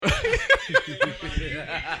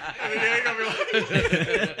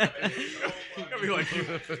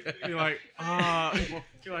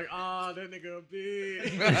That nigga a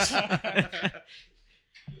bitch.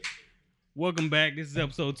 Welcome back. This is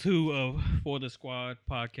episode 2 of For the Squad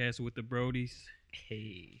podcast with the Brodies.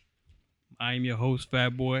 Hey. I am your host,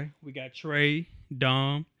 Fat Boy. We got Trey,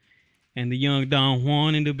 Dom, and the young Don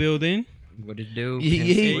Juan in the building. What it do?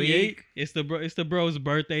 It's the bro's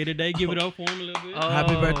birthday today. Give it up for him a little bit. Oh.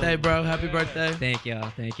 Happy birthday, bro. Happy birthday. Thank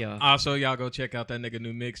y'all. Also, y'all go check out that nigga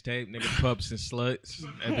new mixtape, nigga Pups and Sluts.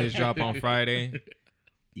 That bitch drop on Friday.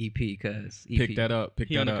 EP, cuz. Pick that up.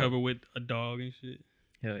 He on the cover with a dog and shit.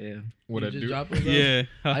 Hell yeah. What You I just do? dropping, bro? Yeah.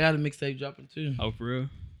 I got a mixtape dropping too. Oh, for real?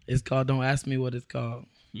 It's called Don't Ask Me What It's Called.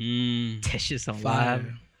 That shit's on Fire. live.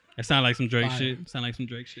 That sound like some Drake Fire.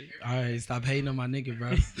 shit. All right, stop hating on my nigga,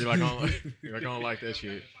 bro. You're like, I don't like that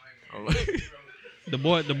shit.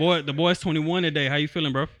 The boy's 21 today. How you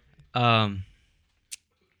feeling, bro? I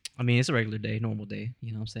mean, it's a regular day, normal day.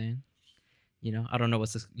 You know what I'm saying? You know, I don't know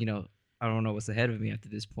what's ahead of me after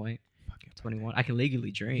this point. 21. I can legally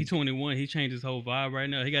drink. He's 21. He changed his whole vibe right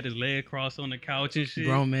now. He got his leg crossed on the couch and shit.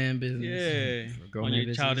 Grown man business. Yeah. Grown On man your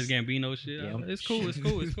business. Childish Gambino shit. Yeah. It's cool. Shit,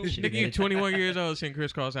 Nigga, you man. 21 years old, saying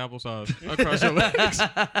crisscross applesauce across your legs.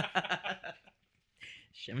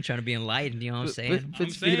 Shit, I'm trying to be enlightened, you know what I'm saying? Put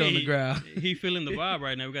your feet on the ground. He feeling the vibe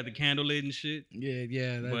right now. We got the candle lit and shit.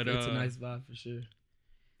 Yeah, that's a nice vibe for sure.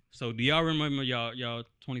 So do y'all remember y'all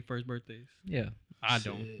 21st birthdays? Yeah. I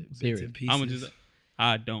don't. Shit, Period. bits and pieces. I'm gonna just.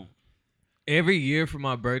 I don't. Every year for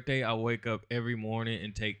my birthday, I wake up every morning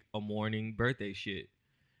and take a morning birthday shit.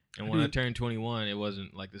 And when I turned 21, it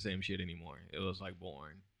wasn't like the same shit anymore. It was like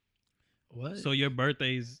boring. What? So your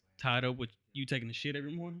birthday's tied up with you taking the shit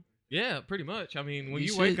every morning? Yeah, pretty much. I mean, when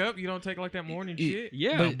You you wake should- up, you don't take like that morning shit.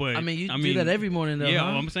 Yeah, but I mean, you do that every morning though. Yeah,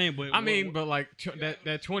 huh? I'm saying, but I mean, but like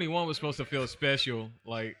that 21 was supposed to feel special,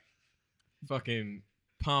 like fucking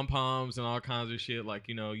pom poms and all kinds of shit. Like,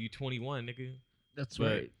 you know, you 21, nigga. That's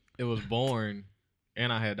But it was boring,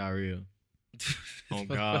 and I had diarrhea. Oh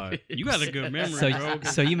God. you got a good memory, bro.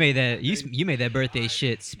 So you made that you made that birthday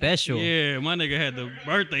shit special. Yeah, my nigga had the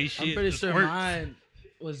birthday shit. I'm pretty the sure twerks. mine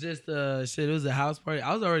was just shit. It was a house party.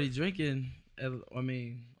 I was already drinking. I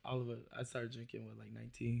mean, all of it. I started drinking with like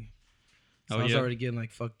 19. So I was already getting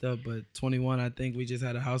like fucked up. But 21, I think we just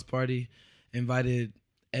had a house party. Invited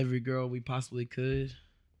every girl we possibly could.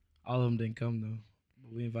 All of them didn't come though.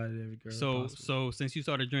 But we invited every girl. So since you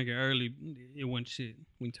started drinking early, it wasn't shit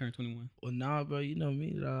when you turned 21. Well, nah, bro. You know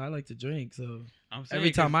me, though. I like to drink. So I'm saying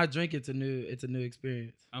every time I drink, it's a new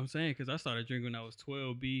experience. I'm saying because I started drinking when I was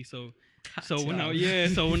 12B. So when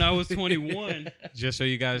I was 21, Just so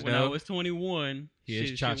you guys when I know, was 21, he is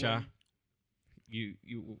shit cha-cha. wasn't-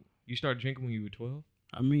 You started drinking when you were 12?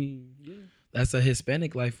 I mean, yeah, That's a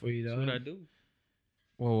Hispanic life for you, that's though. what I do.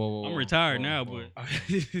 Whoa. I'm retired now, but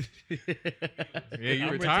Yeah, you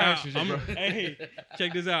I'm retired. Hey,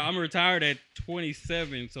 check this out. I'm retired at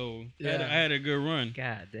 27, so I had a good run.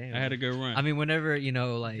 God damn. I had a good run. I mean, whenever, you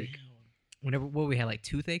know, like whenever we had like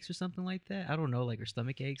toothaches or something like that. I don't know, like or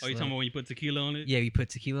stomach aches. oh, you like, talking about when you put tequila on it? yeah, we put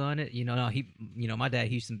tequila on it. You know, my dad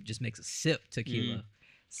he used to just makes a sip tequila.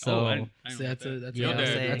 So I didn't See, know that's that. that's Yeah, another- I'm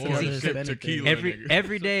saying, that's more another sip Hispanic thing. tequila.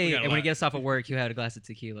 every day, We got a and when he lot. gets off of work, he'll have a glass of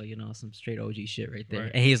tequila. You know, some straight OG shit right there.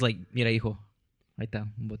 Right. And he's like, mira hijo, right there,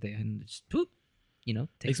 un botella, and just poop. You know,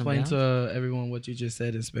 take Explain some down. to everyone what you just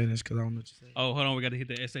said in Spanish, because I don't know what you said. Oh, hold on. We got to hit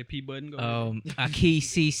the SAP button. Go ahead. Aquí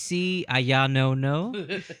CC, allá no.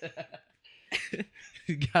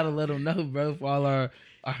 You gotta let them know, bro, for all our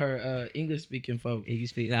English speaking folks. If you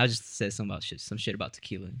speak, I just said some shit about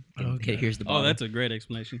tequila. And Okay. here's the Oh, bottle. that's a great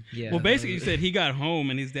explanation. Yeah. Well, basically, you said he got home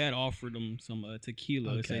and his dad offered him some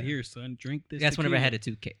tequila. He Okay. said, "Here, son, drink this." That's whenever I had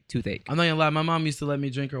tequila." a toothache. I'm not gonna lie, my mom used to let me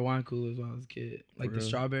drink her wine coolers when I was a kid, like For the real?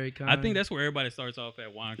 strawberry kind. I think that's where everybody starts off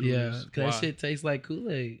at wine yeah, coolers. because that shit tastes like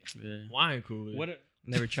Kool-Aid. Yeah. Wine cooler. What?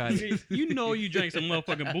 Never tried it. You know you drank some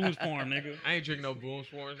motherfucking Boone's Farm, nigga. I ain't drinking no Boone's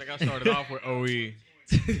Farms. Like, I started off with OE.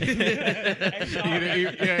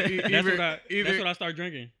 That's what I start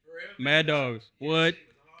drinking. Mad Dogs. What?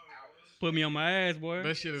 Put me on my ass, boy.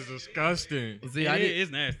 That shit is disgusting. See, I did.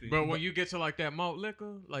 It's nasty. But when you get to like that malt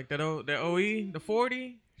liquor, like that OE, the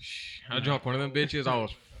 40, I drunk one of them bitches. I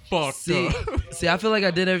was fucked up. See, I feel like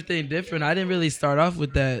I did everything different. I didn't really start off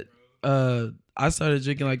with that. I started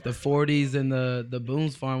drinking like the 40s and the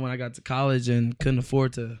Boone's Farm when I got to college and couldn't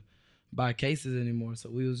afford to buy cases anymore. So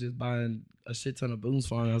we was just buying a shit ton of Boone's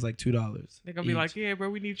Farm. That was like $2. They gonna be like, yeah, bro,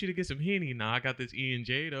 we need you to get some Henny. Nah, I got this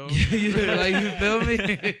E&J though. Like, you feel me?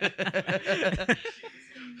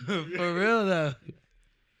 For real though.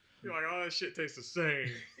 You're like, oh, that shit tastes the same.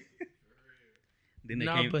 Then they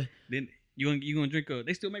Nah, came. but- Then You gonna drink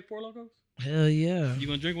They still make Four Locos? Hell yeah. You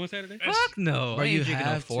gonna drink one Saturday? Fuck no. Bro, I ain't you drinking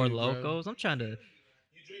no have Four to, bro. Locos. I'm trying to.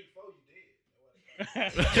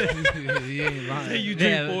 You ain't lying. You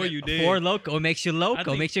drink four, you dead. Four Loco makes you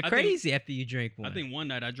loco. I Makes you think- crazy after you drink one. I think one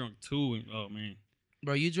night I drank 2 and oh man.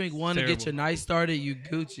 Bro, you drink one to get Terrible. your night started, you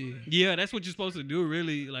Gucci. Yeah, that's what you're supposed to do,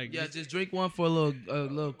 really. Like Yeah, just drink one for a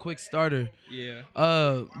little quick starter. yeah.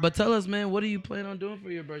 But tell us, man, what do you plan on doing for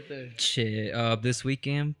your birthday? Shit, this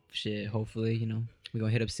weekend, hopefully, we're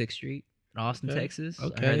gonna hit up 6th Street in Austin, Okay. Texas. I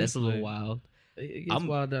Okay. heard that's a little wild. It gets I'm-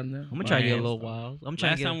 wild down there. I'm gonna try to get a Man, little wild. I'm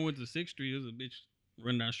trying Last to get. time we went to 6th Street, there was a bitch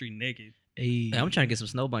running down the street naked. Hey, I'm trying to get some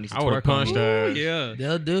snow bunnies. To I would have twerk on punched me. her. Yeah.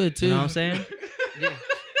 they'll do it too. You know what I'm saying? Yeah.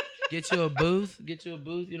 Get you a booth.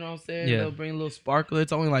 You know what I'm saying? Yeah. They'll bring a little sparkler.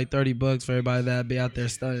 It's only like $30 for everybody that be out there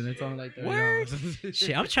stunning. It's only like $30.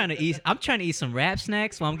 Shit, I'm trying to eat some rap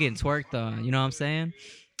snacks while I'm getting twerked on. You know what I'm saying?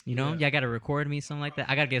 Yeah. Y'all gotta record me, something like that.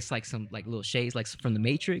 I gotta get like some like little shades like from the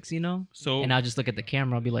Matrix, So and I'll just look at the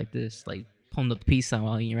camera. I'll be like this, like pulling up the peace sign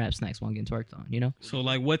while eating rap snacks while I'm getting twerked on. so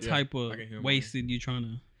like what Yeah, type of I can hear wasted you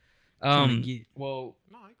trying to get? Well,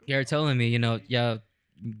 you're telling me, y'all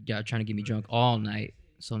trying to get me drunk all night,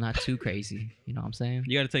 so not too crazy. You know what I'm saying?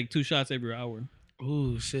 You got to take 2 shots every hour.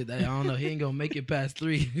 Ooh, shit. I don't know. He ain't gonna make it past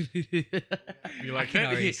 3. You like I can that?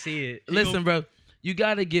 already see it. Listen, bro. You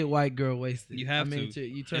gotta get white girl wasted. You have I mean, to.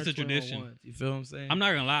 You turn It's a 21 tradition. once. You feel what I'm saying? I'm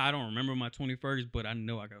not gonna lie, I don't remember my 21st, but I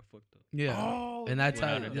know I got fucked up. Yeah. Oh, And that's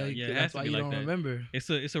how. without a doubt. Yeah, it has that's to why be you like don't that. remember.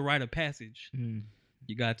 It's a rite of passage. Mm.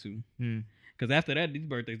 You got to. Mm. Because after that, these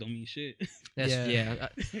birthdays don't mean shit. That's Yeah. yeah.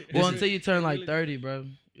 Well, until you turn like 30, bro. You know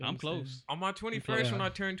what I'm saying? close. On my 21st, Yeah. when I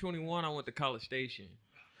turned 21, I went to College Station.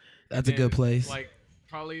 That's a Then, good place. Like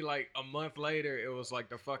probably like a month later, it was like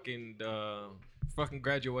the fucking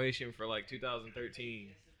graduation for like 2013.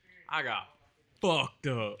 I got fucked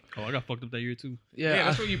up. Oh, I got fucked up that year too. Yeah, yeah.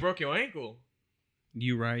 that's when you broke your ankle.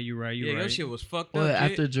 You right. Yeah, right. your shit was fucked Well, up.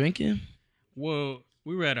 after Jit. drinking? Well,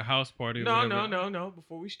 we were at a house party. Or No, whatever. no.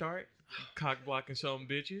 Before we start, cock blocking some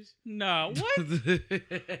bitches. Nah, what?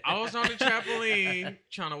 I was on the trampoline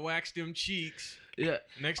trying to wax them cheeks. Yeah.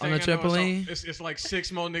 Next On thing the I know, trampoline? it's like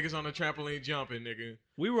 6 more niggas on the trampoline jumping, nigga.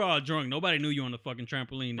 We were all drunk. Nobody knew you on the fucking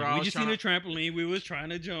trampoline. Bro, I we was just seen the trampoline. We was trying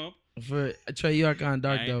to jump. For Trey, you are kind of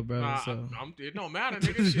dark I ain't- though, bro. Nah, So it don't matter,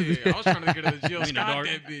 nigga. Shit, I was trying to get her to Jill We in the Scott dark.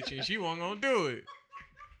 that bitch, and she wasn't gonna do it.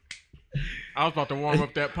 I was about to warm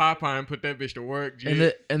up that Popeye and put that bitch to work.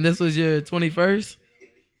 Jit. and this was your 21st.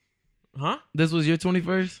 Huh? This was your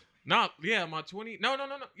 21st. No, yeah, my 20. No.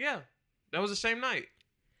 Yeah, that was the same night.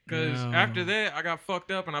 Cause No. after that, I got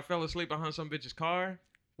fucked up and I fell asleep behind some bitch's car.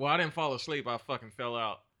 Well, I didn't fall asleep. I fucking fell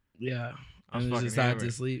out. Yeah. I was And fucking decided hammered.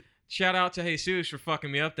 to sleep. Shout out to Jesus for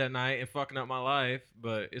fucking me up that night and fucking up my life,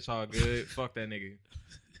 but it's all good. Fuck that nigga.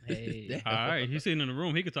 Hey. All right, he's sitting in the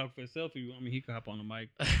room. He could talk for himself. He could hop on the mic.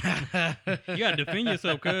 You gotta defend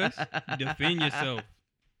yourself, cuz. Defend yourself.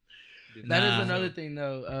 That is Nah. another thing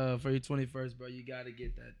though. For your 21st, bro, you gotta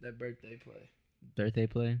get that birthday play. Birthday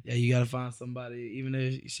play. Yeah, you gotta find somebody, even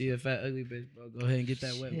if she a fat ugly bitch, bro. Go ahead and get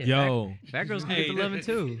that wet. Yeah. one. Yo, Fat girls can Hey, get the loving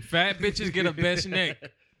too. fat bitches get a best neck.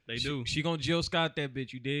 They do. She gonna Jill Scott that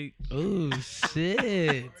bitch, you dig? Ooh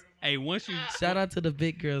shit! Hey, once you Shout out to the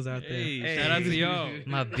big girls out there. Hey, shout out to y'all.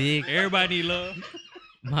 My big Everybody need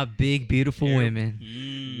love. beautiful Yeah. women.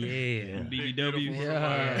 Mm. Yeah. BBW.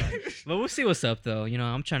 Yeah. But we'll see what's up though.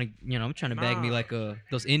 I'm trying to bag me Nah. like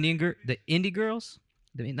those the indie girls.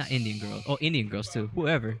 Not Indian girls. Oh, Indian girls too.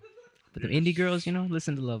 Whoever. But the indie girls,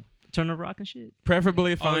 listen to love. Turn the rock and shit.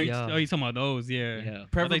 Preferably if Oh, I you yeah. talking about those? Yeah. Yeah. I thought you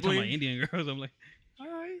Preferably- talking about Indian girls. I'm like, all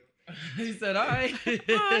right. He said, "All right." You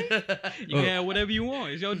can have whatever you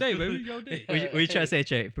want. It's your day, baby. It's your day. What you trying to say,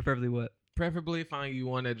 Trey? Preferably what? preferably find you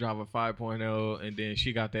one that drive a 5.0 and then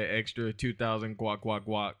she got that extra 2,000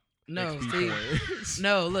 guac. No, XP see, points.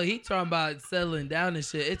 no, look, he talking about settling down and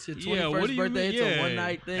shit. It's your 21st Yeah, what do you birthday. mean? It's a Yeah, one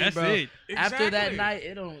night thing, that's bro. it. After that Exactly. night,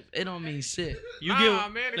 it don't mean shit. You Nah,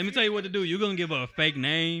 give. man, if Let me you- tell you what to do. You're gonna give her a fake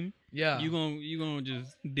name. Yeah. You gonna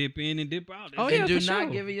just dip in and dip out. Oh, and yeah, do for not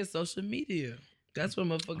sure. give it your social media. That's what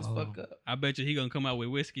motherfuckers Oh. fuck up. I bet you he gonna come out with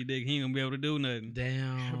whiskey dick. He ain't gonna be able to do nothing.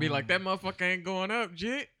 Damn. Be like, that motherfucker ain't going up,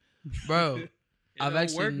 jit. bro. It I've don't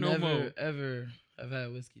actually work no never more. ever have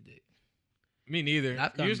had whiskey dick. Me neither.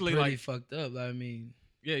 I've gotten Usually, pretty like, fucked up. I mean,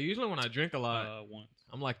 usually when I drink a lot, Once.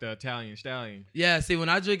 I'm like the Italian stallion. yeah. See, when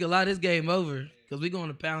I drink a lot, it's game over because we going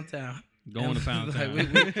to Pound Town. Going to Pound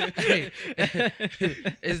Like, Town. hey,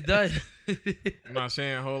 it's done. I'm not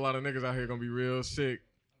saying a whole lot of niggas out here gonna be real sick,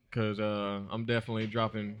 cause I'm definitely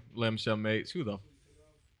dropping 11-7-8s. Who the?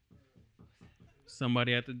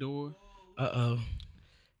 Somebody at the door. Oh.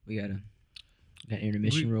 We got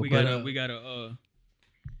intermission real we quick. gotta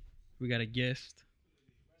We got a guest.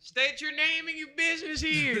 State your name and your business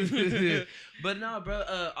here. But no, bro,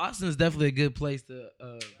 Austin is definitely a good place to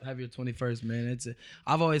have your 21st, man.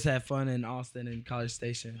 I've always had fun in Austin and College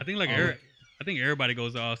Station. I think I think everybody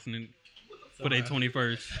goes to Austin for their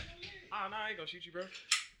 21st. Oh no, I ain't gonna shoot you, bro.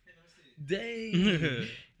 Dang.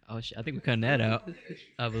 Oh shit! I think we're cutting that out.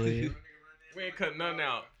 I believe. We ain't cutting nothing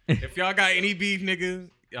out. If y'all got any beef, niggas,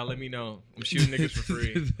 y'all let me know. I'm shooting niggas for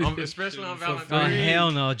free. Especially on Valentine's. Oh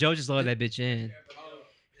hell no! Joe just loaded that bitch in.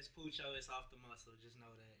 It's Pucho. It's off the muscle. Just know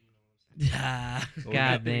that. You know what I'm saying?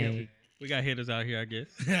 God dang. We got hitters out here, I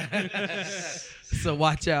guess. So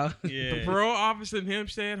watch out. Yeah. The parole officer in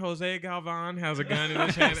Hempstead, Jose Galvan, has a gun in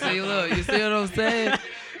his hand. See, look, you see what I'm saying?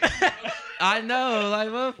 I know, like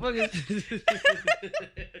motherfuckers.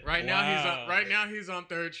 Right now he's on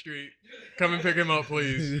 3rd Street. Come and pick him up,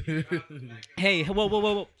 please. Hey,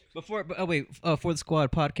 whoa! For the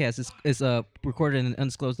Squad podcast is recorded in an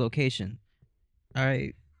undisclosed location. All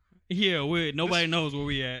right. Yeah, nobody knows where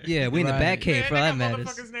we at. Yeah, we in the back cave for that matters.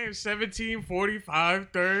 Motherfucker's name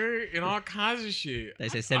 1745 3rd and all kinds of shit. They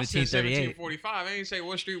say I said 1738. 1745. I ain't say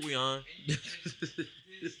what street we on.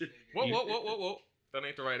 Whoa. That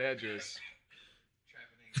ain't the right address.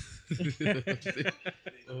 It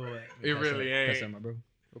really ain't. Pass that, my bro.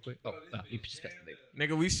 Real quick. Oh, you just passed the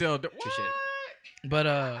baby. Nigga, we sell. Appreciate it.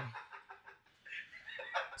 But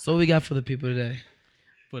so what we got for the people today?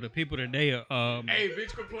 For the people today, Hey,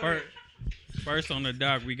 bitch, complain. first on the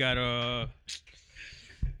dock, we got let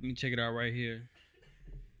me check it out right here.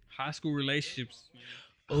 High school relationships.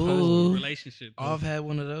 Ooh, Relationships. I've had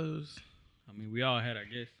one of those. I mean, we all had, I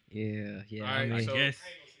guess. Yeah. All right, I so- guess.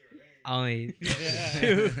 I mean,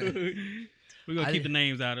 We're gonna keep the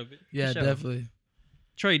names out of it. Yeah, Sure. definitely.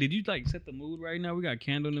 Trey, did you like set the mood right now? We got a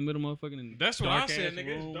candle in the middle, motherfucking. In That's what I dark-ass said, nigga.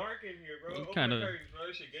 room. It's dark in here, bro. Open Kinda- the curtains, bro.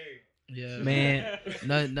 This shit gay. Yeah, man,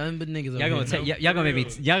 Nothing but niggas. y'all gonna over here. y'all gonna make me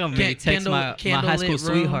text my high school Candlelit room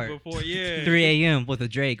sweetheart Before, yeah. 3 a.m. with a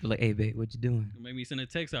Drake. Like, hey babe, what you doing? Make me send a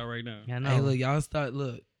text out right now. Yeah, I know. Hey,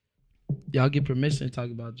 look, y'all get permission to talk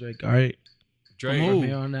about Drake, all right? Drake. From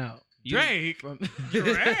here on out. Drake. From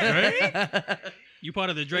Drake? You part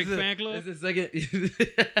of the Drake fan club? It's the second.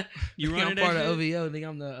 You Nigga, running I'm that part shit? of OVO. Nigga,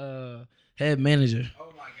 I'm the head manager. Oh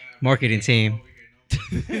my God. Marketing team.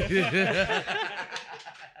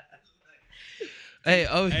 Hey,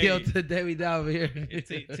 OVO Hey. today we down over here.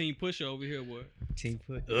 It's Team Pusher over here, what? Team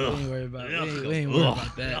put. We ain't worried about. We ain't worried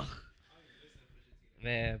about that.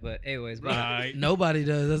 Man, but anyways, bro. Alright. Nobody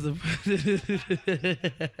does. That's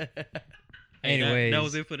the. Hey, Anyways. that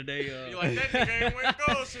was it for the day. You like that nigga ain't win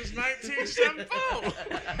gold since 1974. All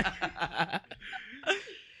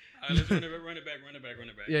right, let's run it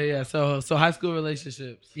back. Yeah. So high school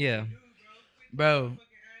relationships, Yeah. bro.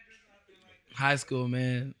 High school,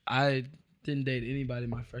 man. I didn't date anybody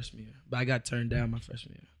my freshman year, but I got turned down my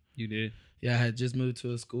freshman year. You did. Yeah, I had just moved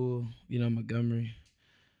to a school, Montgomery.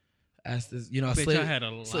 Asked this, I Bitch, slid, I had a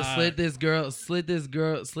lot. slid this girl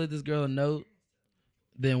a note.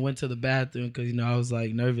 Then went to the bathroom because I was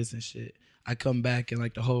like nervous and shit. I come back and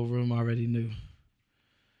like the whole room already knew.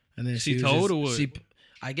 And then She was told just, or what?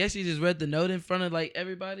 I guess she just read the note in front of like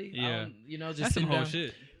everybody. Yeah. Just That's some sitting whole down.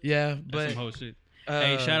 shit. Yeah, That's but some whole shit.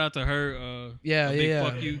 Hey, shout out to her. Yeah, a big yeah.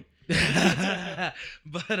 fuck you.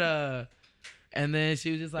 But and then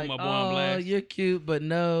she was just like, my boy on "Oh, blast." you're cute, but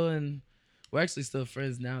no." And we're actually still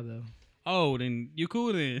friends now, though. Oh, then you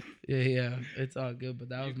cool then. Yeah, it's all good. But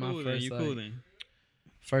that was my cool first, then. You cool then.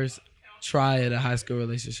 first try at a high school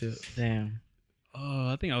relationship. Damn.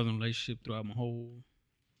 I think I was in a relationship throughout my whole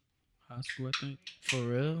high school. I think. For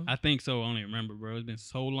real? I think so. I don't even remember, bro. It's been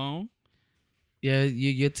so long. Yeah,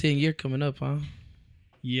 your 10-year coming up, huh?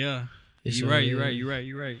 Yeah. It You're sure right. is.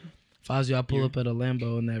 You're right. If I was you, I'll pull You're- up at a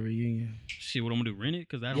Lambo in that reunion. Shit, what I'm gonna do? Rent it?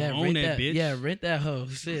 Cause I don't Yeah, own rent that bitch. Yeah, rent that hoe.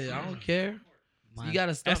 Shit, I don't care. You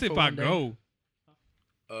gotta start. That's if I go.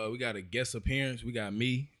 We got a guest appearance. We got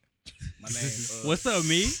me. My name. What's up,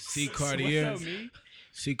 me? C Cartier. What's up, me?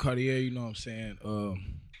 C Cartier. You know what I'm saying?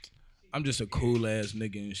 I'm just a cool ass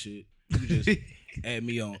nigga and shit. You can just add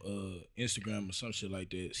me on Instagram or some shit like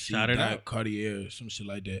that. Shout it out. Cartier or some shit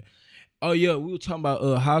like that. Oh yeah, we were talking about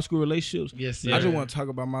high school relationships. Yes, sir. Yeah. I just want to talk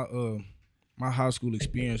about my high school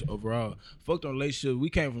experience overall. Fucked on relationships.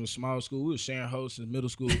 We came from a small school. We were sharing hosts in middle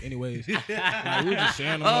school anyways. Like, we were just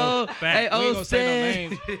sharing them Oh, hoes. hey, We ain't gonna say no Stan.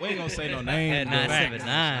 names. We ain't gonna say no At names. but-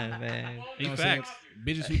 979, man. You know He what I'm saying? facts.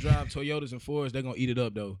 Bitches who drive Toyotas and Fords, they gonna eat it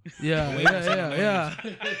up though. Yeah.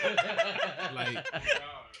 Like,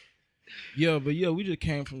 yeah, but yeah, we just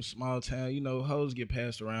came from a small town. Hoes get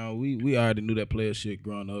passed around. We already knew that player shit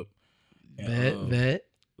growing up. And, Bet.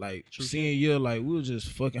 Like senior year, like we was just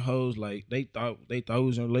fucking hoes. Like they thought we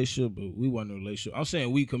was in a relationship, but we wasn't in a relationship. I'm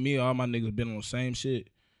saying we, cause me and all my niggas been on the same shit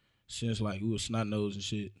since like we was snot nose and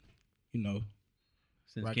shit. You know,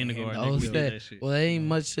 Since Rock kindergarten. and nigga, we Oh, did that shit. well, there ain't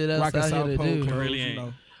much shit else rockin' out here South to Pole do. clothes, really you ain't.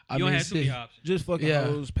 know. You don't have too many shit. options. Just fucking Yeah.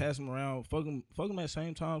 hoes, pass them around, fuck them at the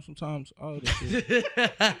same time sometimes. All that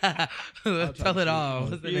shit. Tell it all.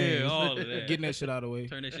 What's the Yeah, name? all of that. Getting that shit out of the way.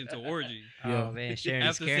 Turn that shit into orgy. Yeah. Oh man, sharing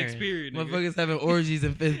After is caring. 6th period, nigga. Motherfuckers having orgies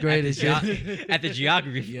in 5th grade and shit. At the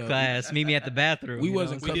geography Yeah. class, meet me at the bathroom. We you know?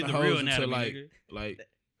 wasn't We cuffing did the real hoes until anatomy, like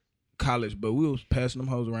college, but we was passing them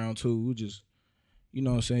hoes around too. We just, you know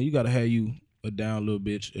what I'm saying? You gotta have you a down little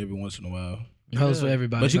bitch every once in a while. Hoes for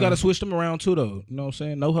everybody. But you gotta switch them around too though. You know what I'm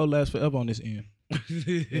saying? No hoe lasts forever on this end.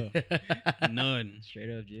 None. Straight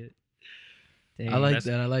up, Jit. I like That's-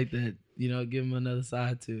 that. I like that. You know, give them another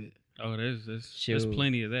side to it. Oh, there's Shoot.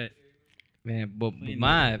 plenty of that. Man, but Plenty.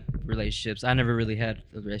 my relationships, I never really had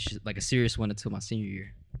a relationship, like a serious one until my senior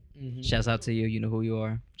year. Shouts out to you. You know who you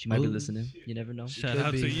are. She might be Oh, listening. You never know. Shout could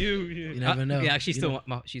out be. to you. You never know. Yeah, she's You still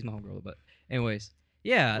know. she's my homegirl. But anyways,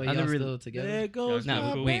 yeah, Wait, I y'all never really. still together? There goes Nah, my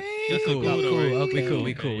we cool. baby. We cool. Y'all cool, though, right? We cool. Okay,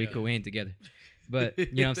 We yeah. cool. We ain't together. But you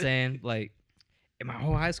know what I'm saying? Like in my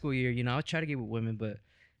whole high school year, you know, I would try to get with women, but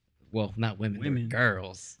well, not women, they were Women.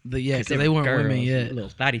 girls. Yeah, 'Cause because they weren't girls, women yet. Little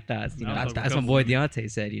thotty thoughts. You know, I was that's like, what boy couple Deontay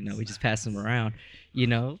said. You know, we just pass them around. You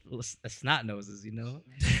know, snot noses. You know,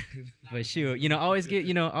 but shoot, you know,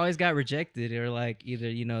 always got rejected or like either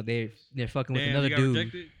you know they're fucking with Damn, another you got dude.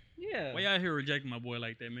 rejected? Yeah. Why y'all here rejecting my boy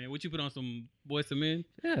like that, man? What you put on some Boys to Men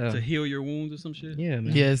Yeah. to heal your wounds or some shit? Yeah,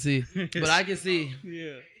 man. Yeah, see. But I can see.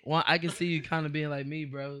 Yeah. Well, I can see you kind of being like me,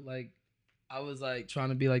 bro. Like, I was like trying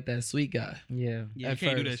to be like that sweet guy. Yeah. Yeah, you At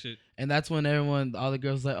can't do that first. shit. And that's when all the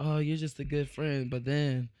girls like, oh, you're just a good friend. But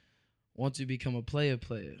then once you become a player,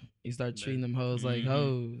 you start treating them hoes like Mhm.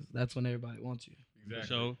 hoes. That's when everybody wants you. Exactly.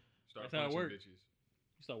 So Start that's how it punching works. bitches.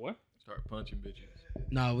 You saw what? Start punching bitches.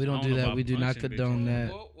 No, we I don't don't do know that. about We do not punching condone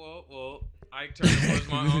that. Well. Ike Turner was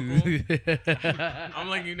my uncle. I'm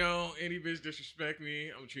like, you know, any bitch disrespect me,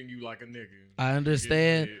 I'm treating you like a nigga. I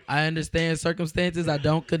understand. Yeah. I understand circumstances. I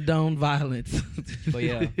don't condone violence. But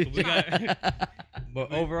yeah. We got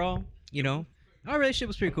But overall, you know, our relationship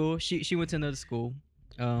was pretty cool. She went to another school.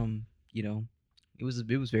 You know, it was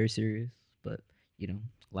very serious, but you know,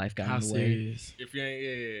 life got How in the way. serious? If you ain't,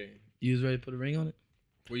 yeah. You was ready to put a ring on it?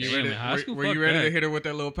 Were you Damn, ready? in high school? Were you Fuck ready that. to hit her with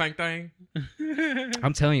that little pink thing?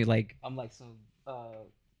 I'm telling you, like I'm like some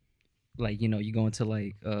like you know, you go into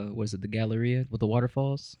like what is it, the Galleria with the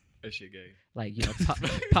waterfalls? That shit gay. Like, you know,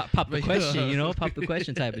 pop the question, you know, pop the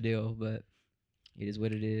question type of deal. But it is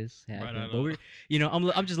what it is. Right on. But we're, you know,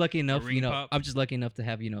 I'm just lucky enough, ring you know, pop. I'm just lucky enough to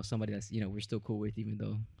have, you know, somebody that's, you know, we're still cool with, even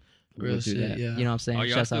though we Real went through shit, that. yeah. You know what I'm saying? Are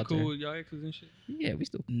y'all Shouts still out to her. cool with y'all exes and shit? Yeah, we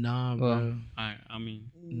still. Nah, Well, bro. I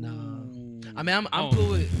mean, Nah. I mean, I'm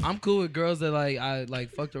Oh. I'm cool with girls that like I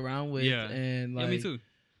like fucked around with. Yeah. And like yeah, me too.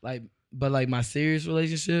 like but like my serious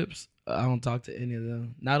relationships, I don't talk to any of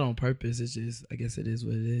them. Not on purpose. It's just I guess it is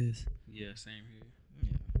what it is. Yeah, same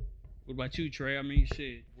here. What about you, Trey? I mean,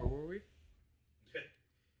 shit. Where were we?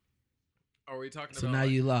 Are we talking So about? now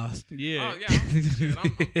like- you lost. Yeah. Oh yeah, I'm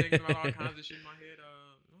thinking about all kinds of shit in my head.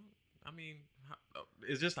 I mean,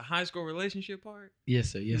 is this the high school relationship part? Yes,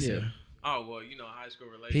 sir. Yes, Yeah. sir. Oh well, you know, high school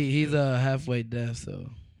relationship. He's halfway deaf, so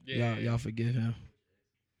yeah, y'all forgive him.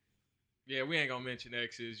 yeah. We ain't gonna mention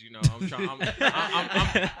exes. You know, I'm trying.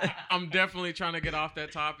 I'm definitely trying to get off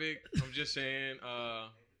that topic. I'm just saying.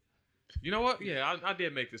 You know what? Yeah, I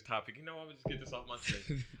did make this topic. You know, I'm gonna just get this off my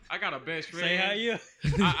chest. I got a best friend. Say how you.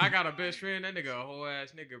 I got a best friend. That nigga a whole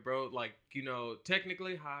ass nigga, bro. Like, you know,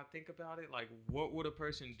 technically, how I think about it, like, what would a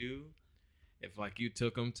person do if, like, you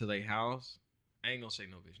took them to their house? I ain't gonna say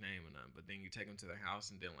no bitch name or nothing, but then you take them to their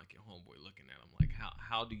house and then, like, your homeboy looking at them. Like,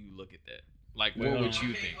 how do you look at that? Like, what would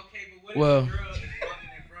you think? Okay, but what Well- if a girl is walking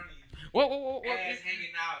in front of you, What? ass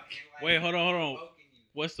hanging out, and like Wait, hold on. poking you?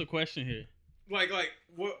 What's the question here? Like,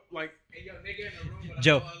 what? Like, And your nigga in the room with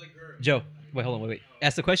Joe. a whole other girl. Joe, wait, hold on, wait.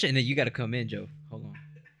 Ask the question, and then you got to come in, Joe. Hold on.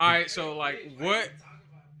 all right, so, like, what?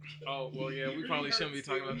 Oh, well, yeah, we probably shouldn't be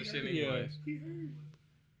talking about this shit anyways.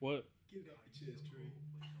 What?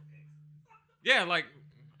 Yeah, like,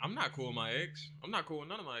 I'm not cool with my ex. I'm not cool with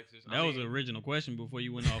none of my exes. That was the original question before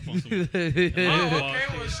you went off on some. Oh, okay,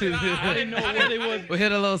 well, shit. I didn't know what it was. We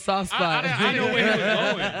hit a little soft spot. I didn't know where he was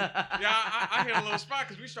going. Yeah, I hit a little spot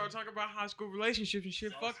because we started talking about high school relationships and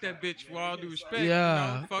shit. Fuck that bitch with all due respect.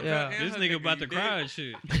 Yeah, You know? Fuck yeah. her and This her nigga about you to dig? cry and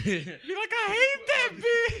shit. Be like, I hate that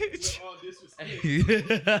bitch.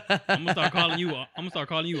 I'm gonna start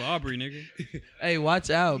calling you Aubrey, nigga. Hey, watch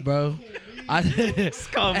out, bro. It's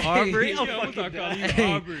called Aubrey. Yeah, I'm gonna call you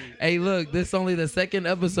Hey, Aubrey. hey, look, this is only the second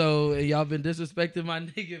episode, and y'all been disrespecting my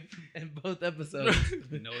nigga in both episodes.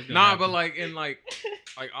 No, it's gonna Nah, happen. but like in like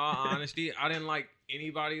all honesty, I didn't like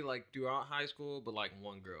anybody like throughout high school, but like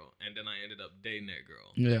one girl, and then I ended up dating that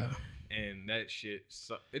girl. Yeah. And that shit,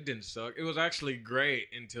 it didn't suck. It was actually great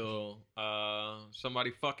until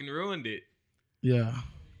somebody fucking ruined it. Yeah.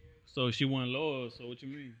 So she wasn't loyal. So what you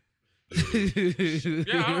mean?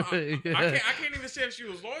 Yeah, I can't even say if she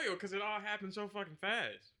was loyal because it all happened so fucking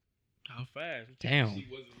fast. How fast? Damn.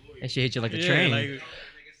 That shit hit you like a Yeah, train. like,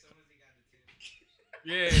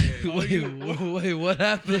 Yeah. Wait, what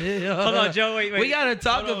happened? Hold on, Joe. Wait. We gotta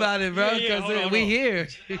talk Hold on. about it, bro, Yeah, because hold we on. here.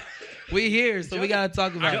 We here, so we gotta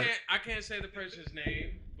talk about it. I can't say the person's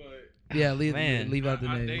name, but Yeah, leave Man. out the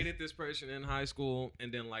I name. dated this person in high school,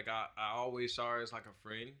 and then like I always saw her as like a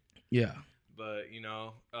friend. Yeah. But you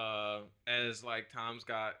know, as like times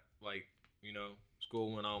got like, you know,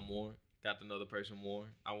 school went on more, got to know the person more.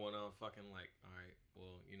 I went on fucking like, all right,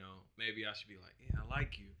 well, you know, maybe I should be like, yeah, I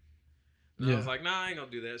like you. And I Yeah. was like, nah, I ain't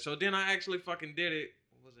gonna do that. So then I actually fucking did it.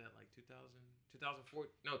 What was that, like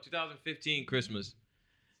 2015 Christmas.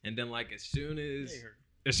 And then like as soon as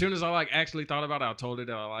I like actually thought about it, I told her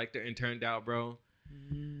that I liked her, and turned out, bro,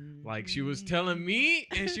 like she was telling me,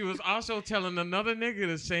 and she was also telling another nigga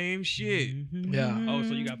the same shit. Yeah. oh,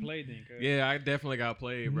 so you got played then? Cause. Yeah, I definitely got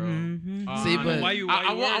played, bro. See, but why you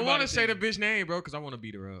I worried about want to it say the then? bitch name, bro, because I want to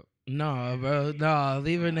beat her up. No, bro. No,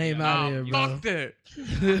 leave her name out of here, bro. Fuck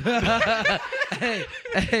that.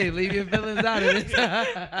 hey, leave your feelings out of this.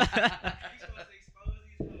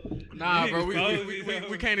 Nah, bro, Expose we these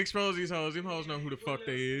hoes. can't expose these hoes. Them hoes know who the fuck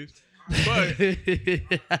they is. But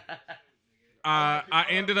I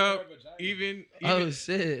ended up even Oh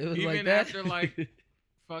shit! It was even like that. after like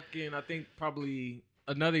fucking, I think probably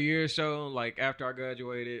another year or so, like after I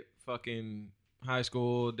graduated fucking high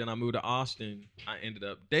school, then I moved to Austin. I ended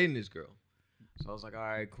up dating this girl. So I was like, all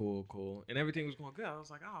right, cool. And everything was going good. I was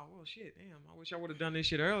like, oh, well, shit, damn. I wish I would have done this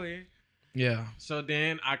shit earlier. Yeah. So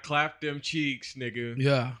then I clapped them cheeks, nigga.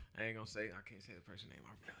 Yeah. I ain't gonna say, I can't say the person's name. I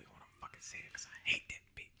really want to fucking say it because I hate that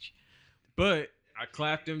bitch. But I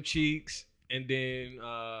clapped them cheeks, and then,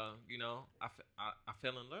 you know, I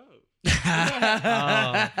fell in love.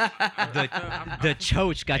 The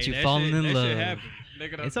choach got you falling in that love. Shit happened.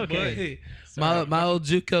 Nigga, It's okay. My old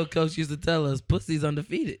JUCO coach used to tell us, "Pussy's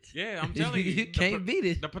undefeated." Yeah, I'm telling you. You can't beat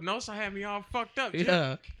it. The Panosa had me all fucked up. too.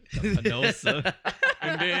 Yeah.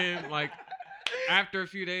 And then, like, after a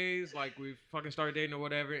few days, like, we fucking started dating or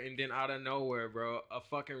whatever, and then out of nowhere, bro, a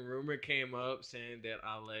fucking rumor came up saying that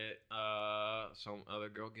I let some other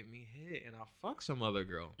girl get me hit, and I fucked some other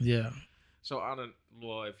girl. Yeah. So,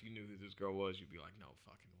 well, if you knew who this girl was, you'd be like, no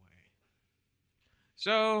fucking way.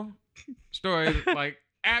 So, story, like,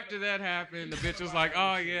 after that happened, the bitch was like,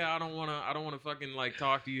 oh, yeah, I don't wanna fucking, like,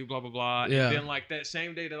 talk to you, blah, blah, blah. Yeah. And then, like, that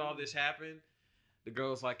same day that all this happened, the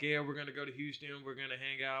girl's like, yeah, we're going to go to Houston. We're going to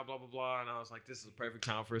hang out, blah, blah, blah. And I was like, this is the perfect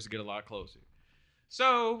time for us to get a lot closer.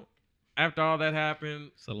 So, after all that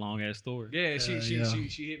happened, It's a long ass story. yeah, she yeah.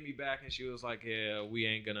 hit me back, and she was like, yeah, we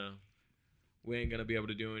ain't gonna be able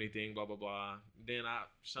to do anything, blah, blah, blah. Then I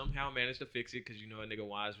somehow managed to fix it, because you know a nigga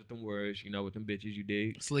wise with them words. You know, with them bitches, you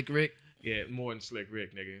dig. Slick Rick. Yeah, more than Slick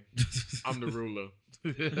Rick, nigga. I'm the ruler.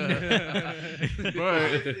 But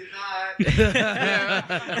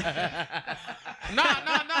no.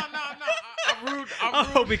 I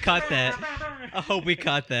hope we caught that. I hope we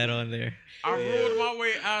caught that on there. I ruled my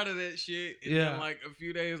way out of that shit. And Yeah. then, like, a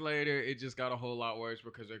few days later, it just got a whole lot worse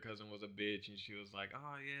because her cousin was a bitch. And she was like,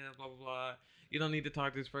 oh, yeah, blah, blah, blah. You don't need to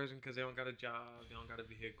talk to this person because they don't got a job. They don't got a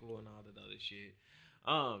vehicle and all that other shit.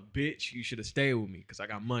 Bitch, you should have stayed with me because I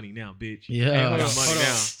got money now, bitch. Yeah. I got money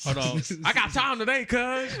now. Hold on. I got time today,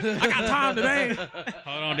 cuz. I got time today.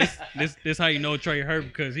 Hold on. This how you know Trey hurt,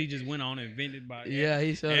 because he just went on and vented about Yeah,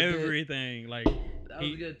 he showed everything. Like, That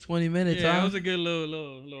was a good 20 minutes, yeah, huh? it was a good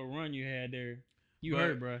little run you had there. You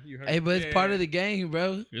hurt, bro. You hurt. Hey, but it's Yeah. part of the game,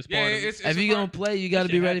 bro. It's Yeah, part of it. it's If a you part- gonna play, you gotta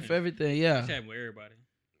That be shit ready happen. for everything. Yeah. It's happened with everybody.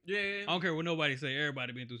 Yeah. I don't care what nobody say.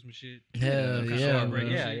 Everybody been through some shit. Hell Some yeah,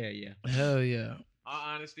 heartbreaking bro. shit. Yeah. Hell yeah.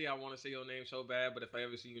 Honestly, I want to say your name so bad, but if I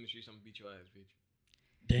ever see you in the streets, I'm gonna beat your ass, bitch.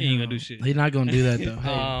 He ain't gonna do shit. He's not gonna do that though.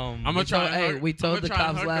 Hey, I'm gonna try. told- hey, we told I'ma the try and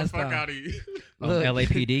cops hug last the fuck time. out of you. look,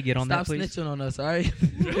 LAPD, get on stop that, please. snitching on us, all right?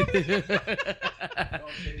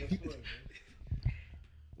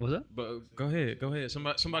 What's up? But go ahead.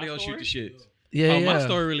 Somebody else shoot the shit. Yeah, My yeah.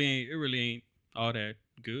 story really ain't all that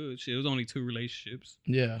good. Shit, it was only 2 relationships.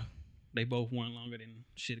 Yeah. They both weren't longer than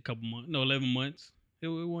shit a couple months. No, 11 months. It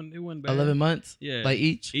wasn't bad. 11 months? Yeah. Like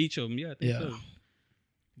each? Each of them, yeah. I think Yeah. so.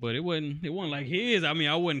 But it wasn't like his. I mean,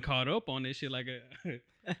 I wasn't caught up on this shit like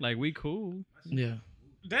like we cool. Yeah.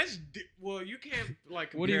 Well, you can't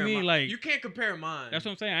like. What do you mean, like you can't compare mine? That's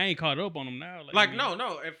what I'm saying. I ain't caught up on him now. Like I mean,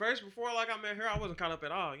 no. At first, before like I met her, I wasn't caught up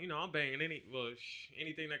at all. You know, I'm banging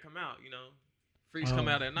anything that come out. You know, freaks come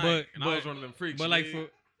out at night, and I was one of them freaks. But like for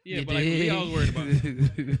You but like for me, I was worried about.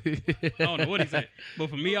 I I don't know what he said, but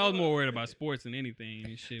for me, I was more worried about sports than anything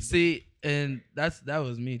and shit. See, and that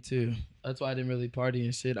was me too. That's why I didn't really party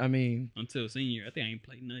and shit. I mean, Until senior, I think I ain't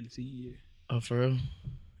played nothing senior year. oh for real,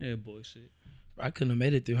 Yeah, bullshit. I couldn't have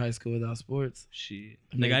made it through high school without sports. Shit.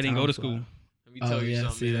 I Nigga, I didn't go to time fly. school. Let me tell you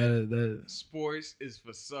something. See man. that. Sports is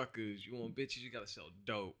for suckers. You want bitches, you gotta sell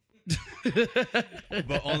dope.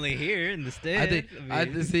 But only here in the States. I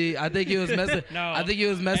think he was messing. No, I think he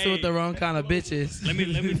was messing with hey. the wrong kind of bitches. Let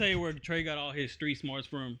me tell you where Trey got all his street smarts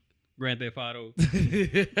from. Grand Theft Auto.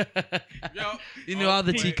 Yo, You knew all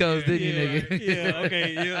the cheat codes, didn't you, nigga? Right. Yeah,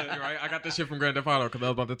 okay, yeah. You're right. I got this shit from Grand Theft Auto because I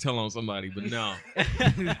was about to tell on somebody, but no.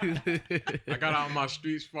 I got all my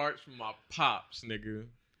street smarts from my pops, nigga.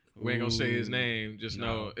 We ain't gonna say his name. Just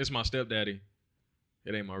know it's my stepdaddy.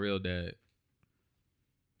 It ain't my real dad.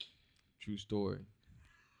 True story.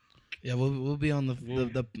 Yeah, we'll be on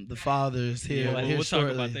the fathers here. Yeah, here we'll shortly.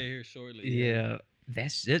 talk about that here shortly. Yeah.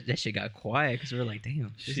 That shit got quiet because we were like,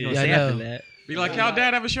 damn. Shit. Shit. Gonna Yeah, I say after know. that. Be like, y'all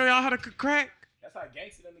dad ever show y'all how to cook crack? That's how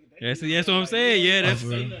gangster that nigga. That's what I'm saying. Yeah, that's Oh,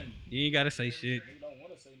 bro. you ain't gotta say shit.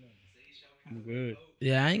 I'm good.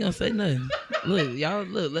 Yeah, I ain't gonna say nothing. Look, y'all,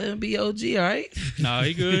 let him be OG, all right? Nah,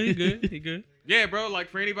 he good. He good. Yeah, bro. Like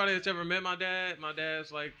for anybody that's ever met my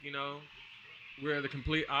dad's like, you know, we're the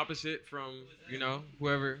complete opposite from, you know,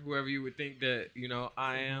 whoever you would think that, you know,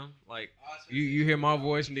 I am. Like you hear my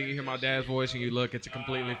voice and then you hear my dad's voice and you look, it's a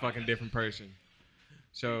completely fucking different person.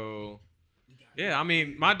 So yeah, I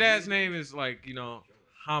mean, my dad's name is like, you know,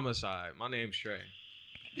 Homicide. My name's Trey.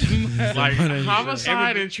 Like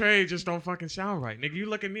Homicide and Trey just don't fucking sound right. Nigga, you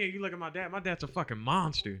look at me and you look at my dad. My dad's a fucking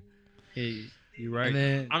monster. Hey, you right. And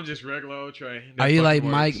then, I'm just regular old Trey. are you like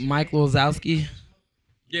Mike Wazowski?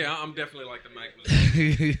 Yeah, I'm definitely like the Mike.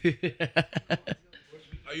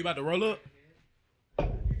 Are you about to roll up? I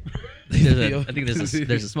think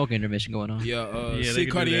there's a smoking intermission going on. Yeah, Yeah, they see can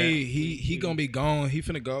do Cartier, that. he gonna be gone. He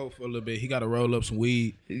finna go for a little bit. He gotta roll up some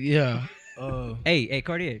weed. Yeah. Hey,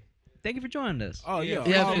 Cartier. Thank you for joining us. Oh yeah,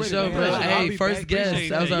 Yeah, for already, sure, man. bro. I'll Hey, be first back. guest. Appreciate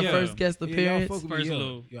That was our yeah. first guest Yeah, y'all appearance. fuck with First me,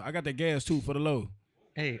 little- yeah, I got the gas too for the low.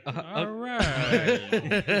 Hey, All right.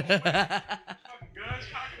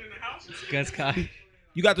 Gus Cock.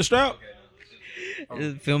 You got the strap?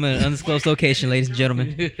 Filming an undisclosed location, ladies and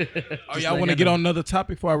gentlemen. Oh, y'all want to get on another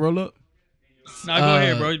topic before I roll up? Nah, go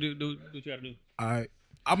ahead, bro. Do what you gotta do. All right,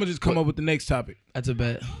 I'm gonna just come up with the next topic. That's a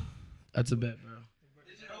bet, bro.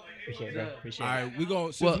 Appreciate it, bro. All right, we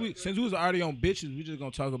gonna since we was already on bitches, we just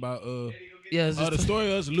gonna talk about Yeah. It's the just story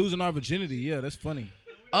of us losing our virginity. Yeah, that's funny.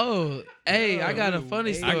 oh, hey, I got a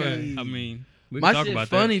funny I story. mean, we can My talk shit about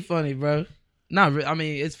funny, bro. Not, I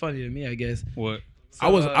mean, it's funny to me, I guess. that. What? I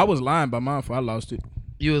was lying by mine before I lost it.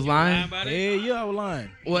 You was lying. About it? Hey, yeah, I was lying.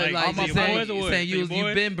 What, Like, like all my you saying, boys or what? saying To your you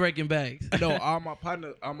boys? been breaking bags? No, all my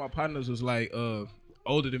partners was like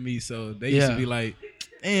older than me, so they used to be like,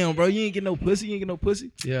 "Damn, bro, you ain't get no pussy. You ain't get no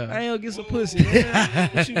pussy. Yeah. I ain't gonna get some pussy. Man.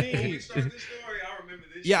 What you mean?"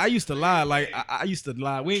 Yeah, I used to lie. Like I used to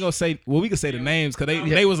lie. We ain't gonna say. Well, we can say the names because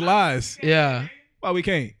they was lies. Yeah. Why we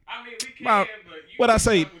can't? I mean, we can, Well, but you what I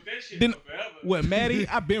say? fuck with that shit Didn't for forever. what Maddie?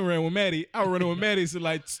 I been running with Maddie. I was running with Maddie since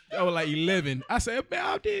like I was like 11. I said, man,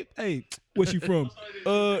 I did. Hey, where she from?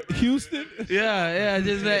 Houston. Yeah,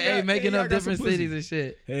 just Yeah, making hey, I up got some different pussy. cities and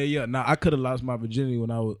shit. Hey, yeah. Nah, I could have lost my virginity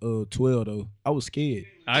when I was 12 though. I was scared.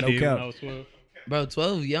 I No did cap. when I was 12. Bro,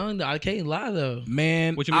 12 young though. I can't lie though.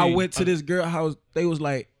 Man, What you I mean? went to this girl house. They was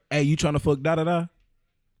like, "Hey, you trying to fuck da da da?"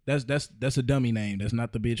 That's a dummy name. That's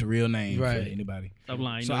not the bitch real name Right. for anybody. Stop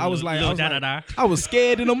lying. So No, I was like, little da-da-da. I was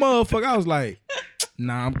scared in the motherfucker. I was like,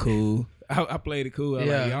 "Nah, I'm cool." I played it cool. I was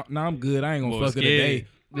Yeah. like, "Nah, I'm good. I ain't gonna Boy, fuck her today."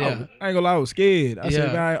 Yeah. I ain't gonna lie, I was scared. I said,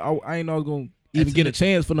 Yeah. "Man, I ain't know I was gonna even That's get a it.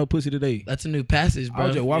 chance for no pussy today." That's a new passage, I bro.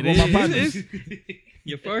 was just It walking with my is. partners.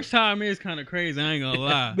 Your first time is kind of crazy. I ain't gonna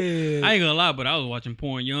lie. Man, I ain't gonna lie, but I was watching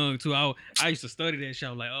porn young too. I used to study that shit.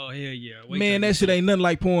 I was like, oh hell yeah. Wait man, till- that shit ain't nothing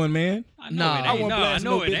like porn, man. I know Nah. it I ain't. wasn't No, I blasting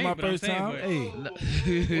know no it bitch ain't. my but I'm first saying, time.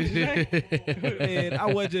 but- Hey, man, I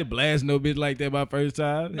wasn't just blasting no bitch like that my first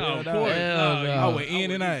time. No, Hell of nah. course. Hell No, no. I went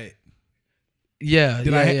in and out. yeah,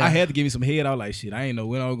 Then yeah. I had to give me some head. I was like, shit, I ain't know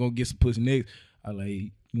when I was gonna get some pussy next. I was like,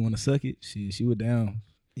 you want to suck it? She was down.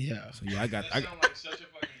 Yeah. So yeah, I got Like such a fucking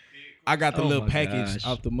pig. I got the Oh little my package gosh.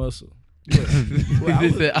 off the muscle. He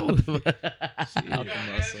said, Out the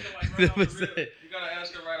muscle. You gotta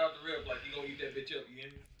ask her right off the rip. Like, you gonna eat that bitch up, you hear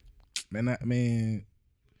me? Man.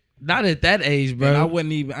 Not at that age, bro.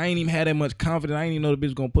 Man, I ain't even had that much confidence. I ain't even know the bitch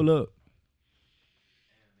was gonna pull up.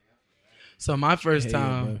 So my first Hell,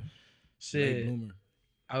 time, bro. Late shit, bloomer.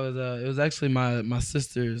 I was it was actually my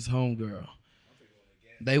sister's homegirl.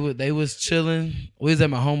 They was chilling. We was at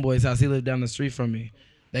my homeboy's house. He lived down the street from me.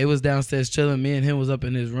 They was downstairs chilling. Me and him was up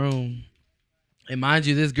in his room. And mind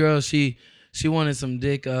you, this girl, she wanted some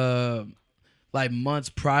dick like months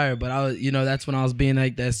prior, but I was, that's when I was being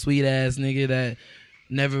like that sweet ass nigga that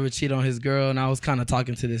never would cheat on his girl, and I was kind of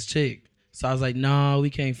talking to this chick. So I was like, "No, we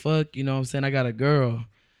can't fuck." You know what I'm saying? I got a girl.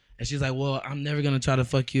 And she's like, "Well, I'm never gonna try to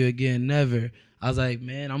fuck you again, never." I was like,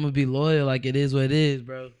 "Man, I'm gonna be loyal. Like it is what it is,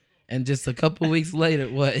 bro." And just a couple weeks later,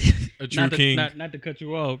 what? A true king. Not to cut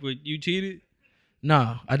you off, but you cheated?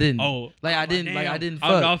 No, I didn't. Oh, I didn't. damn. Like I didn't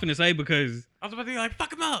I was fuck. finna say because I was about to be like,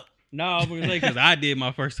 fuck him up. no, I was gonna say because I did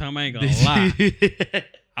my first time. I ain't gonna lie.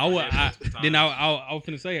 I was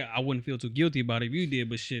finna say I wouldn't feel too guilty about it if you did,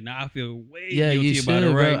 but shit, now I feel way Yeah, guilty you about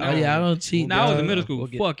should, it right bro. now. Yeah, I don't cheat. Now I was dog. in middle school.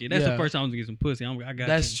 Fuck it. That's yeah. the first time I was gonna get some pussy. I got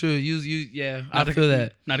That's you. true. Yeah, I Not to- feel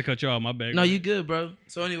that. Not to cut you off, my bad. No, you good, bro.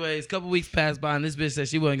 So anyways, a couple weeks passed by and this bitch said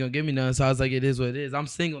she wasn't gonna give me none. So I was like, it is what it is. I'm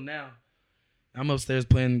single now. I'm upstairs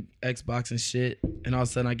playing Xbox and shit. And all of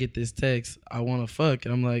a sudden I get this text, I wanna fuck.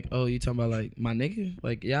 And I'm like, oh, you talking about like my nigga?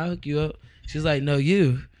 Like, yeah, I'll hook you up. She's like, no,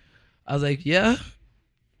 you. I was like, yeah.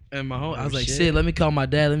 And I was like, shit, let me call my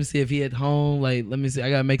dad. Let me see if he at home. Like, let me see. I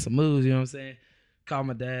gotta make some moves, you know what I'm saying? Call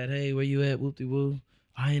my dad. Hey, where you at? Whoop-de-woo.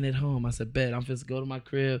 I ain't at home. I said, bet. I'm finna go to my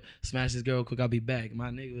crib, smash this girl quick. I'll be back. My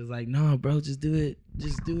nigga was like, nah, bro, just do it.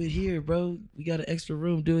 Just do it here, bro. We got an extra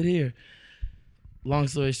room. Do it here. Long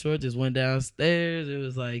story short, just went downstairs. It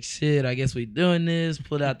was like, shit, I guess we doing this.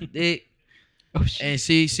 Pulled out the dick. Oh shit. And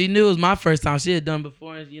she knew it was my first time. She had done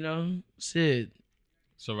before, shit.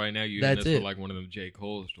 So right now you That's in this it. for like one of them J.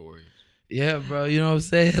 Cole stories. Yeah, bro. You know what I'm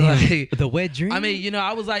saying? Damn, Like, the wet dream. I mean,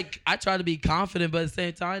 I was like, I tried to be confident, but at the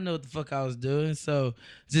same time, I know what the fuck I was doing. So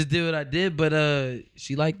just did what I did. But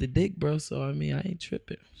she liked the dick, bro. So I mean, I ain't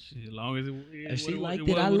tripping. Shit, as long as it, If she liked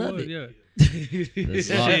was it, I what love was, it. Yeah. That's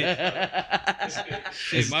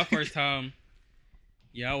Shit, my first time,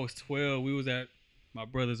 I was 12. We was at my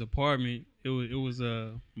brother's apartment. It was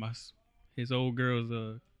his old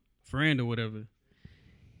girl's friend or whatever.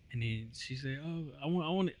 And then she said, "Oh, I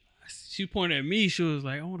want." She pointed at me. She was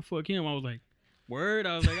like, "I want to fuck him." I was like, "Word."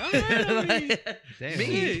 I was like, "All right, I mean, Damn.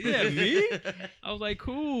 me, yeah, me." I was like,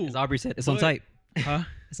 "Cool." As Aubrey said, it's on But- site. Huh?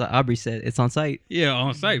 It's like Aubrey said, it's on site. Yeah,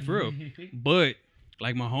 on site for real. But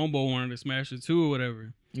like my homeboy wanted to smash her too or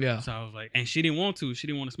whatever. Yeah. So I was like, and she didn't want to. She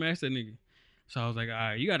didn't want to smash that nigga. So I was like, all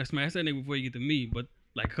right, you gotta smash that nigga before you get to me. But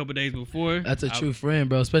like a couple days before, That's a true friend,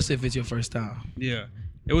 bro. Especially if it's your first time. Yeah,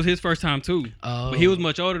 it was his first time too. Oh. But he was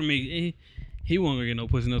much older than me. He wasn't gonna get no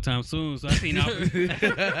pussy no time soon. So I seen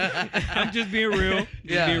I'm just being real.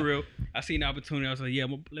 Being real. I seen the opportunity. I was like, yeah,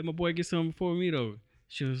 let my boy get something before me though.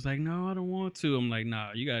 She was like, no, I don't want to. I'm like,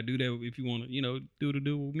 nah, you gotta do that if you want to,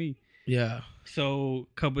 do with me. Yeah. So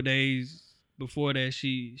a couple days before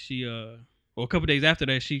that, or a couple days after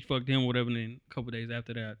that, she fucked him or whatever. And then a couple days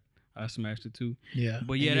after that, I smashed it too. Yeah.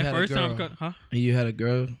 But yeah, And you that had a first time, girl. huh? And you had a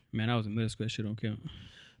girl? Man, I was in middle school. That shit don't count.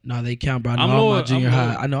 No, they count, bro. I I'm know all my loyal- junior I'm high.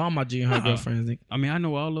 loyal. I know all my junior high Uh-uh. girlfriends. I mean, I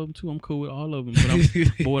know all of them too. I'm cool with all of them.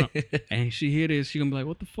 But and she hear this, she gonna be like,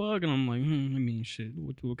 "What the fuck?" And I'm like, I mean, shit.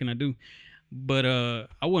 What can I do? But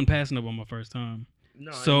I wasn't passing up on my first time.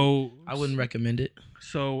 No, So I wouldn't recommend it.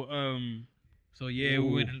 So yeah,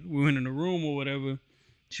 we went in the room or whatever.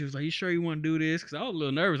 She was like, "You sure you want to do this?" Because I was a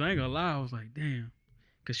little nervous. I ain't gonna lie. I was like, "Damn,"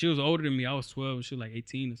 because she was older than me. I was 12. And she was like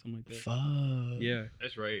 18 or something like that. Fuck. Yeah.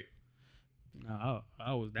 That's right. No,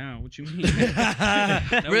 I was down. What you mean?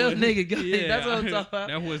 Real nigga, go Yeah, that's what I'm talking about.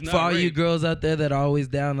 That was not For all rape. you girls out there that are always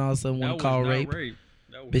down, all of a sudden That want was to call not rape.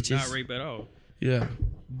 That was Bitches. not rape at all. Yeah.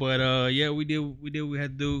 But yeah, we did what we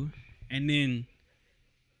had to do, and then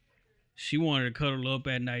she wanted to cuddle up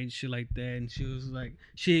at night and shit like that, and she was like,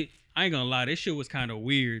 I ain't gonna lie, this shit was kind of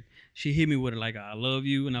weird. She hit me with like "I love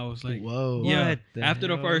you," and I was like, Whoa. yeah. What the After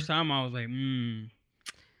the hell? first time, I was like,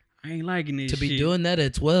 I ain't liking this To be shit. doing that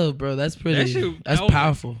at 12, bro, that's pretty. shit- that's that was-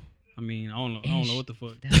 powerful. I mean, I don't know what the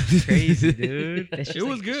fuck. That's crazy, dude. That shit's It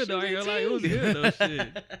was like, good though. I ain't gonna lie, it was good though.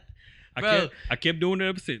 Shit. Bro. I kept doing it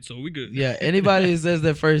ever since, so we good. Yeah, anybody who says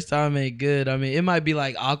their first time ain't good, I mean, it might be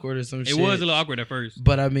like awkward or some It shit. was a little awkward at first.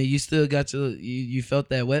 But I mean, you still got you felt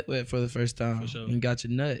that wet for the first time. For sure. And got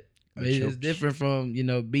your nut. I mean, it's choked. different from,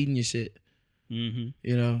 beating your shit, so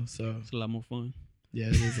It's a lot more fun. yeah,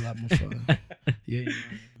 it is a lot more fun. Yeah.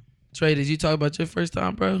 Trey, did you talk about your first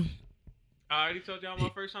time, bro? I already told y'all my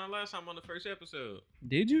first time last time on the first episode.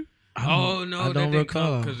 Did you? Oh no, I don't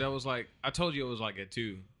recall. because that was like I told you it was like at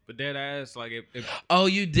 2, But dead ass, like if Oh,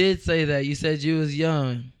 you did say that. You said you was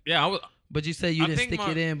young, yeah, I was. but you said you I didn't think stick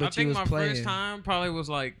my- it in, I but you think was my playing. first time was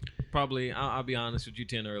like I'll be honest with you,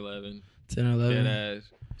 10 or 11. 10 or 11. Dead ass.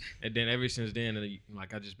 And then ever since then,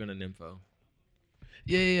 like I just been a nympho.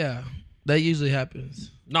 Yeah. That usually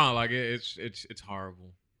happens. No, like it's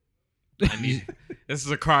horrible. I need. This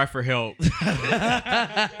is a cry for help.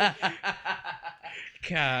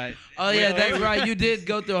 God. Oh yeah, that's right. You did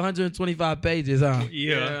go through 125 pages, huh?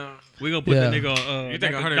 Yeah. We gonna put Yeah. the nigga on You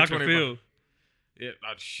think Dr. 125? Phil. Yeah,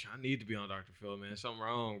 I need to be on Dr. Phil, man. Something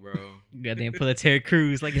wrong, bro. Goddamn, pull a Terry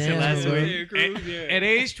Crews like you said Damn, last bro. week. At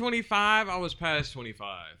age 25, I was past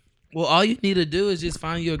 25. Well, all you need to do is just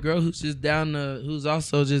find you a girl who's just down to, who's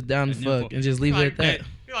also just down to And fuck, then and just leave it at that.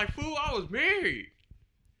 You're like, fool, I was married.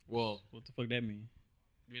 Well, What the fuck that mean?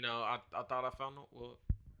 you know, I thought I found out. Well,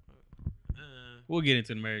 We'll get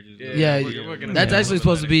into the marriages. though. Yeah, we're gonna That's Yeah. actually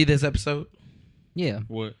supposed to be this episode, Yeah.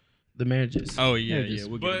 What? the marriages. Oh yeah, Marriages. yeah.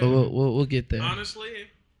 We'll But- get But into it. we'll get there. honestly,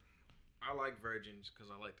 I like virgins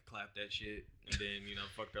because I like to clap that shit and then, you know,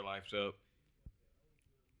 fuck their lives up.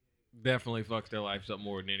 Definitely fuck their lives up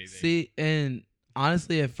more than anything. See, and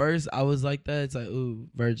honestly, at first I was like that. It's like, ooh,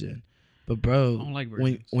 virgin. But bro, I don't like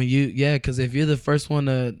when virgins. because if you're the first one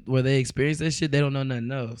to where they experience that shit, they don't know nothing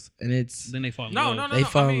else, and it's Then they fall in No, love. no, they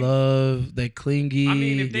fall in love, they clingy. I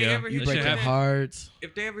mean, if they Yeah. ever you hit break you their with hearts.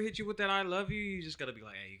 if they ever hit you with that I love you, you just gotta be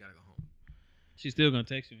like, hey, you gotta go home. She's still gonna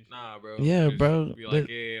text you. Nah, bro. Yeah, Just bro. Be like,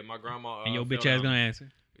 yeah, my grandma. And your fell bitch ass down- gonna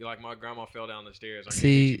answer. Be like, my grandma fell down the stairs. I can't get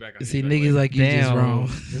See, you back. I see, need you back niggas later. like you just Damn. wrong.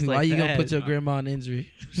 Just Why like you gonna that. put your grandma in injury?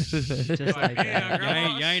 Just like Like, that. yeah,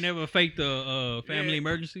 grandma. Y'all ain't never faked a family Yeah.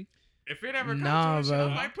 emergency. If it ever comes Nah, to that shit, bro.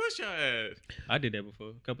 I might push your ass. I did that before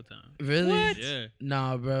a couple times. Really? Yeah.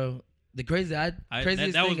 Nah, bro. The craziest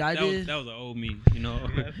thing I did. That was an old me, you know.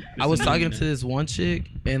 I was talking to this one chick,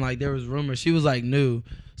 and like there was rumors. She was like new,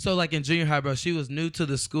 so like in junior high, bro, she was new to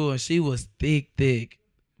the school, and she was thick,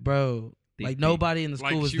 bro. Thick, Like thick. nobody in the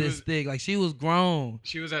school Like, was she this was- thick. Like she was grown.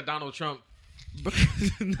 She was at Donald Trump.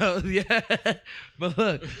 No, yeah, but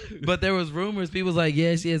look, but there was rumors. People was like,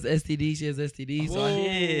 yeah, she has STD. She has STD.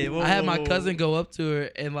 So I had my cousin go up to her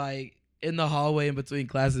and like in the hallway in between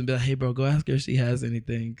classes and be like, hey, bro, go ask her if she has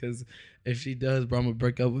anything, because if she does, bro, I'm gonna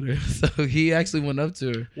break up with her. So he actually went up to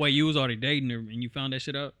her. Wait, you was already dating her and you found that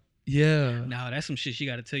shit out? Yeah. Nah, that's some shit she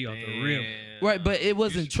got to tell you off the real. Damn. Right, but it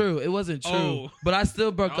wasn't true. It wasn't true. Oh. But I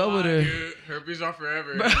still broke up with her. Dude, herpes are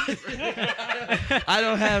forever. Bro. I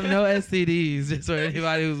don't have no STDs, just for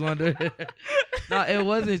anybody who's wondering. No, it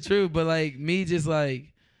wasn't true. But like me, just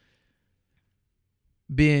like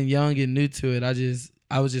being young and new to it,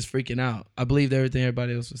 I was just freaking out. I believed everything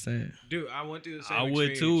everybody else was saying. Dude, I went through the same I would too.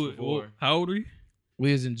 experience before. How old were you?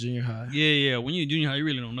 We was in junior high. Yeah. When you in junior high, you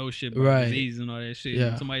really don't know shit about Right. disease and all that shit.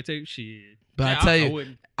 Yeah. Somebody take shit. But Yeah, I tell I you,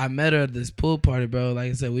 wouldn't. I met her at this pool party, bro. Like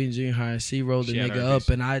I said, we in junior high, and she rolled the She had nigga herpes. up,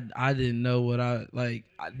 and I didn't know what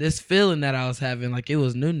this feeling that I was having, like it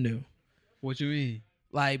was new. What you mean?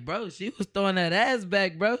 Like, bro, she was throwing that ass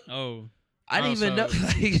back, bro. Oh, I didn't even know.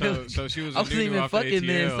 Like, So she was. I wasn't even fucking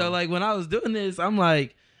then. So like when I was doing this, I'm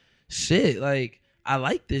like, shit, like I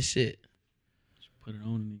like this shit. put it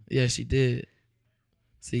on me. Yeah, she did.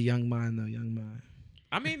 See, young mind though, young mind.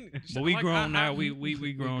 I mean, But we like, grown now. I- We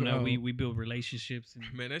grown now. grown. We build relationships. And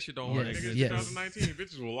Man, that shit don't work. Yes, Nigga, it's yes. 2019.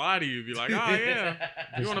 Bitches will lie to you. Be like, oh yeah,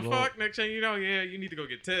 you want to Bitches fuck? Next thing you know, yeah, you need to go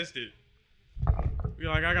get tested. Be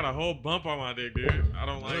like, I got a whole bump on my dick, dude. I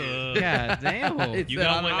don't like it. God damn. It You said,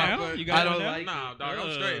 got I one don't- now? but You I got don't one now? like Nah, dog,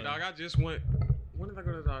 I'm straight, dog. I just went. When did I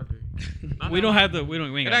go to the doctor? Not We that don't long. have to. We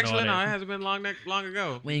ain't It got actually, no, all it that. hasn't been long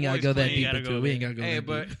ago. We ain't gotta Boys go that playing. deep gotta into go it. We there. ain't gotta go Hey, that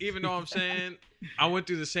but deep. even though I'm saying I went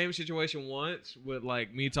through the same situation once with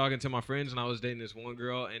like me talking to my friends and I was dating this one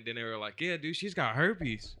girl and then they were like, yeah, dude, she's got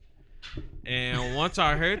herpes. And once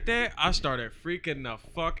I heard that, I started freaking the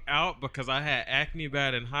fuck out because I had acne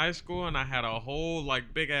bad in high school and I had a whole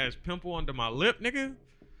like big ass pimple under my lip, nigga.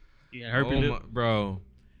 Yeah, herpes Oh lip. my- bro,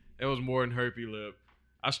 it was more than herpes lip.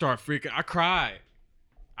 I started freaking. I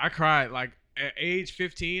cried like at age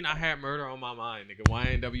 15. I had murder on my mind, nigga.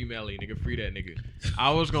 YNW Melly, nigga, free that nigga.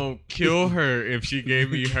 I was gonna kill her if she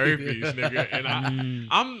gave me herpes, nigga. And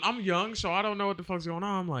I'm young, so I don't know what the fuck's going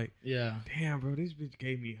on. I'm like, Yeah. damn, bro, this bitch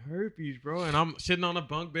gave me herpes, bro. And I'm sitting on a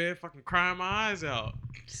bunk bed, fucking crying my eyes out.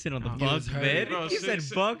 Sit on the You bunk was hurt. bed. Bro, You said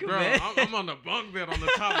bunk bro, bed. I'm on the bunk bed on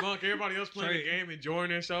the top bunk. Everybody else playing the Trey- game, enjoying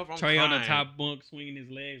themselves. I'm Trey on the crying. top bunk, swinging his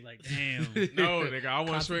legs like, damn. No, nigga, I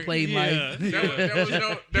wasn't swinging. Contemplating life. There was no.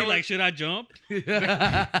 He There was, like, should I jump?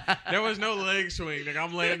 there was no leg swing. Nigga,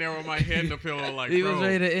 I'm laying there with my head in the pillow, like, He bro. was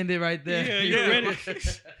ready to end it right there. Yeah, Yeah. you ready?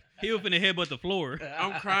 He was finna headbutt the floor.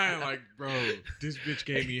 I'm crying like, bro, this bitch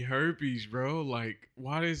gave me herpes, bro. Like,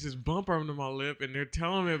 why is this bump under my lip? And they're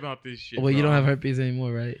telling me about this shit. Well, you bro. don't have herpes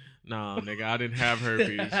anymore, right? Nah, nigga, I didn't have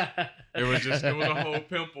herpes. It was a whole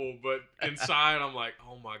pimple, but inside I'm like,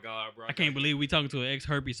 oh my god, bro. I can't believe we talking to an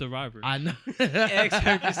ex-herpes survivor. I know.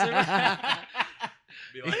 Ex-herpes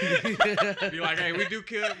Be like, hey, we do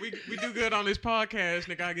good on this podcast,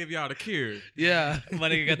 nigga. I give y'all the cure. Yeah. My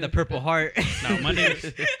nigga got the Purple Heart. No, my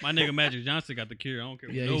nigga Magic Johnson got the cure. I don't care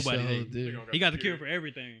what Yeah, nobody he say. did. He got the cure for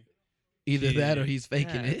everything. Either Shit. that or he's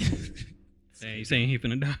faking Yeah. it. Dang, he saying he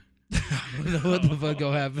finna die. I don't know what the fuck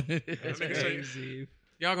gonna happen. That nigga say,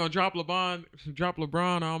 y'all gonna drop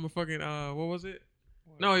LeBron, or I'm a fucking what was it?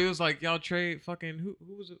 No, he was like, y'all trade fucking who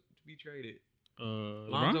was it to be traded?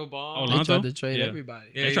 Lonzo LeBron? Ball. Oh, They Lonzo? tried to trade Yeah. everybody.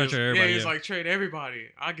 Yeah, They tried to trade everybody, Yeah, he's yeah. like trade everybody.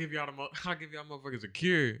 I'll give y'all motherfuckers a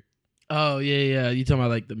cure. Oh yeah. You talking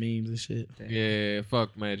about like the memes and shit. Yeah,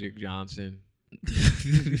 fuck Magic Johnson.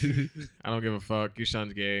 I don't give a fuck. Your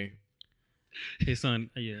son's gay. His son,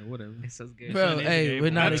 yeah, whatever. It's so good. Bro, son is hey, gay,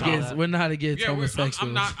 we're bro. not That's against all. we're not against homosexuals.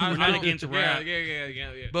 I'm not. We're not against yeah, rap.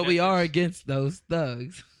 Yeah. but we are against those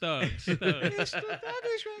thugs. Thugs. I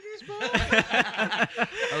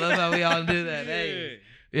love how we all do that. Hey.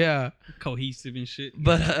 Yeah. Cohesive and shit.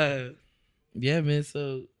 But yeah, man.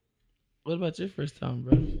 So, what about your first time,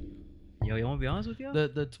 bro? Yo, you want to be honest with you?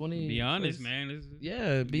 The 20. Be honest, first- man.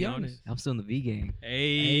 Yeah, be honest. I'm still in the V game.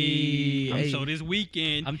 Hey, Hey. so this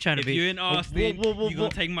weekend, I'm trying to if be. you're in Austin, Whoa. you're gonna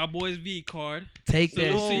take my boy's V card. Take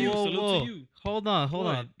Salute that to you. shit. Salute to you. Hold on.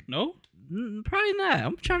 What? No? Probably not.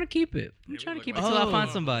 I'm trying to keep it. I'm Yeah, trying to we keep look it like- till I find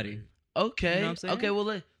Oh. somebody. Okay. You know what I'm saying? Okay. Well,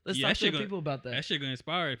 let's Yeah, talk that to shit the gonna- people about that. That shit gonna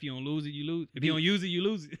inspire. If you don't lose it, you lose. If you don't use it, you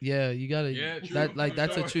lose it. Yeah, you gotta. Yeah, true.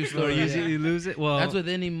 That's a true True story. Use yeah. it, you lose it. Well, That's with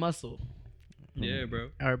any muscle. Yeah, bro.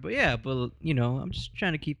 all right, but yeah, but I'm just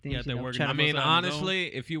trying to keep things. Yeah, they're working trying I to- mean, Both sides of his honestly,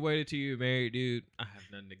 if you waited till you're married, dude, I have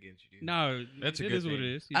nothing against you, dude. No, That's a it good is what thing.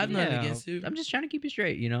 it is. I've nothing yeah, against you. I'm just trying to keep it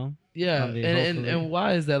straight. Yeah, I mean, and hopefully.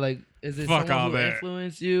 why is that? Like, is it Fuck someone all who that.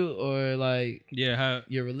 influenced you, or like Yeah, how,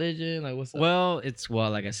 your religion? Like, what's up? Well,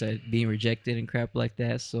 like I said, being rejected and crap like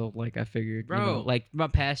that. So like I figured, Bro. like my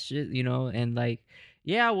past shit, and like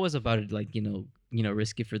yeah, I was about to like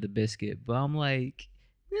risk it for the biscuit, but I'm like,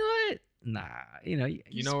 you know what? Nah, you know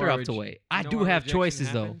just where throw out rej- the way. You I know do where have rejection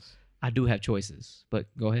choices though. happens? I do have choices, but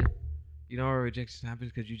go ahead. You know where rejection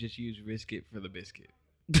happens because you just use risk it for the biscuit.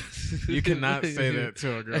 You cannot say that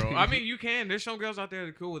to a girl. I mean, you can. There's some girls out there that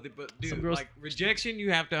are cool with it, but dude, Some girls- like rejection,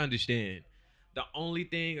 you have to understand. The only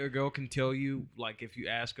thing a girl can tell you, like if you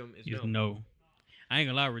ask them, is just no. no. I ain't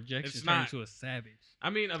gonna lie, rejection It's turned not. into a savage. I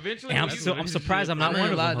mean, eventually, And when I'm you- surprised I'm not I'm one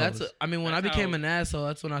not of gonna lie. them. That's when That's I became how- an asshole.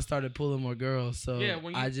 That's when I started pulling more girls. So Yeah,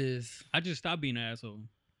 when you- I just I just stopped being an asshole.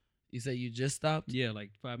 you say you just stopped Yeah, like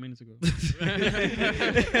 5 minutes ago.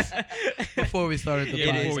 before we started the Yeah, It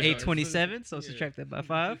podcast. is before we 8:27, so Yeah. subtract that by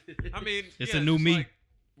 5. I mean, It's yeah, a new just me. like,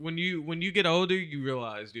 when you get older, you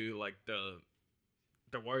realize, dude, like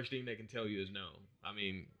the worst thing they can tell you is no. I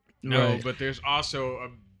mean, no, Right. but there's also a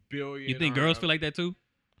billion. You think girls feel like that too?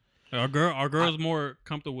 Are girls more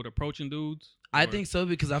comfortable with approaching dudes? I Or- think so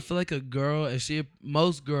because I feel like a girl, if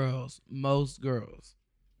most girls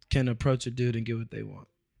can approach a dude and get what they want.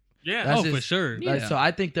 Yeah, That's Oh, for just- sure. Yeah. Like, so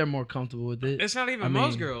I think they're more comfortable with it. it's not even I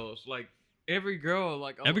most mean- girls. Like every girl,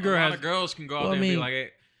 like Every a girl lot has- of girls can go out Well, I there and be mean- like, hey,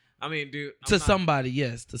 I mean, dude, I'm To not- somebody,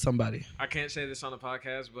 yes, to somebody. I can't say this on the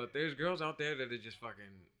podcast, but there's girls out there that are just fucking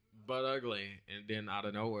butt ugly, and then out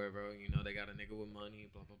of nowhere, bro, they got a nigga with money,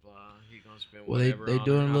 blah blah blah. He gonna spend Well, whatever. they on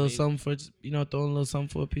doing her. a I little mean, something for throwing a little something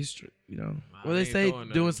for a piece, I What they ain't say, doing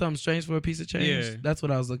doing nothing. something strange for a piece of change. Yeah. That's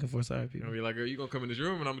what I was looking for. Sorry, You're people. gonna be like, girl, you gonna come in this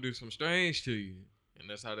room and I'm gonna do something strange to you, and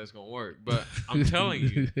that's how that's gonna work. But I'm telling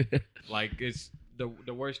you, like it's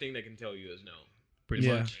the worst thing they can tell you is no. Pretty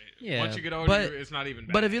Yeah. much. Yeah. Once you get older, But- it's not even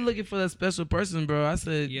bad. But if you're looking for that special person, bro, I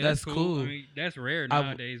said Yeah, that's cool. I mean, that's rare I-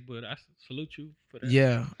 nowadays, but I salute you for that.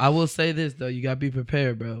 Yeah, I will say this though, you gotta be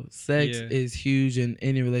prepared, bro. Sex Yeah. is huge in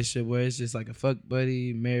any relationship where it's just like a fuck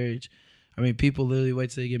buddy marriage. I mean, people literally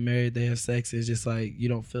wait till they get married, they have sex. It's just like you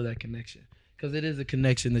don't feel that connection because it is a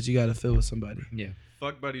connection that you gotta feel with somebody.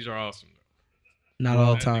 fuck buddies are awesome. Not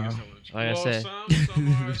all That time. nigga someone- Like I well,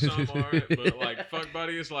 said. some aren't, but like fuck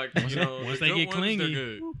buddy is like Once they the get good ones, clingy.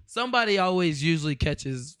 they're good. Somebody always usually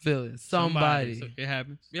catches feelings. Somebody. So it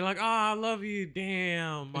happens. Be like, oh, I love you.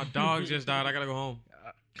 Damn, my dog just died. I gotta go home.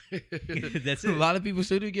 That's A it. lot of people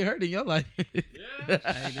shouldn't get hurt in your life. Yeah.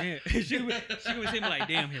 Hey, damn. she was him like,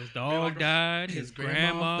 damn, his dog died, his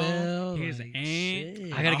grandma grandma, fell, his like, aunt.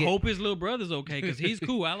 shit. I hope his little brother's okay because he's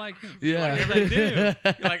cool. I like him. Yeah. Like, damn.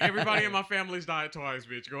 Like everybody in my family's died twice,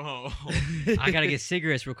 bitch. Go home. I gotta get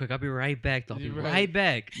cigarettes real quick. I'll be right back. Though. I'll be You're right, right.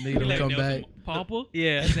 back. Nigga don't Like come Nelson back. Papa?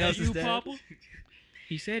 Yeah, Is that Nelson's you, dad. Papa?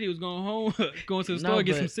 He said he was going home, going to the No, store,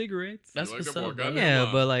 get but- some cigarettes. That's Like what's a boy up, bro. got it. Yeah,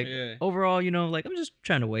 but like Yeah. overall, like I'm just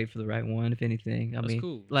trying to wait for the right one. If anything, I That's mean,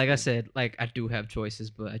 cool. like I said, like I do have choices,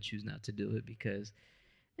 but I choose not to do it because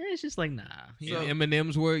it's just like nah. In So-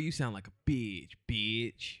 Eminem's word, you sound like a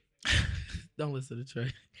bitch. Don't listen to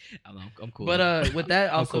Trey. I'm cool. But with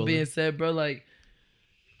that also cool. being said, bro, like,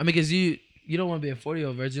 I mean, cause you don't want to be a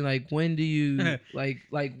 40-year-old virgin. Like, when do you like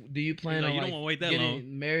do you plan Like, on you don't like, wanna wait that getting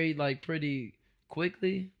long. married like pretty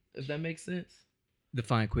quickly? If that makes sense.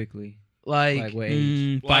 define quickly. Like, Like what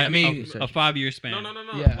age? Like, I mean, oh, a 5-year span. No.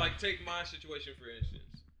 Yeah. Like take my situation for instance.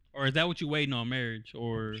 Or is that what you waiting on marriage?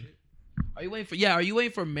 Or are you waiting for? Yeah, are you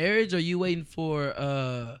waiting for marriage? Or are you waiting for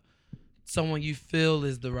someone you feel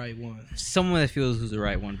is the right one? Someone that feels who's the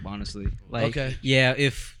right one. Honestly, like Okay. yeah,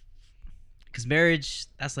 because marriage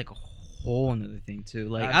that's like a whole another thing too.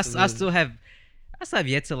 Like I Absolutely. still have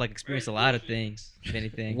yet to like experience a lot of things. If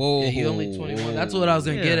anything, Whoa. Yeah, you only 21. That's what I was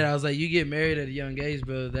gonna Yeah. get at. I was like, you get married at a young age,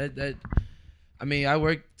 bro. That. I mean, I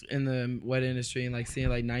worked in the wedding industry and like seeing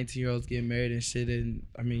like 19-year-olds get married and shit. And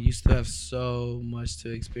I mean, you still have so much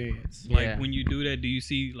to experience. like Yeah. when you do that, do you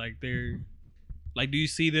see like do you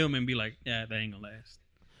see them and be like, yeah, that ain't gonna last?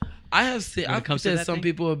 I have seen. When it I've comes to said that some thing?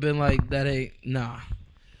 people have been like, that ain't nah.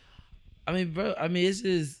 I mean, bro. I mean, it's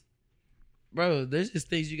just, bro. There's just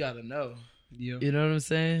things you gotta know. Yeah. You know what I'm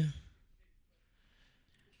saying?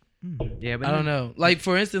 yeah, but I don't know. Like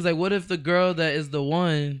for instance, like what if the girl that is the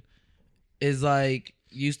one is like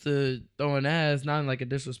used to throwing ass, not in like a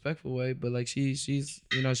disrespectful way, but like she's she's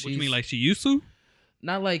What you mean, like she used to?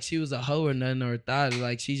 not like she was a hoe or nothing or a thought.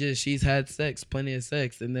 Like she's had sex, plenty of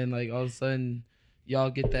sex, and then like all of a sudden y'all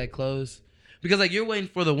get that close because like you're waiting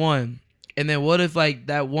for the one, and then what if like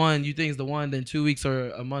that one you think is the one, then 2 weeks or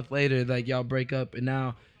a month later like y'all break up and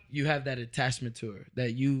now you have that attachment to her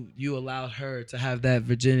that you allowed her to have that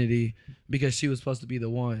virginity because she was supposed to be the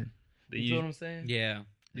one. Then You feel what I'm saying? yeah.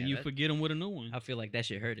 Then Yeah, you that- forget them with a new one. I feel like that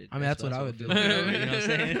shit hurt it. I mean, that's what I would do. feel. You know what I'm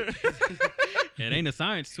saying? It ain't a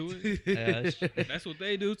science to it. Yeah, that's- That's what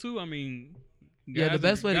they do too. I mean, Yeah, the guys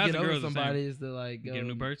best way to guys get and over girls the same. somebody is to like go Get a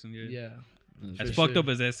new person. Yeah. Yeah, As for fucked sure. up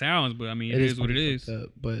as that sounds, but I mean, it is what it pretty is. fucked up,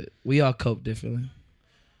 but we all cope differently.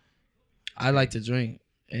 I like to drink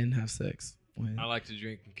and have sex. When, I like to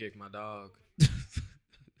drink and kick my dog.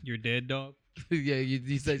 You're dead dog. yeah,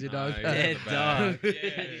 you said your dog. Nah, yeah. Dead dog.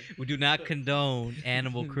 Yeah. We do not condone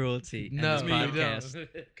animal cruelty. in No, this we podcast.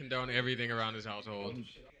 don't. Condone everything around his household.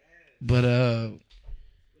 But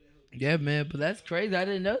yeah, man. But that's crazy. I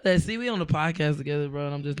didn't know that. See, we on the podcast together, bro.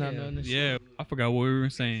 And I'm just not knowing this. Yeah, I forgot what we were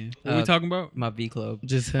saying. What we Uh, talking about? My V club.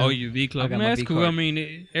 Just him. Oh, your V club. I got Man, my that's V cool. card. I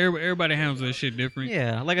mean, everybody handles that shit different.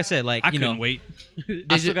 Yeah, like I said, like I you couldn't know, wait. I Did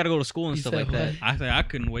still you- got to go to school and you stuff said like that. what? I said I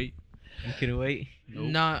couldn't wait. You couldn't wait.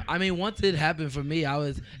 Nah, I mean, once it happened for me,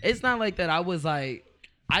 it's not like that. I was like,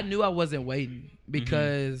 I knew I wasn't waiting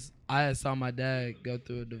because I had saw my dad go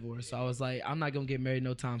through a divorce. So I was like, I'm not gonna get married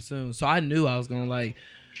no time soon. So I knew I was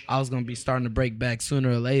gonna be starting to break back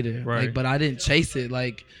sooner or later. Right. Like, but I didn't chase it.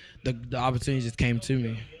 Like the opportunity just came to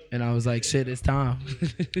me, and I was like, shit, it's time.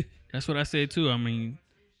 That's what I said too. I mean,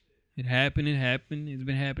 it happened. It happened. It's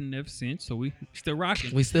been happening ever since. So we still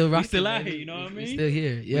rocking. we still rocking. We still out baby. here. You know what I We mean? still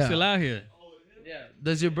here. We Yeah. still out here. Yeah.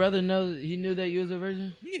 Does your brother know? He knew that you was a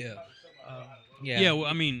virgin. Yeah. Yeah. Well,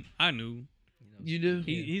 I mean, I knew. You do.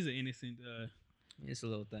 He's an innocent It's a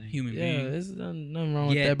little thing. human Yeah, being. there's nothing wrong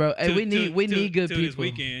with Yeah. that, bro. Hey, Till- we need good till people. This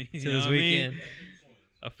weekend. You Till know this what I mean? weekend.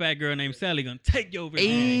 A fat girl named Sally gonna take you over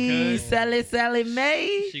Hey, here. Sally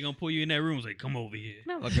Mae. She gonna pull you in that room and say, "Come over here."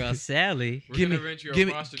 No, my girl Sally. We're Give gonna me- rent you a give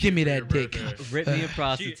me- prostitute give me for that your dick. birthday. Rip me a She,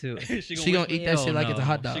 prostitute. she She gonna eat that Hell shit like it's a no.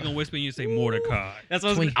 hot dog. She gonna whisper in you and say Mordecai. That's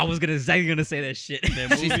what I was gonna exactly gonna say that shit.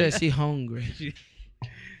 That She movie. said she hungry. She-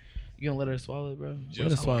 You gonna let her swallow it, bro? Just- Let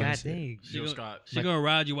her oh, swallow God that shit. dang. She Jill gonna, Scott. she gonna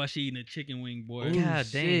ride you while she eating a chicken wing, boy. Ooh, God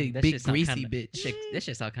shit, dang. That big shit sound greasy kinda, bitch. That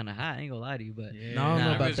shit sound kind of hot. I ain't gonna lie to you, but Yeah. No, I don't know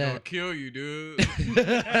Nah. about That bitch gonna that. kill you, dude.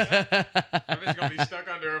 That bitch gonna be stuck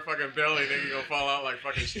under her fucking belly, then you gonna fall out like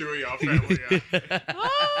fucking Stewie off Family Guy.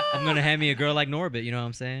 I'm gonna have me a girl like Norbit. You know what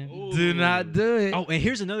I'm saying? Do not do it. Oh, and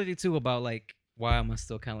here's another thing too about like why am I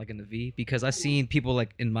still kind of like in the V? Because I've seen people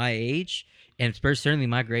like in my age and certainly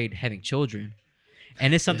my grade having children,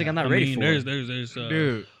 and it's something I'm not I ready mean, for. there's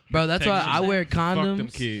Dude, Bro, that's why I wear Fuck them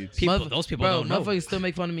condoms. kids. Those people Bro, don't know. motherfuckers still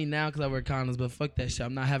make fun of me now because I wear condoms, but fuck that shit.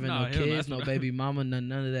 I'm not having Nah, no hell no, kids, that's no what baby mama,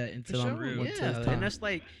 none of that until I'm real. until Yeah, it's time. and that's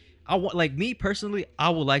like, I want, like me personally, I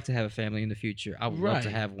would like to have a family in the future. I would love to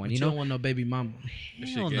have one. But You don't know, want no baby mama. hell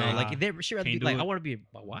shit no. gay. Like she rather be Can't do like, it. I want to be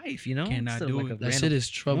my wife. You know, Cannot instead do of like it. a That random shit is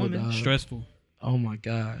trouble, woman. dog. Stressful. Oh my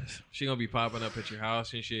gosh. She gonna be popping up at your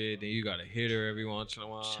house and shit. Then you gotta hit her every once in a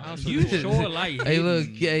while. Child You support. sure like Hey, look,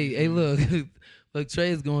 hitting. hey, look. Look,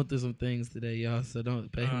 Trey's going through some things today, y'all, so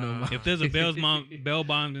don't pay him no mind. If there's a bell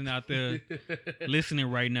bonding out there listening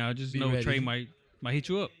right now, just Be know ready. Trey might hit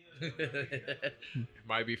you up.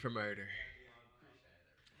 Might be for murder.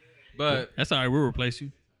 But That's all right. We'll replace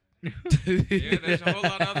you. yeah, there's a whole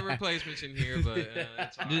lot of other replacements in here, but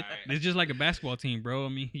it's all right. It's just like a basketball team, bro. I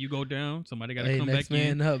mean, you go down, somebody got to Hey, come next back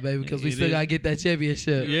in. man up, baby, because we It still is. gotta get that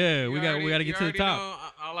championship. Yeah, we You got already- to you get to the already top.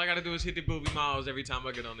 know, all I gotta do is hit the booby miles every time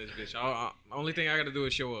I get on this bitch. Only thing I gotta do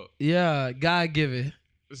is show up. Yeah, God given.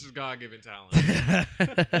 This is God-given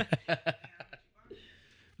talent.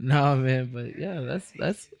 No, man, but yeah,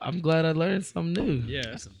 that's. I'm glad I learned something new.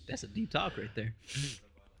 Yeah. That's a deep talk right there.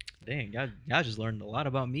 Dang, y'all just learned a lot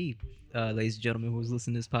about me, ladies and gentlemen who's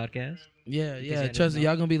listening to this podcast. Yeah, you yeah. didn't Trust me, know.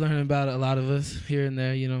 y'all gonna be learning about a lot of us here and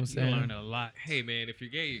there. You know what I'm You saying? learn a lot. Hey man, if you're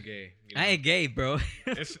gay, you're gay. You know? I ain't gay, bro.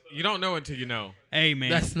 You don't know until you know. Hey, man.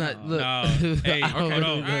 That's not. Look, No. Hey, I don't okay,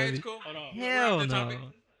 know, no. All right, baby. it's cool. Hold on. Hell We're off the no. topic.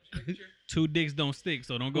 Sure. Two dicks don't stick,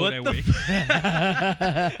 so don't go What that the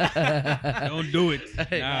way. Don't do it.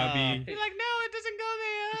 Nah, B. You're like, no, it doesn't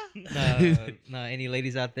go there. No, any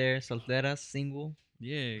ladies out there, solteras, single?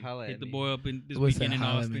 Yeah, Holla hit at the me. boy up in this What's weekend that, in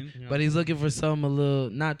holla at me? Austin. But he's looking for something a little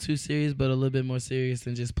not too serious, but a little bit more serious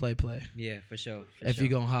than just play. Yeah, for sure. If you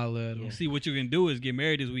gonna holler at him. See, what you can do is get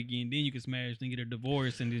married this weekend, then you can smash, then get a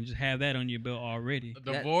divorce, and then just have that on your belt already.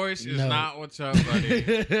 Divorce is No. not what's up, buddy.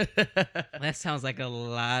 That sounds like a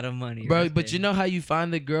lot of money, Bro, right but there. you know how you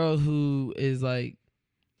find a girl who is like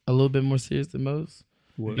a little bit more serious than most?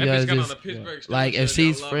 What? That You bitch gotta got on just- the Pittsburgh Steelers Like if shirt,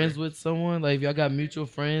 she's I love friends her. with someone, like if y'all got mutual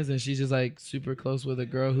friends and she's just like super close with a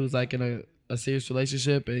girl who's like in a serious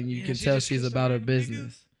relationship and you Yeah, can she tell just she's kissed about a her random nigga.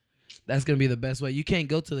 business. That's gonna be the best way. You can't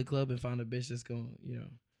go to the club and find a bitch that's gonna,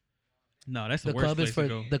 No, that's the, the worst club place is for to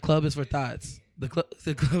go. the club is for thoughts. The club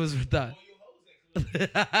is for thoughts.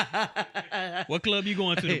 What club you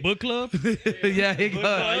going to? The book club? Yeah, he Book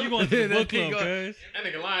go. club? You going to the book He club, go. cuz? That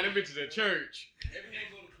nigga lying, them bitches at church.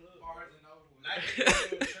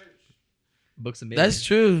 Books and That's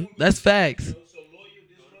true. That's facts.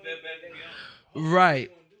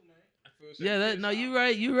 Right. Yeah, that no, you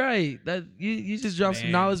right. You right. That you just dropped some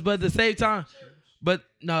Man. knowledge, but at the same time, but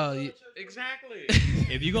no, Exactly.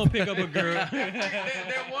 If you gonna pick up a girl,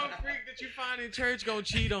 that one freak that you find in church gonna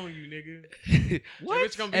cheat on you, nigga. what?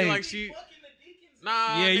 That bitch gonna be Hey, like she.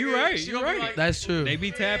 Nah. Yeah, you nigga, right, she you gonna be right. like, that's true. they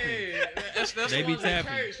be tapping. Yeah, that's They the be ones at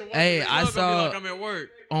tapping. church. The ones Hey, in the I club gonna be saw- like I'm at work.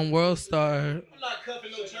 On World Star. I'm not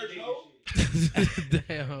cuffing no church hoe.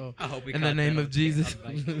 Damn. I hope we In the caught name that of on Jesus.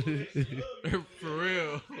 For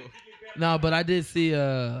real. No, but I did see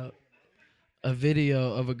a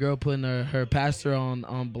video of a girl putting her pastor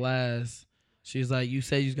on blast. She's like, "You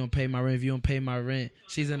say you're gonna pay my rent. If you don't pay my rent,"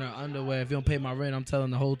 she's in her underwear. "If you don't pay my rent, I'm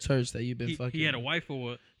telling the whole church that you've been fucking." He had a wife or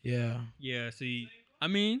what? Yeah. Yeah, see, I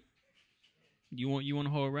mean, you want to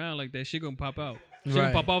hold around like that, shit gonna pop out. Shit Right.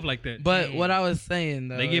 gonna pop off like that. But what I was saying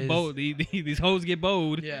though, They get is- bold. These hoes get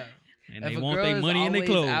bold, Yeah. and If they a want girl their is money and their always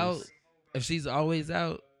clothes. out, if she's always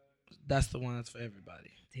out, that's the one that's for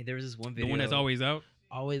everybody. Hey, there was this one The video. one that's always out.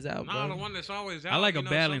 Always out, Nah, bro. the one that's always out. I like you a know,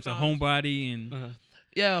 balance, a sometimes- homebody, and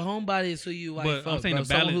Yeah, homebody is who you like. But I'm fuck, saying bro. a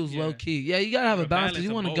Someone balance, who's yeah. low key. Yeah, you gotta have A a balance because balance you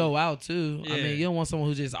of want to both. go out too. I Yeah. mean, you don't want someone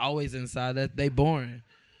who's just always inside. That they boring.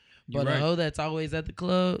 You're But a right. hoe that's always at the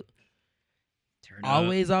club, Turn up.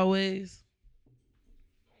 always.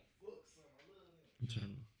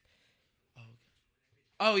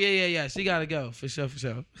 Oh yeah. She gotta go for sure. I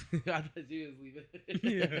thought you was leaving.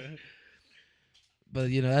 Yeah. But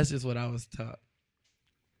that's just what I was taught.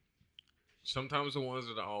 Sometimes the ones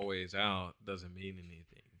that are always out doesn't mean anything.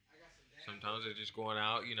 Sometimes they're just going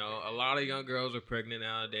out. A lot of young girls are pregnant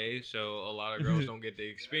nowadays, so a lot of girls don't get the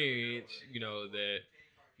experience.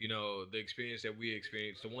 The experience that we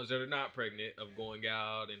experience. The ones that are not pregnant of going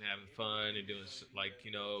out and having fun and doing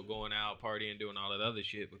going out partying, doing all that other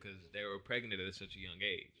shit because they were pregnant at such a young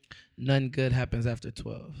age. Nothing good happens after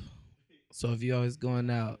 12. So if you always going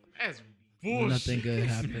out, That's bullshit. nothing good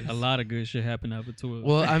happens. A lot of good shit happen after 12.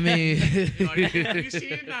 Well, I mean, Like, you see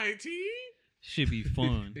it 19? Should be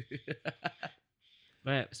fun.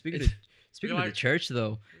 Man, speaking You're of like- the church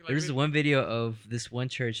though, there was one video of this one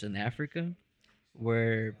church in Africa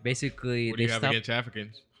where basically What do they you have stopped. against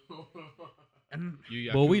Africans?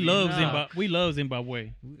 But we love Zimbabwe. We love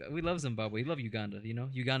Zimbabwe. We love Zimbabwe. We love Uganda. You know,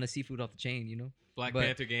 Uganda seafood off the chain. You know. Black But-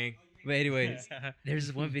 Panther gang. But anyways, there's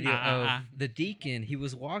this one video of the deacon. He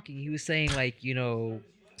was walking. He was saying like, you know,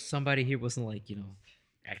 somebody here wasn't like, you know,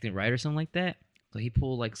 acting right or something like that. So he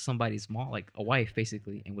pulled like somebody's mom, like a wife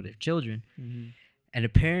basically, and with their children. And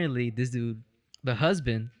apparently this dude, the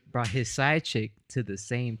husband, brought his side chick to the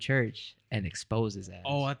same church and exposed his ass.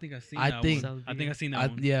 Oh, I think I seen I that think- one. I think I seen that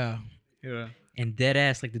one. Yeah. Yeah. And dead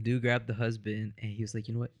ass, like the dude grabbed the husband and he was like,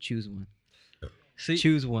 you know what? Choose one. See,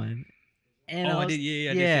 Choose one. And Oh, I was- did-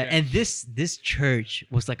 yeah, I did see that. And this church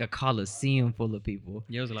was like a coliseum full of people.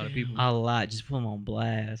 yeah, there was a lot of people. A lot. Just put them on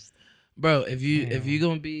blast. Bro, if you Damn.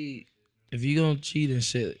 gonna cheat and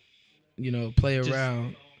shit, you know, play Just-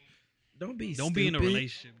 around. Don't be Don't be in a stupid.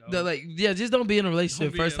 relationship, dog. Just don't be in a relationship.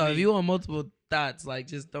 Don't be- First I off, if mean- you want multiple thoughts, like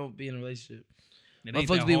just don't be in a relationship. It ain't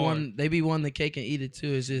Motherfuckers that be hard. they be wanting the cake and eat it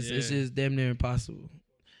too. It's Yeah. just damn near impossible.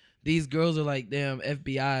 These girls are like damn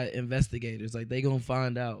FBI investigators. Like they gonna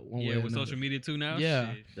find out one way Yeah, or with another. social media too now.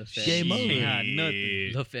 Yeah. Shit. The feds. Game over. Can't hide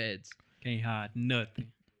nothing. The feds. Can't hide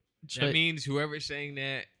nothing. That means whoever's saying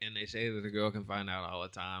that, and they say that a girl can find out all the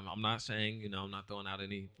time. I'm not saying, I'm not throwing out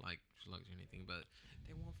any like slugs or anything, but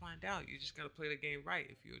they won't find out. You just gotta play the game right.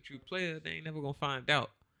 If you're a true player, they ain't never gonna find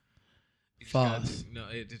out. You just gotta- False. No,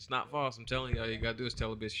 it's not false. I'm telling you, all you gotta do is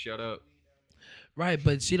tell a bitch shut up. Right,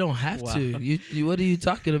 but she don't have Wow. to. You what are you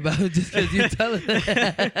talking about? Just because you tell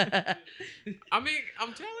her. I mean,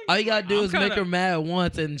 I'm telling you. All you gotta do I'm is make kinda- her mad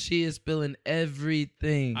once, and she is spilling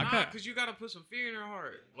everything. I Nah, kinda- because you gotta put some fear in her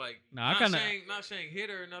heart. Like, Nah, I not kinda- not saying hit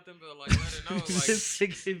her or nothing, but like let her know.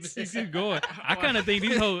 Like, Keep going. I kind of think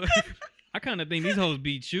these hoes. I kind of think these hoes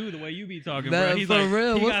beat you the way you be talking, Nah, bro. He's for like,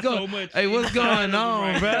 real, he what's got go- so much. Hey, what's inside going of him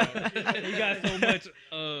on, right bro? now. He got so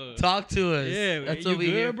much. Talk to us. Yeah, That's you what we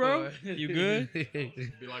good, here bro? for. You good?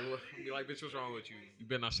 be like, bitch, what's wrong with you? You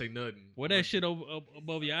better not say nothing. Where that shit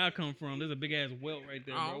above your eye come from? There's a big ass welt right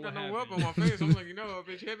there, bro. I don't got What no whelp happened? on my face. I'm like,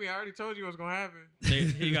 bitch, hit me. I already told you what's gonna happen.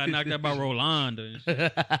 He got knocked out by Rolanda. and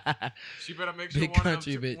shit. She better make sure Big one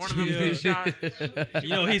country of them, bitch. One of them Yeah. two shots. You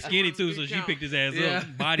know he's skinny too, so she Count. picked his ass Yeah.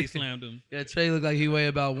 up, body slammed him Yeah, Trey looked like he weighed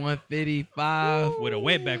about 155. with a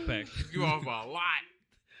wet backpack. You off by a lot.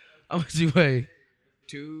 How much you weigh?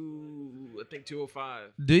 I think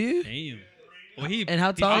 205. Do you? Damn. Well, he And how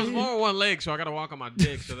I tall was are you? more on one leg, so I gotta walk on my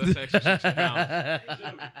dick. So that's extra 60 pounds.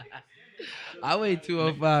 I weigh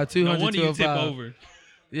 205, 200, no wonder you tip 205. over.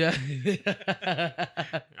 Yeah.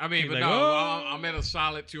 I mean, He's but like, no, "Oh." I'm at a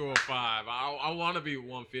solid 205. I want to be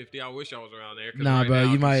 150. I wish I was around there. 'Cause Nah, right bro,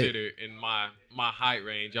 now you I might- consider in my height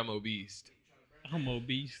range, I'm obese. I'm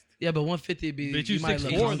obese. Yeah, but 150 would be, Bitch, you you might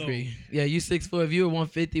look 6'4" hungry. Yeah, you 6'4". If you were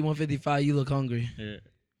 150, 155, you look hungry. Yeah.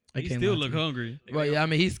 I He can't still lie look to you. hungry. Right, yeah, I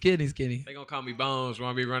mean, he's skinny. They gonna call me Bones when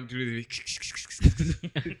I be running through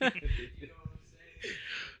the.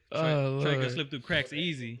 Oh, Trey can Lord. slip through cracks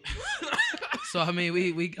easy. So, I mean,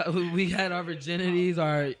 we had our virginities,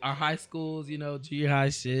 our high schools, you know, junior high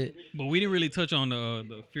shit. But we didn't really touch on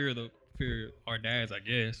the fear of our dads, I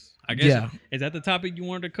guess. Yeah. Is that the topic you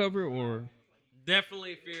wanted to cover, or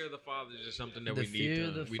Definitely fear of the father is just something that The we fear need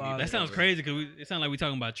of the to. We father. need that to sounds cover. crazy? Because it sounds like we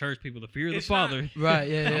talking about church people. The fear of the It's not- father. Right,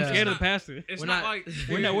 yeah, I'm yeah. scared of the pastor. It's We're not, not-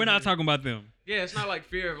 like We're not talking about them. Yeah, it's not like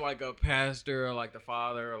fear of like a pastor or like the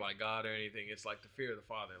father or like God or anything. It's like the fear of the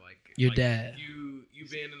father, like Your like dad. You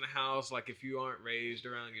being in the house, like if you aren't raised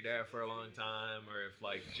around your dad for a long time, or if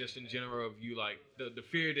like just in general, if you like the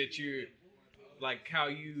fear that you like how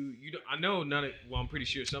you don't, I know none of well I'm pretty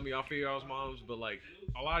sure some of y'all fear y'all's moms, but like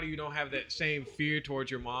a lot of you don't have that same fear towards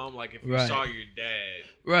your mom. Like if you Right. saw your dad,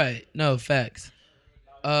 Right. No, facts.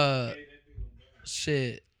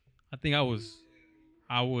 Shit. I think I was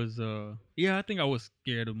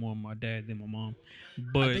scared of more of my dad than my mom. I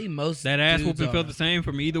But think most that ass dudes whooping felt are. the same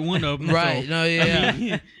from either one of them. Right. So, No, yeah. I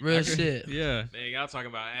mean, Real I could- shit. Yeah. man, y'all talking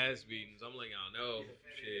about ass beatings. I'm letting y'all know.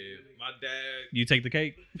 Shit, my dad. You take the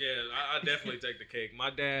cake? Yeah, I definitely take the cake.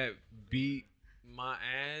 My dad beat my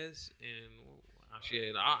ass, and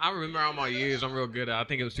shit, I remember all my years. I'm real good at. I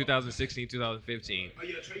think it was 2016, 2015. Oh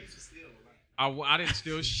yeah, Trey used to steal. I didn't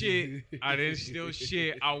steal shit. I didn't steal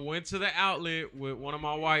shit. I went to the outlet with one of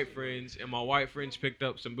my white friends, and my white friends picked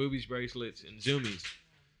up some boobies bracelets and zoomies.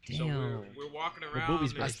 So Damn. we're walking The around.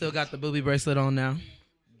 boobies and- I still got the booby bracelet on now.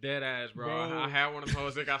 Dead ass, bro. Bro. I had one of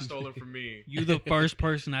those that got stolen from me. You the first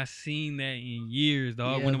person I seen that in years,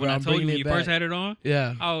 dog. Yeah, when bro, I I'm told you bringing when it you first back. had it on,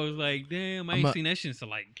 Yeah. I was like, damn, I ain't seen that shit since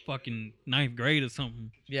like fucking 9th grade or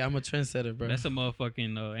something. Yeah, I'm a trendsetter, bro. That's a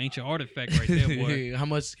motherfucking ancient artifact right there, boy. How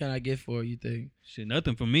much can I get for it, you think? Shit,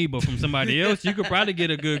 nothing for me, but from somebody else, you could probably get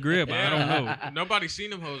a good grip. I don't know. Nobody's seen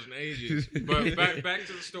them hoes in ages. But back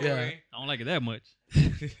to the story. Yeah. I don't like it that much.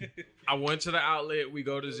 I went to the outlet. We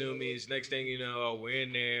go to Zoomies. Next thing you know, we're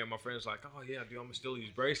in there. My friend's like, "Oh yeah, dude, I'm gonna steal these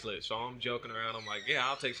bracelets." So I'm joking around. I'm like, "Yeah,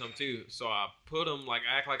 I'll take some too." So I put them, like,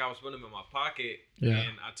 act like I was putting them in my pocket, Yeah.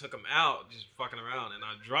 and I took them out, just fucking around, and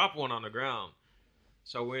I dropped one on the ground.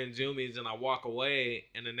 So we're in Zoomies, and I walk away,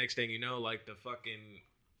 and the next thing you know, like the fucking,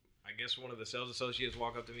 I guess one of the sales associates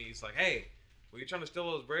walk up to me. He's like, "Hey, were you trying to steal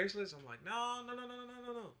those bracelets?" I'm like,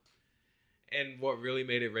 "No." And what really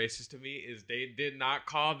made it racist to me is they did not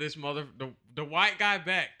call this the white guy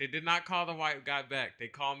back. They did not call the white guy back. They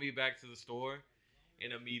called me back to the store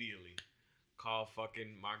and immediately called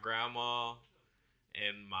fucking my grandma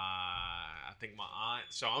and I think my aunt.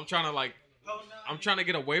 So I'm trying to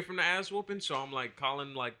get away from the ass whooping. So I'm like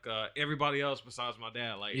calling like everybody else besides my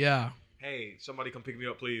dad. Like, Yeah. hey, somebody come pick me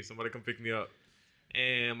up, please. Somebody come pick me up.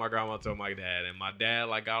 And my grandma told my dad. And my dad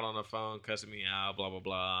like got on the phone cussing me out, blah, blah,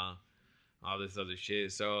 blah. All this other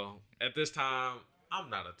shit. So at this time, I'm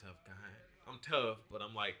not a tough guy. I'm tough, but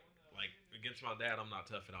I'm like against my dad, I'm not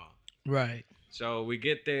tough at all. Right. So we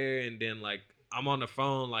get there, and then like I'm on the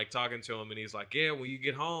phone like talking to him, and he's like, "Yeah, when you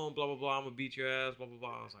get home, blah blah blah, I'm gonna beat your ass, blah blah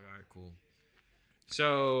blah." I was like, "All right, cool."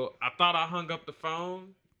 So I thought I hung up the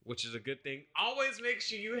phone, which is a good thing. Always make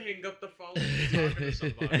sure you hang up the phone when you're talking to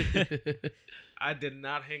somebody. I did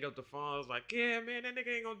not hang up the phone. I was like, "Yeah, man, that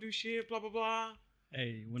nigga ain't gonna do shit, blah blah blah."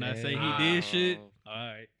 Hey, when I say he did shit, all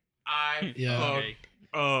right. Yeah. Fucked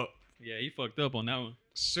up. Yeah, he fucked up on that one.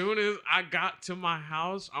 Soon as I got to my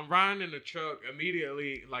house, I'm riding in the truck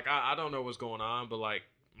immediately. Like I don't know what's going on, but like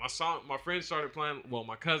my friend started playing. Well,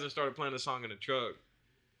 my cousin started playing the song in the truck.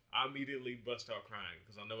 I immediately bust out crying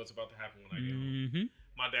because I know what's about to happen when I get home.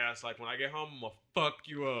 My dad's like, "When I get home, I'm gonna fuck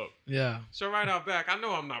you up." Yeah. So right out back, I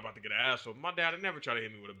know I'm not about to get an asshole. My dad would never try to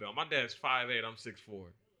hit me with a belt. My dad's 5'8", I'm 6'4".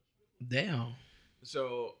 Damn.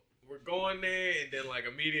 So we're going there, and then like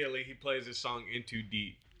immediately he plays this song "In Too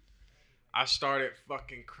Deep." I started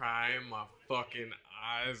fucking crying my fucking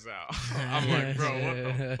eyes out. I'm like, bro, what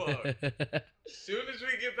the fuck? As soon as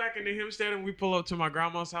we get back into Hempstead and we pull up to my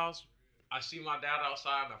grandma's house, I see my dad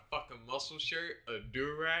outside in a fucking muscle shirt, a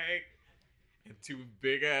do-rag, and 2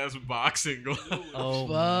 big ass boxing gloves. Oh,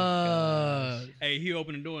 Fuck. Hey, he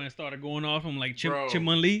opened the door and started going off. I'm like, Bro.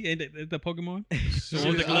 Chimmonlee, the Pokemon? The one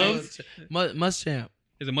with the Soon gloves? Muschamp.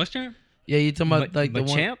 Is it Muschamp? Yeah, you talking about like the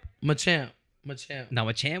Machamp? one. Machamp. No,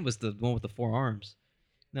 Machamp was the one with the 4 arms.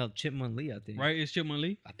 No, Chipmunlee, I think. Right? It's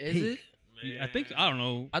Chimmonlee? Is it? Yeah, I think so. I don't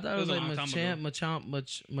know. I thought it was a like long time ago.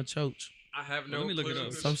 Machoch. I have Well, no let me look it clue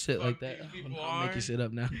up. who Some the shit like fuck that. these people I'm making are. shit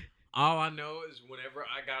up now. All I know is whenever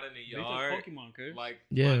I got in the They yard, just Pokemon, cuz. like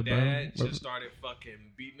Yeah, my bro. dad Bro. just started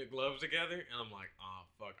fucking beating the gloves together, and I'm like, oh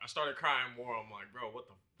fuck. I started crying more. I'm like, bro, what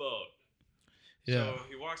the fuck? Yeah. So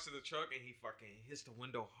he walks to the truck and he fucking hits the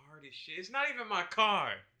window hard as shit. It's not even my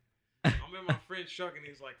car. I'm in my friend's truck and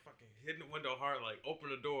he's like fucking hitting the window hard, like open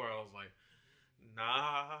the door. I was like,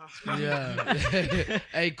 nah. Yeah.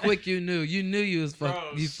 Hey, quick, you knew you was Bro,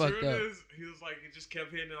 fucked. You fucked soon up. as he was like, he just kept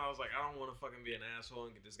hitting it. I was like, I don't want to fucking be an asshole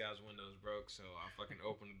and get this guy's windows broke. So I fucking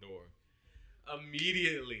opened the door.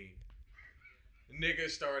 Immediately, niggas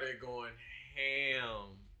started going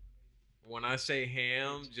ham. When I say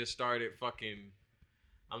ham, just started fucking.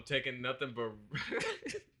 I'm taking nothing but.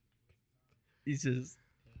 He's just.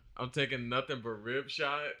 I'm taking nothing but rib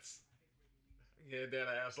shots. Yeah, that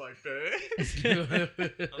ass like that.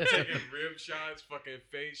 I'm taking rib shots, fucking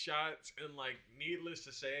face shots, and like, needless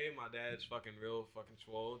to say, my dad's fucking real fucking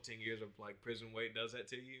swole. 10 years of like prison weight does that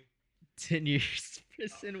to you. 10 years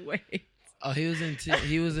prison wait. Oh, he was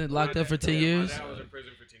in locked up for 10 years. My dad was in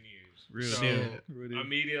prison for 10 years. Real So, deal.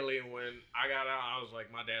 immediately when I got out, I was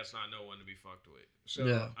like, my dad's not no one to be fucked with. So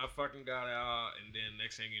Yeah. I fucking got out, and then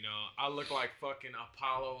next thing you know, I look like fucking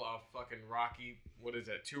Apollo of fucking Rocky. What is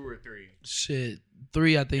that, 2 or 3? Shit,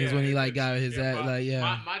 3 I think is when he like got his ass like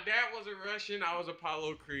My dad wasn't Russian. I was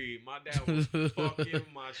Apollo Creed. My dad was fucking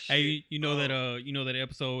my shit. Hey, you know up. that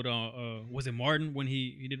episode was it Martin when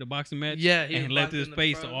he did a boxing match? Yeah, he and was left boxing his in the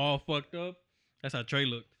face front. all fucked up. That's how Trey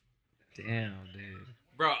looked. Damn, dude.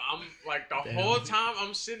 Bro, I'm like the Damn. whole time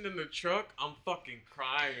I'm sitting in the truck, I'm fucking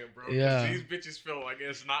crying, bro. 'Cause Yeah. these bitches feel like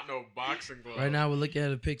it's not no boxing glove. Right now we're looking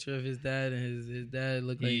at a picture of his dad, and his dad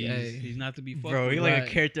look like He's not to be fucked Bro, with. he like Right.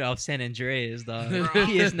 a character of San Andreas, dog. Bro.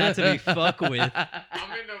 He is not to be fucked with.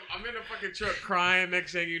 I'm in the fucking truck crying.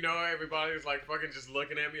 Next thing you know, everybody's like fucking just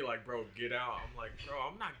looking at me like, bro, get out. I'm like, bro,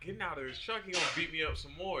 I'm not getting out of this truck. He gonna beat me up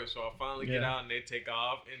some more. So I finally get out and they take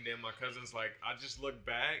off. And then my cousin's like, I just look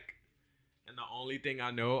back. And the only thing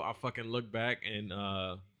I know, I fucking look back and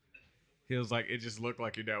he was like, it just looked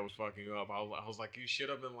like your dad was fucking you up. I was like, you should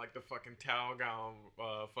have been like the fucking towel guy on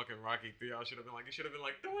fucking Rocky 3. I should have been like, you should have been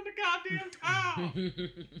like, throwing the goddamn towel.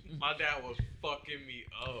 My dad was fucking me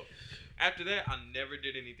up. After that, I never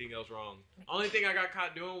did anything else wrong. Only thing I got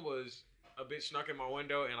caught doing was a bitch snuck in my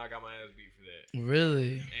window and I got my ass beat for that.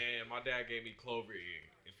 Really? And my dad gave me clover ear.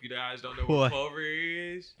 If you guys don't know what clover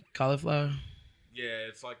ear is. Cauliflower? Yeah,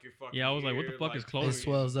 it's like your fucking Yeah, I was like, what the fuck is clover? It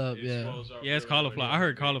swells up, Yeah, it's cauliflower. I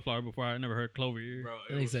heard cauliflower before. I never heard clover ear. Bro,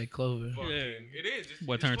 I think it's like clover. Yeah, it is.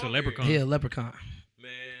 What turned to a leprechaun? Yeah, leprechaun.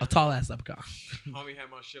 Man. A tall ass leprechaun. Homie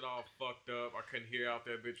had my shit all fucked up. I couldn't hear out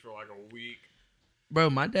that bitch for like a week. Bro,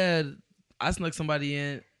 my dad, I snuck somebody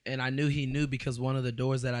in and I knew he knew because one of the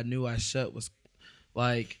doors that I knew I shut was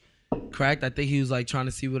like cracked. I think he was like trying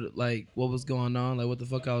to see what was going on, like what the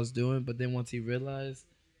fuck I was doing. But then once he realized,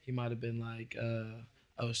 he might have been like,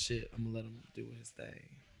 oh shit, I'm gonna let him do his thing.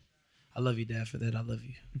 I love you, Dad, for that. I love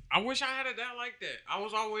you. I wish I had a dad like that. I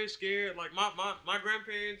was always scared. Like my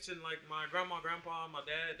grandparents and like my grandma, grandpa, and my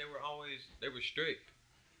dad, they were strict.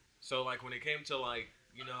 So like when it came to like,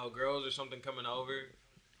 you know, girls or something coming over,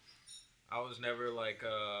 I was never like,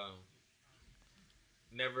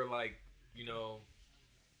 you know,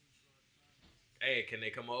 hey, can they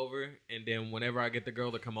come over? And then whenever I get the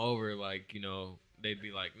girl to come over, like, you know, they'd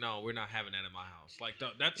be like, no, we're not having that in my house. Like,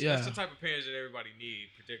 that's the type of parents that everybody need,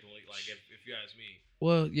 particularly, like, if you ask me.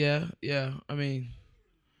 Well, yeah. I mean,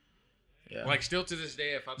 yeah. Like, still to this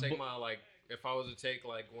day, if I take if I was to take,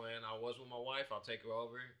 like, when I was with my wife, I'll take her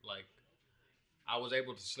over. Like, I was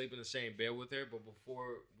able to sleep in the same bed with her, but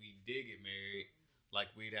before we did get married, like,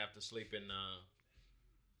 we'd have to sleep in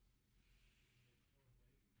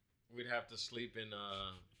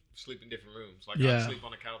different rooms. Like, I'd sleep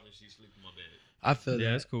on the couch and she'd sleep in my bed. I feel that.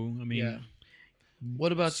 Yeah, that's cool. I mean,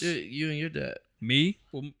 what about you and your dad? Me?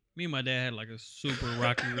 Well, me and my dad had like a super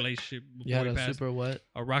rocky relationship before he passed.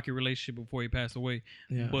 A rocky relationship before he passed away.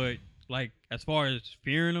 Yeah. But like as far as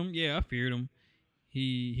fearing him, yeah, I feared him.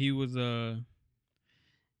 He was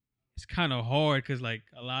it's kind of hard because like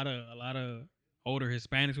a lot of older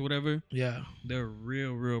Hispanics or whatever. Yeah. They're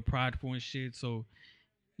real prideful and shit. So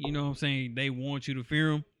you know what I'm saying? They want you to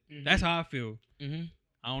fear them. Mm-hmm. That's how I feel. Mm-hmm.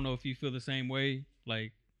 I don't know if you feel the same way.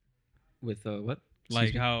 Like with what?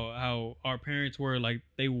 Like how our parents were. Like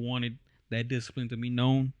they wanted that discipline to be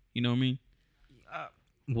known. You know what I mean?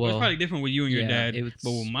 Well, it's probably different with you and your dad.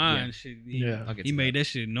 But with mine, shit, he made that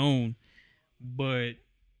shit known. But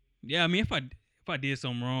yeah, I mean, if I did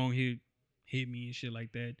something wrong, he'd hit me and shit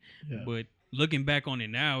like that. Yeah. But looking back on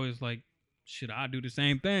it now, it's like, should I do the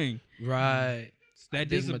same thing? Right. That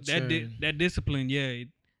discipline, that discipline,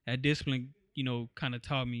 you know, kind of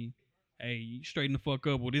taught me, hey, straighten the fuck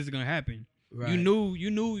up, or this is gonna happen. Right. You knew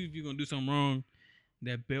if you're gonna do something wrong,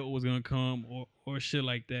 that belt was gonna come or shit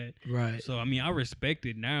like that. Right. So I mean, I respect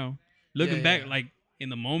it now. Looking back, like in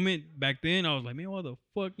the moment back then, I was like, man, what the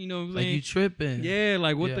fuck, you know what I'm saying? Like you tripping? Yeah,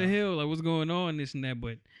 like what the hell, like what's going on, this and that.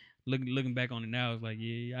 But looking back on it now, it's like,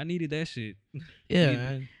 yeah, I needed that shit.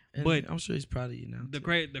 Yeah. But I'm sure he's proud of you now.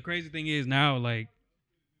 The crazy thing is now, like,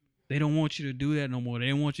 they don't want you to do that no more. They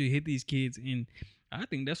don't want you to hit these kids, and I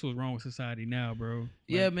think that's what's wrong with society now, bro. Like,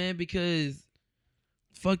 yeah, man, because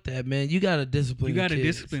fuck that, man. You gotta discipline. You gotta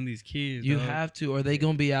discipline these kids. You have to, or they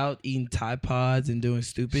gonna be out eating Tide Pods and doing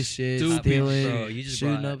stupid shit, stealing, bro, you just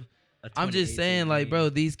shooting up. I'm just saying, like, bro,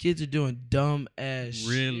 these kids are doing dumb ass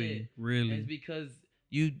shit. Really. It's because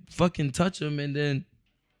you fucking touch them, and then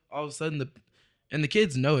all of a sudden the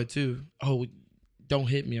kids know it too. Oh, don't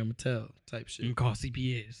hit me, I'm gonna tell type shit. And call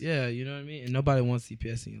CPS. Yeah, you know what I mean? And nobody wants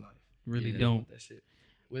CPS in your life. Really don't. That shit.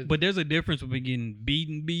 But there's a difference between getting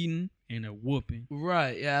beaten and a whooping.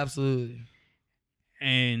 Right, yeah, absolutely.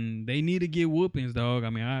 And they need to get whoopings, dog. I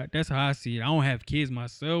mean, that's how I see it. I don't have kids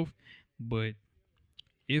myself, but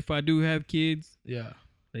if I do have kids, yeah,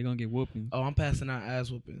 they gonna get whoopings. Oh, I'm passing out ass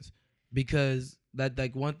whoopings. Because that,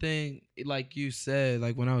 like, one thing, like you said,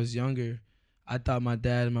 like when I was younger, I thought my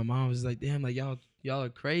dad and my mom was like, damn, like y'all are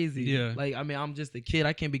crazy. Yeah. Like, I mean, I'm just a kid.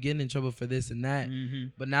 I can't be getting in trouble for this and that. Mm-hmm.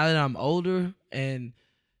 But now that I'm older and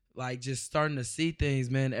like just starting to see things,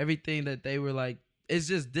 man, everything that they were like, it's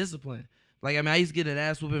just discipline. Like, I mean, I used to get an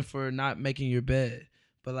ass whooping for not making your bed.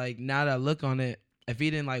 But like now that I look on it, if he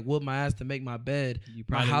didn't like whoop my ass to make my bed,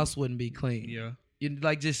 my house wouldn't be clean. Yeah. You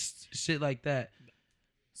like just shit like that.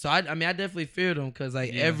 So I mean, I definitely feared him because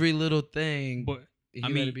like every little thing. He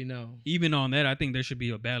let it be known. Even on that, I think there should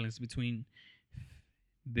be a balance between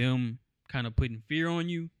them kind of putting fear on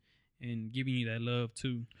you and giving you that love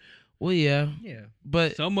too. Well, yeah,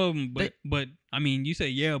 but some of them, but I mean, you say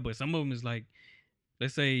yeah, but some of them is like,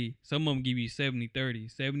 let's say some of them give you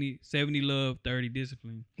 70-30, 70 love, 30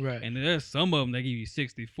 discipline. Right. And there's some of them that give you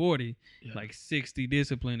 60-40, like 60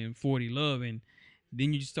 discipline and 40 love. And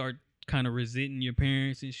then you start kind of resenting your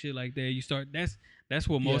parents and shit like that. You start, that's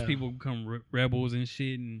what most people become rebels and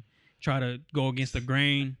shit and try to go against the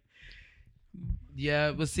grain.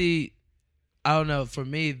 Yeah, but see, I don't know. For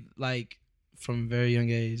me, like, from a very young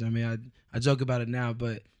age, I mean, I joke about it now,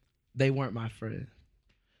 but they weren't my friend.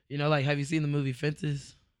 You know, like, have you seen the movie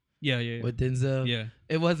Fences? Yeah. With Denzel? Yeah.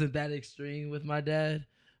 It wasn't that extreme with my dad,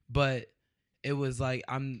 but it was like,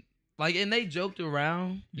 and they joked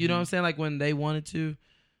around, you know what I'm saying? Like, when they wanted to,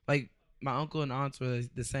 like, my uncle and aunts were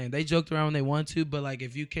the same. They joked around when they wanted to, but, like,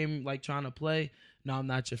 if you came, like, trying to play, no, I'm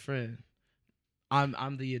not your friend.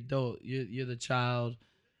 I'm the adult. You're the child,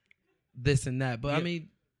 this and that. But, I mean,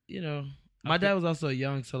 you know, my dad was also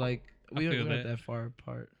young, so, like, we weren't that far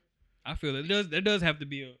apart. I feel that there does have to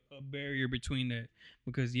be a barrier between that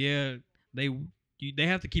because they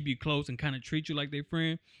have to keep you close and kind of treat you like their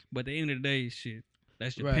friend, but at the end of the day, shit,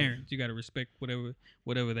 that's your parents. You gotta respect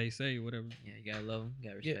whatever they say, whatever. Yeah, you gotta love them, you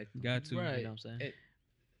gotta respect them. You got to. Right. You know what I'm saying?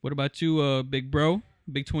 What about you, big bro,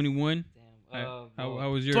 big 21? Damn. How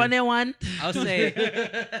was yours? 21. I'll say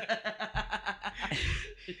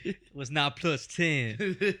was not plus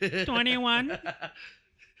 10. 21.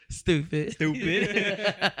 Stupid.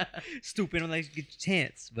 Stupid. I'm like, get your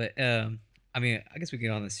chance. But I mean, I guess we can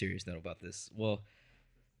get on a serious note about this. Well,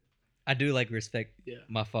 I do like respect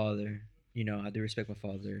my father. You know, I do respect my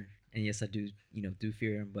father, and yes, I do. You know, do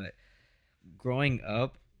fear him. But growing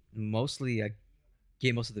up, mostly I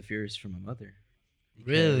get most of the fears from my mother.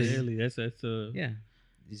 Really? That's yeah.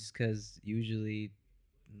 Just because usually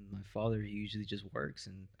my father usually just works,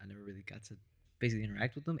 and I never really got to basically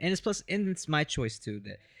interact with them. And it's my choice too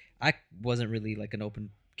that I wasn't really like an open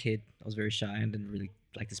kid. I was very shy and didn't really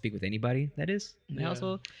like to speak with anybody that is in the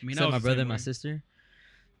household. I mean, except my brother and my sister.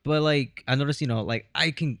 But like I noticed, you know, like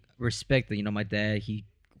I can respect that, you know, my dad, he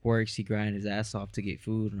works, he grinds his ass off to get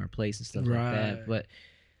food on our place and stuff like that. But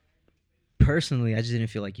personally, I just didn't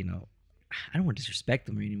feel like, you know, I don't want to disrespect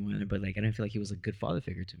him or anyone, but like I didn't feel like he was a good father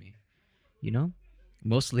figure to me. You know?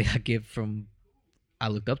 Mostly I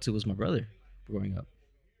looked up to was my brother growing up.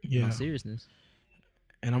 Yeah. In all seriousness.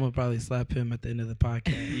 And I'm gonna probably slap him at the end of the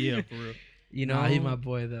podcast. Yeah, for real. You know, he's my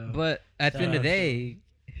boy though. But at the end of the day,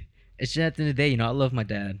 it's just at the end of the day, you know, I love my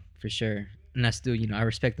dad for sure, and I still, you know, I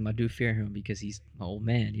respect him. I do fear him because he's my old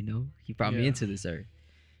man. You know, he brought me into this earth.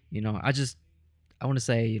 You know, I want to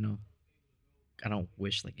say, you know, I don't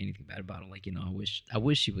wish like anything bad about him. Like, you know, I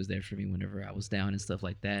wish he was there for me whenever I was down and stuff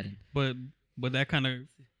like that. And, but that kind of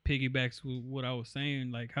piggybacks with what I was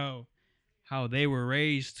saying, like how they were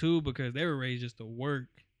raised too, because they were raised just to work,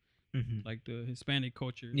 like the Hispanic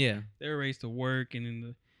culture. Yeah, they were raised to work, and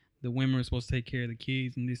then the women were supposed to take care of the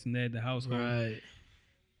kids and this and that, the household. Right.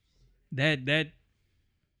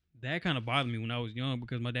 That kind of bothered me when I was young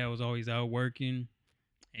because my dad was always out working,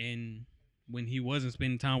 and when he wasn't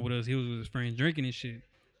spending time with us, he was with his friends drinking and shit.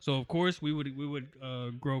 So of course we would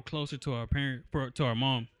grow closer to our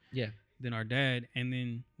mom. Yeah. Than our dad, and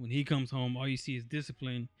then when he comes home, all you see is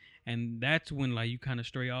discipline, and that's when like you kind of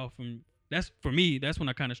stray off from. That's for me. That's when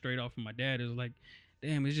I kind of strayed off from my dad. It was like,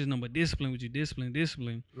 damn, it's just no but discipline with you,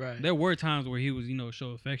 discipline. Right. There were times where he was, you know,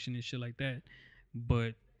 show affection and shit like that,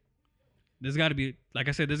 but there's got to be, like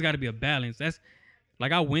I said, there's got to be a balance. That's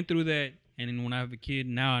like I went through that, and then when I have a kid,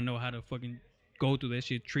 now I know how to fucking go through that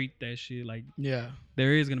shit, treat that shit. Like,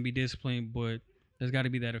 there is gonna be discipline, but there's got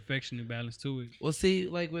to be that affection and balance to it. Well, see,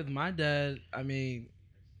 like with my dad, I mean,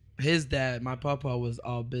 his dad, my papa, was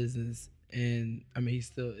all business, and I mean, he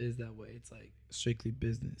still is that way. It's like strictly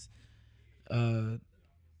business. But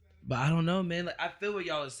I don't know, man. Like I feel what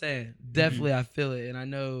y'all are saying. Definitely, I feel it, and I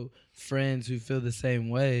know friends who feel the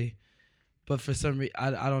same way. But for some reason,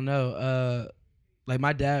 I don't know. Like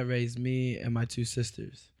my dad raised me and my two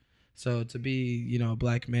sisters, so to be, you know, a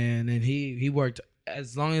black man, and he worked.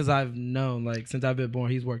 As long as I've known, like since I've been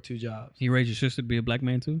born, he's worked 2 jobs. He raised your sister to be a black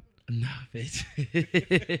man too? No, bitch.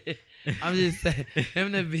 I'm just saying,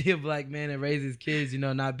 him to be a black man and raise his kids, you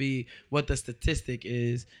know, not be what the statistic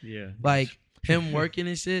is. Yeah. Like him working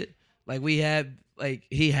and shit. Like he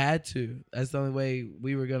had to. That's the only way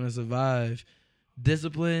we were gonna survive.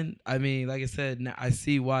 Discipline. I mean, like I said, now I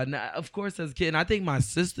see why. Now, of course, as a kid, and I think my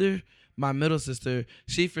sister. My middle sister,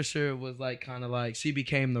 she for sure was like kind of like she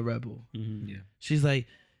became the rebel. Yeah, she's like,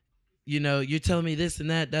 you're telling me this and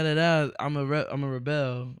that, da da da. I'm a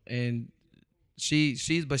rebel, and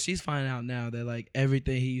she's finding out now that like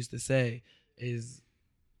everything he used to say is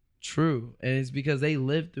true, and it's because they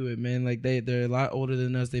lived through it, man. Like they're a lot older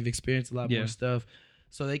than us. They've experienced a lot more stuff,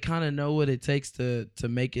 so they kind of know what it takes to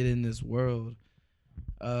make it in this world.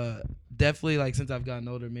 Definitely, like since I've gotten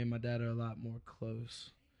older, me and my dad are a lot more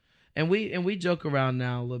close, and we joke around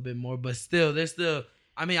now a little bit more, but still, there's still.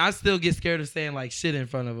 I mean, I still get scared of saying like shit in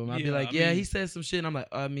front of him. I'd be like, he said some shit, and I'm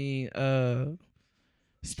like,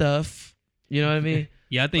 stuff. You know what I mean?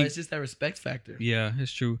 Yeah, I think but it's just that respect factor. Yeah,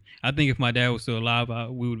 it's true. I think if my dad was still alive,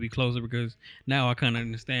 we would be closer because now I kind of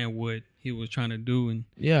understand what he was trying to do. And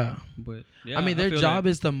but yeah, I mean, their job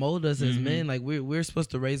is to mold us as men. Like we're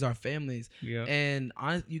supposed to raise our families. Yeah, and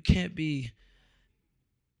you can't be.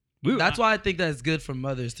 That's why I think that's good for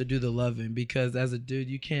mothers to do the loving, because as a dude,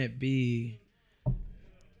 you can't be.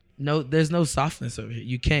 No, there's no softness over here.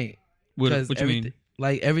 You can't. What you mean?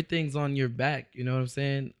 Like everything's on your back. You know what I'm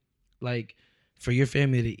saying? Like. For your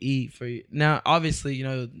family to eat, now obviously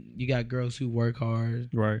you got girls who work hard,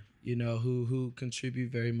 right? Who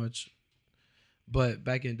contribute very much, but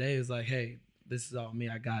back in the day it was like, hey, this is all me.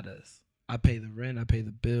 I got us. I pay the rent. I pay the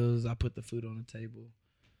bills. I put the food on the table.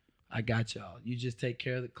 I got y'all. You just take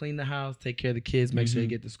care of clean the house, take care of the kids, make sure they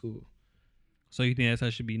get to school. So you think that's how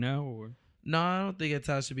it should be now, or? No, I don't think that's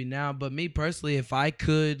how it should be now. But me personally, if I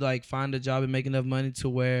could like find a job and make enough money to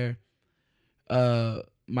where,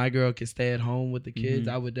 my girl can stay at home with the kids,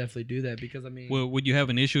 I would definitely do that, because I mean, well, would you have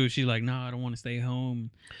an issue if she's like, nah, I don't want to stay home,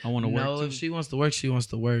 I want to work? No, if she wants to work, she wants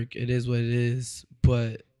to work. It is what it is.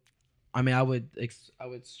 But I mean, I would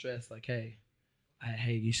stress like, hey,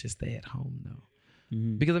 you should stay at home though,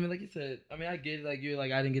 because I mean, like you said, I mean, I get it, like you're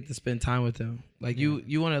like, I didn't get to spend time with them. Like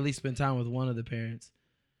you want to at least spend time with one of the parents.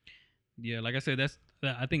 Yeah, like I said,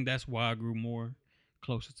 I think that's why I grew more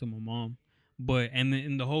closer to my mom. But and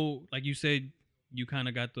in the whole, like you said, you kind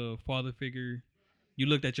of got the father figure. You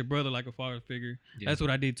looked at your brother like a father figure. Yeah. That's what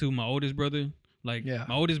I did too. My oldest brother, my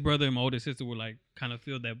oldest brother and my oldest sister were like kind of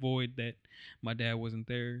filled that void that my dad wasn't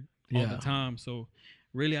there all the time. So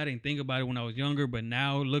really, I didn't think about it when I was younger. But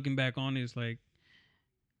now looking back on it, it's like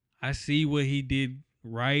I see what he did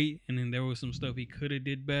right, and then there was some stuff he could have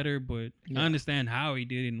did better. But I understand how he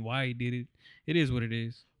did it and why he did it. It is what it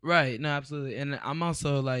is. Right. No, absolutely. And I'm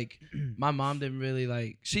also like, my mom didn't really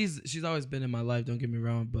like, she's always been in my life, don't get me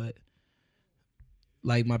wrong, but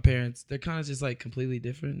like my parents, they're kind of just like completely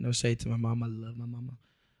different. No shade to my mom. I love my mama.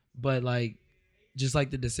 But like, just like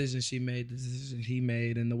the decision she made, the decision he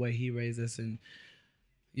made, and the way he raised us, and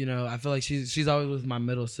I feel like she's always with my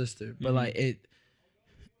middle sister. But like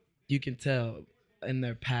you can tell in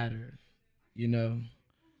their pattern,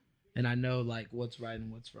 and I know like what's right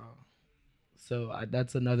and what's wrong. So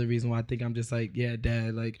that's another reason why I think I'm just like, yeah,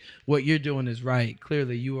 Dad, like what you're doing is right.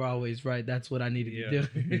 Clearly, you were always right. That's what I needed to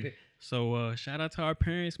do. So shout out to our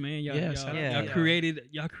parents, man. Y'all created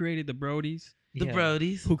the Brodies. The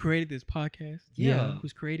Brodies. Who created this podcast. Yeah.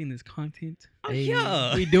 Who's creating this content.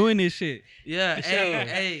 Yeah. We doing this shit. Yeah.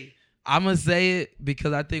 Hey, I'm going to say it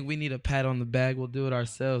because I think we need a pat on the back. We'll do it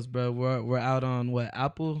ourselves, bro. We're out on what,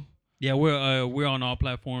 Apple? Yeah, we're on all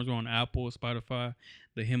platforms. We're on Apple, Spotify,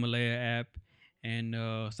 the Himalaya app, and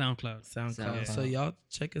SoundCloud. Yeah. So y'all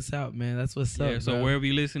check us out, man. That's what's up. Yeah. So bro. wherever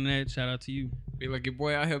you listen at, shout out to you. Be like your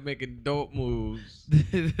boy out here making dope moves.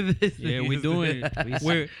 Yeah, we doing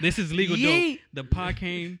it. This is legal dope. The pod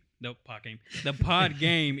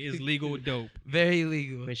game is legal dope. Very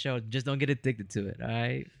legal. For sure. Just don't get addicted to it. All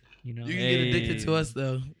right. You can get addicted to us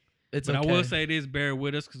though. It's but okay. I will say this: bear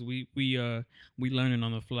with us because we learning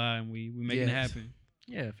on the fly and we making it happen.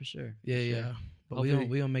 Yeah, for sure. Yeah. But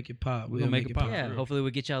we don't make it pop. We gonna make it pop. Yeah. Hopefully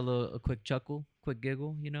we get y'all a quick chuckle, quick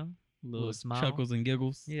giggle. Little smile, chuckles and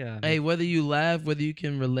giggles. Yeah. Hey, whether you laugh, whether you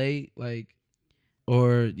can relate, like,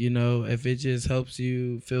 or if it just helps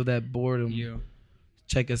you feel that boredom,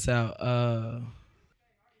 check us out.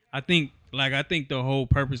 I think the whole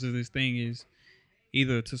purpose of this thing is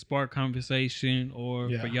either to spark conversation or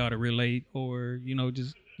for y'all to relate or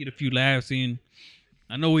just get a few laughs in.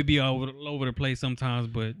 I know we be all over the place sometimes,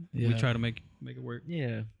 but we try to make it work.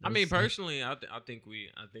 Yeah. I mean, personally, I think we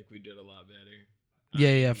did a lot better.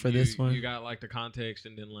 This one. You got like the context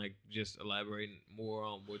and then like just elaborating more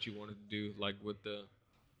on what you wanted to do, like with the.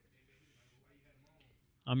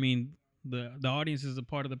 I mean, the audience is a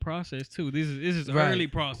part of the process too. This is early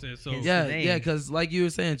process, so because like you were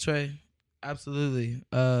saying, Trey, absolutely.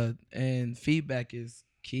 And feedback is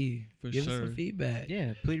key. Give us some feedback.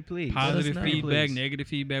 Yeah, please. Positive feedback, negative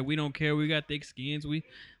feedback. We don't care. We got thick skins. We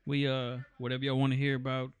whatever y'all want to hear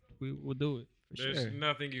about, we'll do it. There's sure.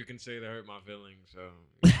 nothing you can say that hurt my feelings. So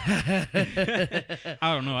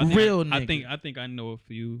I don't know. I think I know a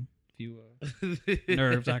few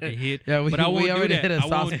nerves I can hit. Yeah, but I won't we already do that. hit a I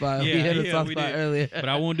soft won't- spot. Yeah, we hit a yeah, soft we spot did. earlier. But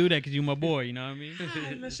I won't do that because you my boy. You know what I mean?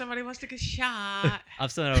 unless somebody wants to take a shot. I'm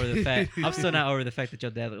still not over the fact. I'm still not over the fact that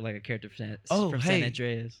your dad looked like a character from Oh, San hey.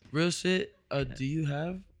 Andreas. Real shit. Do you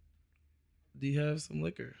have some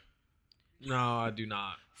liquor? No, I do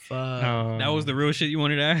not. Fuck. That was the real shit you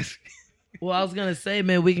wanted to ask. Well, I was gonna say,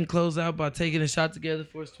 man, we can close out by taking a shot together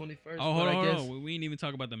for his 21st. Oh, hold on. We ain't even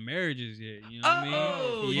talk about the marriages yet. You know what I mean?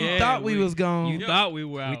 Oh, Yeah, you thought we was gone. You thought we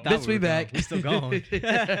were out. Bitch, we back. We still going.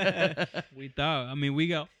 We thought. I mean, we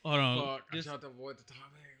got. Hold on. Fuck, I Just- tried to avoid the topic.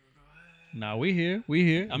 Nah, we here. We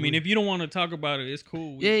here. I mean, if you don't want to talk about it, it's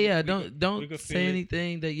cool. Yeah. we Don't could feel say it.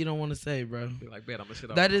 anything that you don't want to say, bro. Be like, man, I'm gonna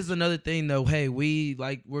sit That is another thing, though. Hey,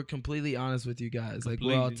 we're completely honest with you guys. Like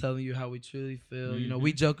we're all Completely. telling you how we truly feel. You know, Mhm.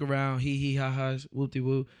 we joke around, hee ha ha, whoop de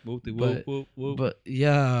whoop. Whoop, de But- whoop, whoop. But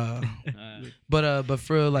yeah, Uh, but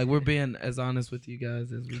for real, like we're being as honest with you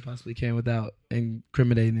guys as we possibly can without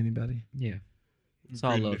incriminating anybody. Yeah. It's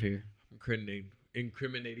all love here.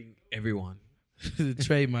 incriminating everyone. The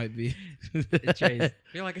trade might be. Trey's-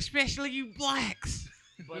 You're like, especially you blacks.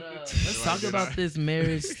 But let's talk about this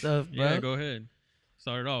marriage stuff, bro. yeah, go ahead.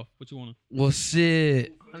 Start it off. What you want? Well,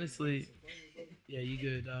 shit. Honestly, yeah, you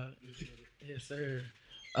good, dog. Yes, sir.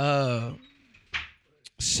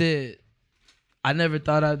 Shit. I never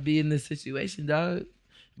thought I'd be in this situation, dog.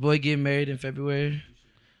 Boy getting married in February.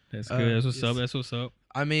 That's good. That's what's yes. up. That's what's up.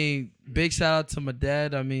 I mean, big shout out to my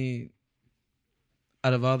dad. I mean,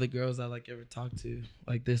 out of all the girls I like ever talked to,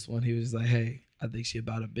 like this one, he was just like, "Hey, I think she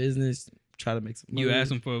about a business. Try to make some." You moves."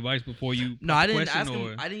 asked him for advice before you. No, I didn't question ask him.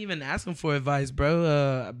 or- I didn't even ask him for advice,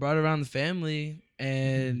 bro. I brought around the family,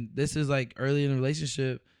 and this is like early in the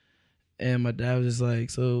relationship, and my dad was just like,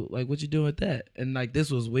 "So, like, what you doing with that?" And like,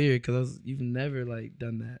 this was weird because you've never like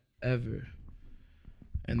done that ever,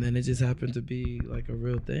 and then it just happened to be like a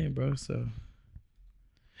real thing, bro. So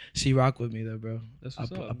she rocked with me though, bro. That's I,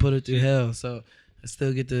 what's up. I put her through Shit. hell, so I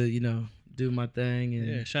still get to do my thing, and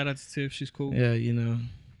Yeah, shout out to Tiff. She's cool. yeah, If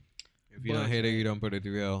you don't hit her, you don't put her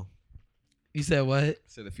through hell. You said what? I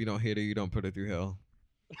said if you don't hit her, you don't put her through hell.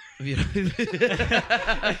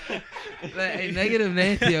 Like, hey, negative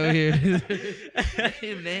Nancy over here.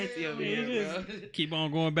 Negative Nancy over here, bro. Keep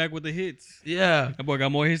on going back with the hits. Yeah. That boy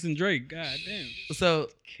got more hits than Drake. God damn. So,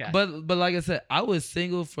 God. but like I said, I was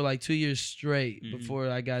single for like 2 years straight Mhm. before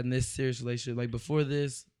I got in this serious relationship. Like before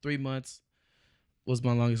this, 3 months was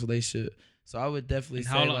my longest relationship. So I would definitely And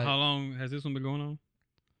say how long has this one been going on?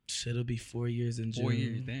 shit, it'll be 4 years in June. 4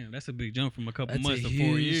 years. Damn, that's a big jump from a couple That's months a to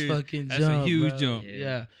 4 huge years. fucking That's jump. a huge bro. jump.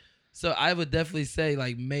 Yeah. So I would definitely say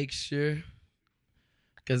like make sure,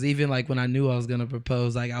 because even like when I knew I was gonna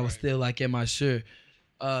propose, like I was still like, am I sure?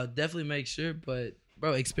 Definitely make sure, but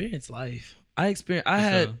bro, experience life. I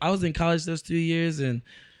sure. was in college those 2 years and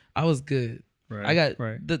I was good. Right. I got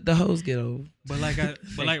right. the hoes get old. But like I,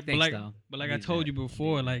 Thanks, Dom. I Need told that. you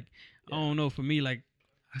before, like I don't know. For me, like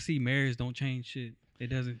I see marriage don't change shit. It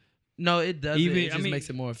doesn't. No, it doesn't. Even- It I just mean- makes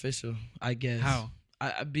it more official, I guess. How?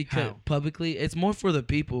 Because How? publicly, it's more for the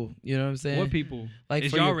people. You know what I'm saying? What people? Like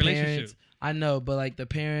It's for y'all your relationship. parents. I know, but like the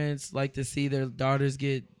parents like to see their daughters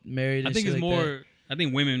get married. I And think shit it's like more. that. I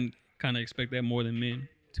think women kind of expect that more than men.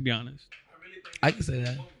 To be honest, I can say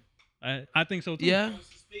that. I think so too. Yeah.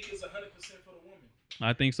 Speak is 100% for the woman.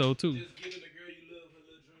 I think so too. Just giving the girl you love her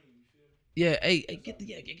little dream. You feel me? Yeah.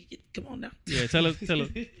 Hey, get come on now. Yeah, tell us.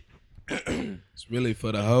 It's really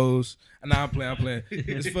for the hoes. Nah, I'm playing.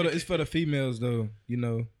 It's for the females though. You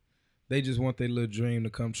know, they just want their little dream to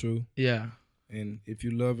come true. Yeah. And if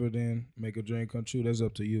you love her, then make a dream come true. That's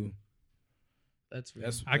up to you. That's real.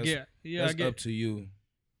 That's I get. Yeah, I that's get. up to you.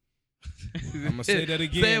 I'm gonna say that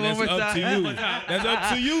again. Say it one That's more up to time. you. That's up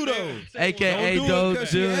to you though. AKA Don't don't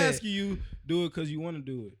because do she it. asking you. Do it because you want to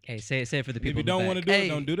do it. Hey, say it for the If people. you don't want to do Hey, it,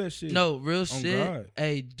 don't do that shit. No, real shit. God.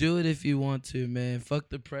 Hey, do it if you want to, man. Fuck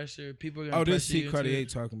the pressure. People are gonna Oh, this pressure you T into Cartier it.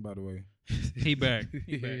 talking, by the way. He back.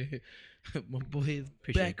 He back. My boy is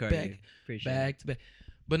Appreciate it, back, Cartier. back, Appreciate it. back to back.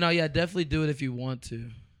 But no, yeah, definitely do it if you want to.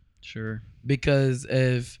 Sure. Because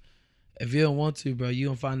if you don't want to, bro, you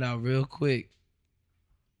gonna find out real quick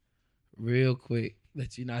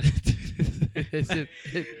that you're not into this.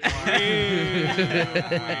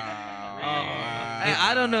 Hey,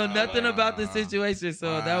 I don't know nothing about the situation,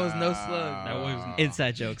 so that was no slug. That was.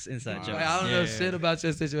 Inside jokes. Inside jokes. Like, I don't know Yeah. shit about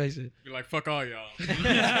your situation. Be like, fuck all y'all.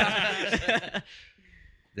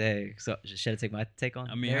 Dang. So should I take my take on?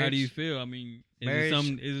 I mean, how do you feel? I mean, Marriage.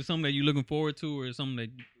 is it something that you're looking forward to, or something that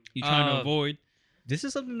you're trying to avoid? This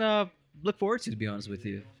is something look forward to be honest with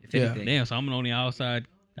you. If Yeah. anything. Damn, so I'm on the outside.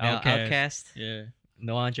 Now, Outcast. Yeah.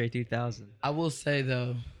 No Andre 3000. I will say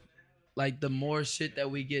though, like the more shit that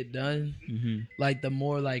we get done, Mm-hmm. like the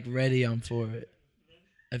more like ready I'm for it.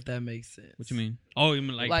 If that makes sense. What you mean? Oh, you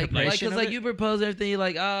mean like Like, preparation cause of like it? you propose everything, you're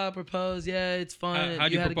like, propose, yeah, it's fun.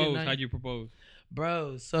 How'd you had a good propose? night. How'd you propose?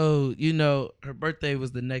 Bro, so you know, her birthday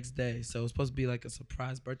was the next day, so it was supposed to be like a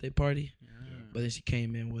surprise birthday party. But then she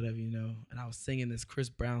came in, whatever, you know, and I was singing this Chris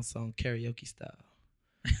Brown song karaoke style.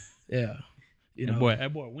 Yeah. You know,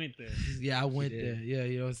 That boy went there. yeah, I went did. there. Yeah,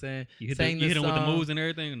 you know what I'm saying? You hit, Sang you hit the him with the song. moves and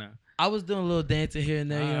everything or not? I was doing a little dancing here and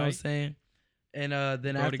there, you know what I'm Alright. saying? And then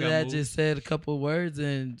Brody after got that, moved. just said a couple words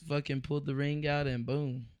and fucking pulled the ring out and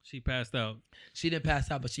boom. She passed out. She didn't pass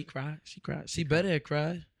out, but she cried. She cried. She better have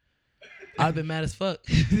cried. I've been mad as fuck.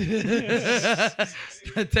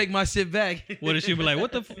 Take my shit back. What if she be like,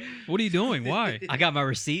 what what are you doing? Why? I got my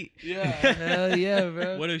receipt. Yeah, hell yeah,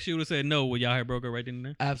 bro. What if she would have said no? Would y'all have broke her right then and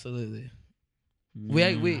there? Absolutely.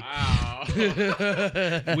 Mm.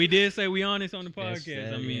 Wow. We did say we honest on the Yes, podcast.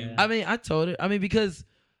 sir, I mean, yeah. I mean, I told her. I mean, because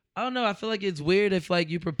I don't know. I feel like it's weird if like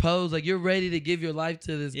you propose, like you're ready to give your life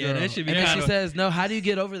to this Yeah, girl, that should be and then she kinda- says no. How do you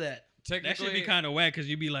get over that? that should be kind of whack because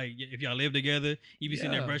you be like, if y'all live together, you be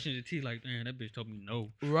sitting there Yeah. brushing your teeth like, man, that bitch told me no.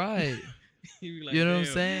 Right. You be like, You know what I'm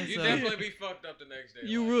 "Damn." saying? You So- definitely be fucked up the next day.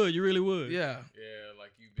 You like, would. You really would. Yeah. Yeah, like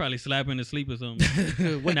you be- Probably slapping to sleep or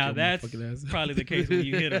something. Wake Now your that's motherfucking ass up. probably the case when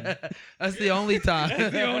you hit 'em. That's the only time.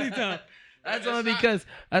 That's the only time. That's It's only not-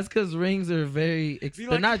 because rings are very Be they're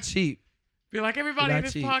like- not cheap. Be like, everybody Not in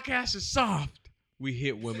this cheap. podcast is soft. We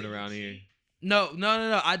hit women around here. No.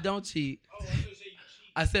 I don't cheat.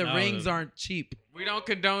 I said No. rings aren't cheap. We don't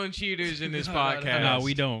condone cheaters in this No, no, no, podcast. No,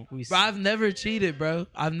 we don't. Bro, I've never cheated, bro.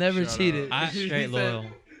 I've never Shut cheated. up. He Straight said-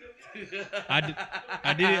 loyal.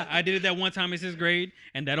 I did it that one time in 6th grade,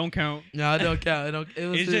 and that don't count. No, it don't count. It don't. It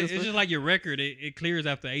was, It's just like your record. It clears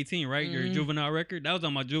after 18, right? Your Mhm. juvenile record. That was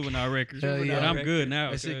on my juvenile record. Hell yeah. But I'm good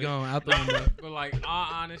now. that shit cuz- going out the window. But like, all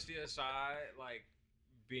honesty aside, like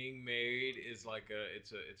being married is like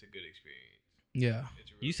it's a good experience. Yeah. It's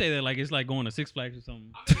a real You say that like it's like going to Six Flags or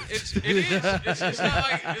something. I mean, it is.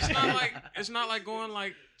 It's not like going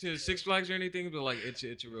like to Six Flags or anything, but like it's a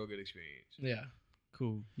real good experience. Yeah.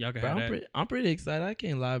 Cool. Y'all can Bro, have that. I'm pretty excited. I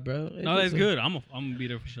can't lie, bro. No, that's good. I'm gonna be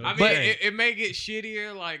there for sure. I mean, But- it may get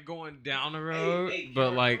shittier like going down the road,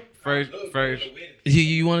 but like first,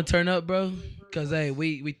 You want to turn up, bro? Cause hey,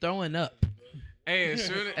 we throwing up. hey, as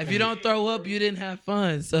soon as If you don't throw up, you didn't have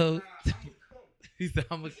fun. So he said,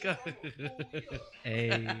 "I'm gonna go."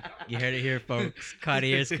 Hey, you heard it here, folks.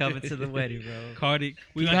 Cartier's coming to the wedding, bro. Cardi,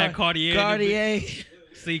 we gonna have Cartier. Cartier.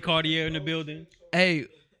 See Cartier in the building. Hey,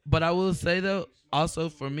 but I will say though, also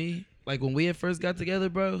for me, like when we had first got together,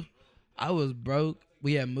 bro, I was broke.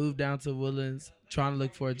 We had moved down to Woodlands, trying to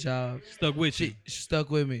look for a job. Stuck with you. She stuck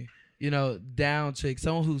with me. You know, down chick,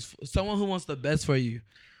 someone who wants the best for you.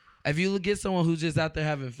 If you get someone who's just out there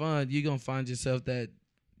having fun, you're gonna find yourself that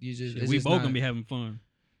you just it's We just both not- gonna be having fun.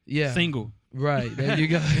 yeah Single. right. There you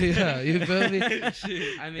go. Yeah, you feel me?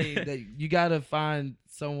 Shit. I mean, you gotta find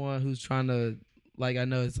someone who's trying to, like, I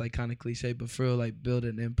know it's like kind of cliche, but for real, like build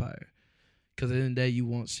an empire. Cause at the end of the day, you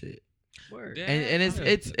want shit, Word. and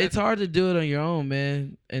it's hard to do it on your own,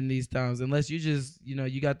 man. In these times, unless you just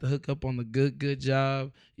you got the hook up on the good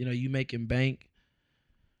job, you making bank.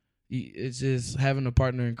 It's just having a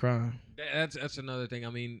partner in crime. That's another thing. I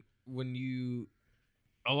mean,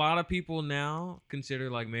 a lot of people now consider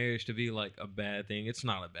like marriage to be like a bad thing. It's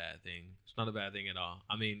not a bad thing. It's not a bad thing at all.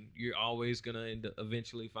 I mean, you're always gonna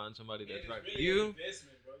eventually find somebody that's right for you.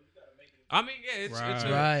 I mean, yeah, it's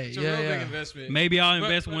Right. it's a Yeah, real yeah. big investment. Maybe I'll But-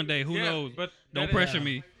 invest one day. Who yeah, knows? But Don't that- pressure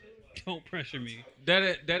me. Don't pressure me.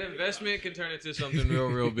 That investment can turn into something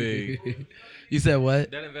real big. You said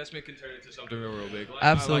what? That investment can turn into something real big. Like,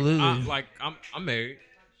 Absolutely. I'm married.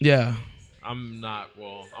 Yeah. I'm not.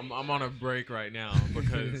 Well, I'm on a break right now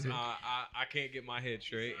because I can't get my head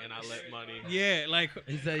straight and I let money. Yeah, like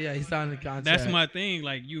He said, yeah, he signed the contract. that's my thing.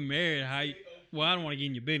 Like you married, well, I don't want to get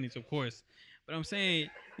in your business, of course, but I'm saying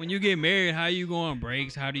when you get married, how you go on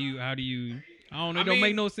breaks? How do you? I don't know. It don't mean,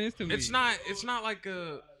 make no sense to me. It's not like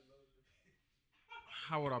a.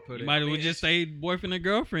 How would I put it? You might I as well mean, just say boyfriend and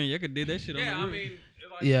girlfriend. You could did that shit Yeah, on I the real. mean,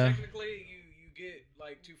 like, Yeah. technically, you get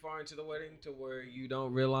like too far into the wedding to where you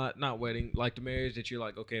don't realize, not wedding, like the marriage, that you're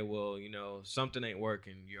like, okay, well, something ain't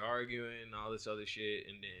working. You're arguing, all this other shit,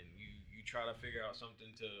 and then you try to figure out something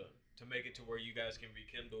to make it to where you guys can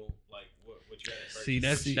rekindle like what you had at first.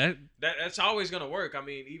 See, That's always gonna work. I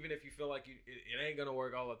mean, even if you feel like it ain't gonna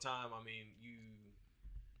work all the time. I mean,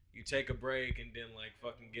 you take a break and then like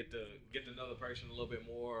fucking get to know the person a little bit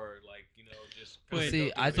more, or like just. But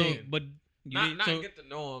see, I think, but you not didn't, so, get to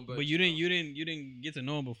know him, but you didn't get to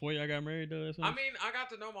know him before y'all got married though. Or something? I mean, I got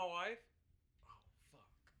to know my wife.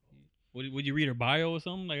 Would you read her bio or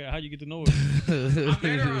something? Like, how'd you get to know her? I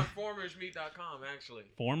met her on formersmeet.com, actually.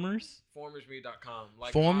 Formers? Formersmeet.com.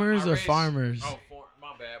 Like, Formers I or raised, farmers? Oh,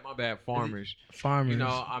 my bad. Farmers. Farmers.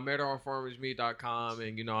 I met her on formersmeet.com,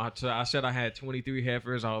 and I said I had 23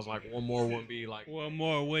 heifers. I was like, one more wouldn't be like. One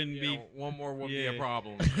more wouldn't be. One more wouldn't be a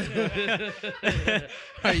problem.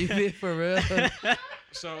 Are you being for real?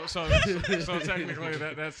 So technically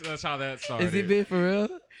that's how that started. Is he being for real?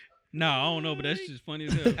 No, I don't know, but that's just funny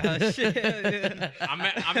as hell. Oh, shit.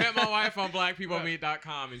 I met my wife on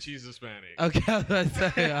blackpeoplemeet.com, and she's Hispanic.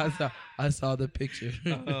 Okay, I saw the picture.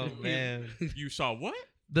 Oh man. You saw what?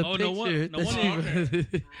 The Oh, picture. no wonder.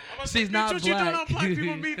 Okay. She's not what you doing black. on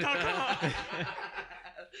blackpeoplemeet.com?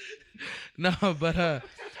 No,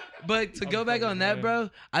 but to go back on that, bro,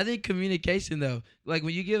 I think communication though, like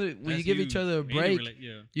when you give each other a break,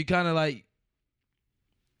 you kind of like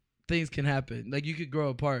things can happen. Like you could grow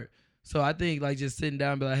apart. So I think like just sitting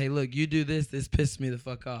down and be like, hey, look, you do this pisses me the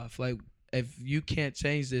fuck off. Like if you can't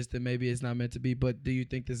change this, then maybe it's not meant to be. But do you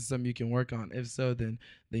think this is something you can work on? If so, then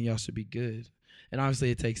y'all should be good. And obviously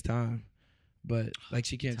it takes time. But like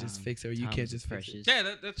she can't just fix it, or you can't just fix it.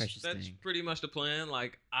 Yeah, that's pretty much the plan.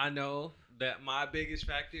 Like I know that my biggest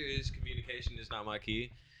factor is communication is not my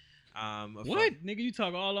key. What? Nigga, you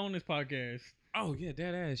talk all on this podcast. Oh yeah,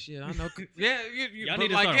 dead ass shit. I know. Yeah, y'all need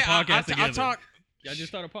to start a podcast together. I talk. Y'all just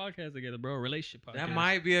start a podcast together, bro. A relationship podcast. That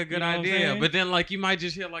might be a good idea, but then like you might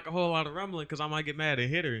just hear like a whole lot of rumbling because I might get mad and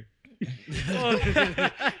hit her.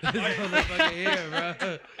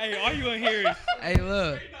 Hey, all you gonna hear is hey,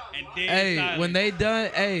 look. Hey, when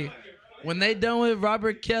they done with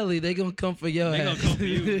Robert Kelly, they gonna come for your ass. They gonna come for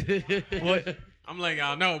you. What? I'm letting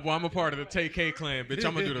y'all know, boy. I'm a part of the TK clan, bitch.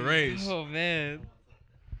 I'm gonna do the race. Oh man.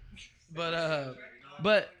 But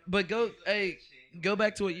go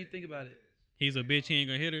back to what you think about it. He's a bitch. He ain't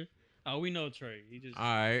gonna hit her. Oh, we know Trey. He just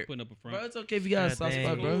putting up a front. Bro, it's okay if you got a soft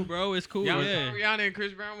spot, bro. Cool, bro. It's cool. Y'all Yeah. Rihanna and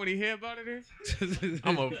Chris Brown when he headbutted her?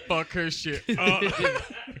 I'm gonna fuck her shit up.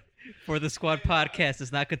 For the Squad podcast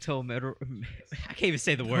does not condone I can't even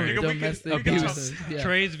say the word. Domestic abuse. Yeah.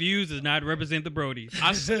 Trey's views does not represent the Brodies.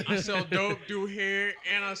 I sell dope, do hair,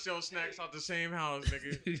 and I sell snacks out the same house,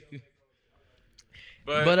 nigga.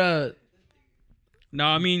 But no,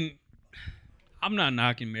 I mean, I'm not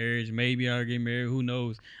knocking marriage. Maybe I'll get married. Who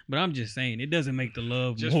knows? But I'm just saying, it doesn't make the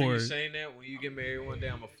love just more. for you saying that, when you get married one day,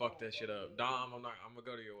 I'm gonna fuck that shit up. Dom, I'm gonna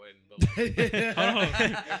go to your wedding. But like, Hold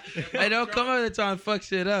on. hey, don't come over there trying to fuck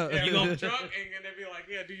shit up. yeah, you gonna drunk and they be like,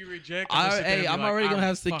 yeah, do you reject? I'm already gonna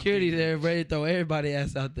have security there ready to throw everybody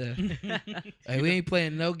ass out there. Hey, we ain't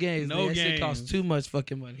playing no games. No That shit games. costs too much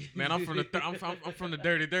fucking money. Man, I'm from the I'm from the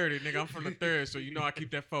dirty, nigga. I'm from the third, so you know I keep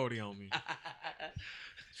that 40 on me.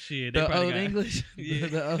 Shit, they The probably old got, English, Yeah.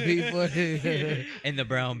 the OE40. In the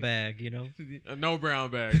brown bag, you know. No brown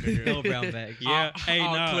bag, nigga. No brown bag. Yeah,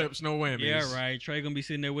 all nah. clips, no whammies. Yeah, right. Trey gonna be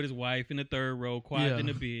sitting there with his wife in the third row, quiet Yeah. than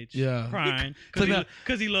a bitch, Yeah. crying Look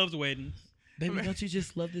because he loves weddings. Baby, don't you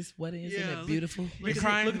just love this wedding? Isn't Yeah, it look- beautiful? Be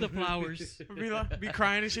crying. Look at the flowers. Be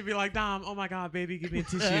crying and she'd be like, Dom, oh my God, baby, give me a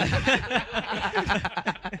tissue.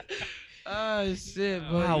 Oh shit,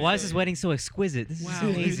 boy. Wow, why is this wedding so exquisite? This Wow.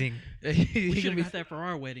 is amazing. We should have got that for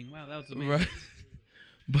our wedding. Wow, that was amazing. Right.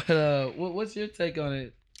 But what's your take on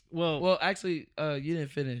it? Well, Well, actually, you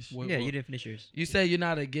didn't finish. What- yeah, what- you didn't finish yours. You said you're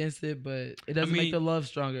not against it, but it doesn't mean, make the love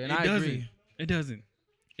stronger, and it I doesn't. agree. It doesn't.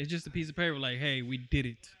 It's just a piece of paper. Like, hey, we did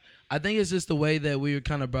it. I think it's just the way that we were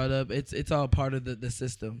kind of brought up. It's all part of the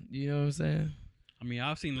system. You know what I'm saying? I mean,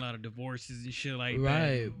 I've seen a lot of divorces and shit like that.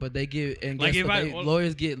 Right. But they get and Like guess if what? I-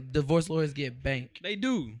 Lawyers get divorce lawyers get banked. They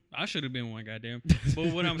do. I should have been one, goddamn.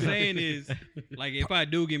 But what I'm saying is, like, if I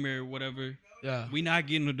do get married, whatever, Yeah. we not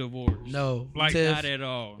getting a divorce. No. Like, Tiff, not at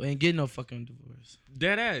all. we ain't getting no fucking divorce.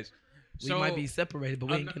 Dead ass. We So, might be separated,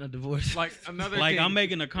 but we ain't getting a divorce. like another Like, thing, I'm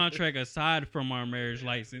making a contract aside from our marriage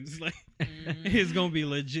license. Like, it's going to be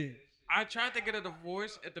legit. I tried to get a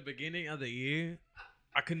divorce at the beginning of the year.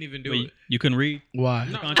 I couldn't even do Wait, it. you couldn't read Why?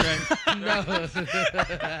 the contract? No.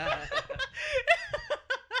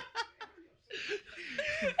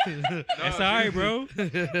 That's all right, bro.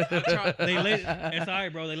 Tried- That's all right,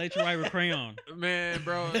 bro. They let you write with crayon. Man,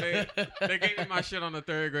 bro, they gave me my shit on the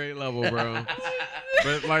third grade level, bro.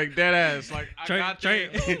 But like dead ass, like I got there.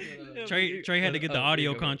 Trey had to get the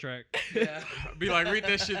audio contract. Be like, read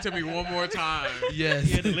that shit to me one more time. Yes.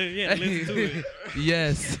 He had to listen to it.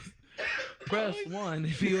 Yes. Press 1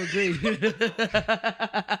 if you agree.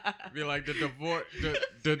 Be like the divorce.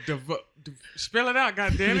 Spell it out,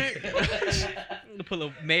 goddammit. Pull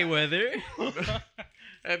up Mayweather.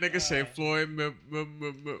 That nigga say Floyd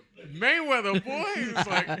Mayweather, boy. It's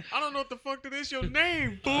like, I don't know what the fuck that is your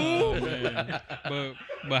name, fool.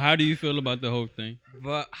 But how do you feel about the whole thing?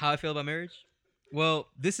 But how I feel about marriage? Well,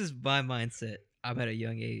 this is my mindset. I'm at a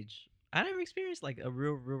young age. I never experienced like a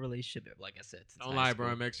real relationship. Like I said, since Don't high lie, school.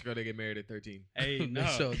 bro. In Mexico, they get married at 13. Hey, no.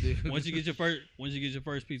 Sure, dude. Once you get your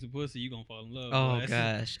first piece of pussy, you gonna fall in love. Oh bro.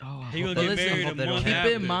 gosh. Oh, He gonna but get listen, married hope a they don't month have-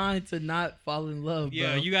 Keep after. in mind to not fall in love,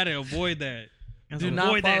 Yeah, bro. you gotta avoid that. Do avoid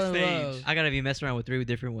not that fall in stage. love. I gotta be messing around with 3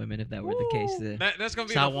 different women if that were the case. Then. That's gonna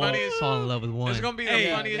be So I the won't funniest. fall in love with one. It's gonna be the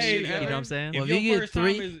Hey, funniest hey, shit you ever. You know what I'm saying? Well, If if you your get first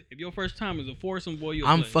time 3, if your first time is a foursome, boy, you're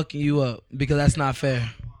I'm fucking you up because that's not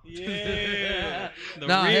fair. Yeah, the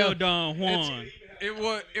Nah, real hell- Don Juan. It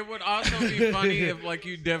would also be funny if like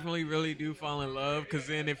you definitely really do fall in love, cause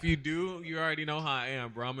then if you do, you already know how I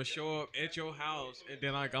am, bro. I'm gonna show up at your house and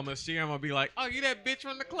then like I'm gonna see her, I'm gonna be like, oh, you that bitch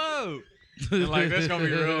from the club, and like that's gonna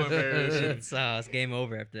be real embarrassing. It's game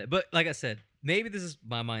over after that. But like I said, maybe this is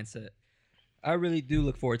my mindset. I really do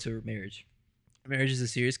look forward to marriage. Marriage is a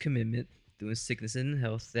serious commitment, doing sickness and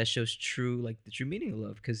health. That shows the true meaning of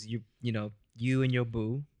love, because you and your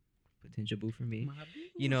boo, potential boo for me.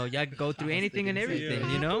 Y'all go through anything and everything.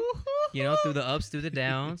 Through the ups, through the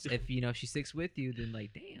downs. If she sticks with you, then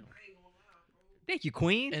like, damn. Thank you,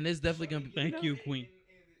 Queen. And it's definitely gonna be. Thank you, Queen.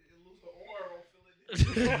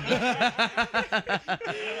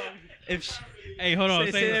 Hey, hold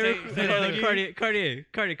on. Say that again. Cartier,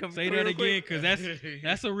 come Say that again, cause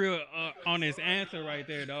that's a real honest answer right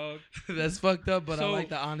there, dog. That's fucked up, but I So- like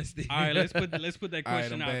the honesty. All right, let's put that All right,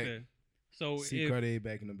 question I'm out back. there. So See Cartier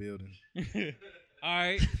back in the building. all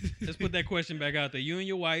right, let's put that question back out there. You and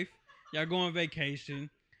your wife, y'all go on vacation.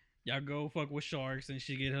 Y'all go fuck with sharks and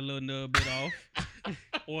she get her little nub bit off.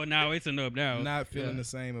 Or now it's a nub now. Not feeling the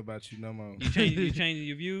same about you no more. You changing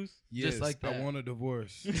your views? Yes, like that. I want a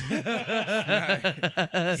divorce. He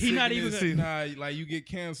not even Sickness, gonna, nah, like you get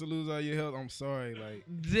cancer, lose all your health. I'm sorry, like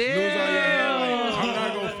Damn. lose all your health. Like, I'm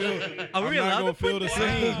not gonna feel. Are we I'm allowed not gonna to put feel the that?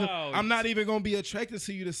 same. Wow. I'm not even gonna be attracted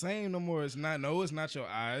to you the same no more. It's not. No, it's not your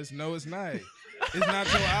eyes. No, it's not. It's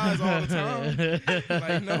not your eyes all the time.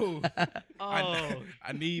 Like no.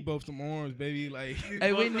 I need both them arms, baby. Like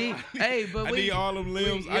Hey, we need. Hey, but I we need all them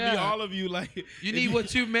limbs. I need yeah. all of you. Like You if need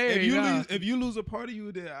what you married. If you lose a part of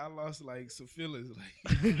you, then I lost like some feelings. Like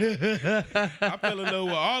I fell in love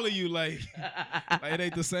with all of you. Like it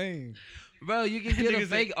ain't the same. Bro, you can get a Nigga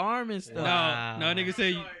fake say- arm and stuff. no, nigga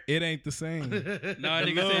say, It ain't the same. no, The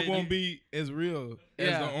nigga love said, won't be as real as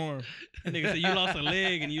Yeah. the arm. nigga said you lost a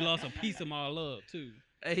leg and you lost a piece of my love too.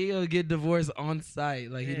 Hey, he gonna get divorced on site.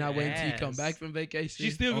 Like he's not waiting till you come Yes. back from vacation.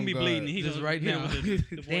 She's still gonna Oh, be God. bleeding. He Just gonna right hit her now. with the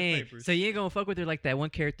divorce Dang. papers. So you ain't gonna fuck with her like that one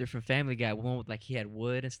character from Family Guy, one with like he had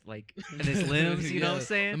wood and like in his limbs. You know what I'm The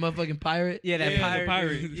saying? motherfucking pirate. Yeah, that Yeah, the pirate.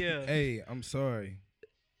 pirate. dude, Yeah. Hey, I'm sorry.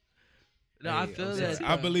 No, I Hey, feel I'm that. sorry.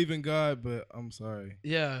 I believe in God, but I'm sorry.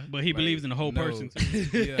 Yeah. But he believes in the whole No. person too.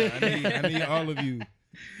 Yeah, I need all of you.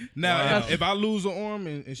 Now, Wow. if I lose an arm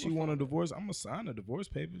and she want a divorce, I'm gonna sign the divorce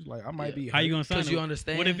papers. Like I might be. How you hurt. gonna sign Because it? you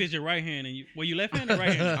understand. What if it's your right hand and you? Well, you left handed, or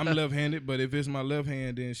right handed. I'm left-handed, but if it's my left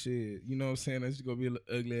hand, then shit, you know what I'm saying? That's gonna be an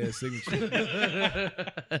ugly ass signature.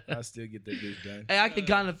 I still get that bitch done. Hey, I can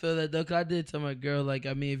kind of feel that though, cause I did tell my girl, like,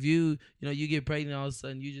 I mean, if you get pregnant, all of a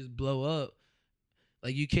sudden you just blow up,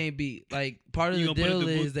 like you can't be like part of You the gonna put it deal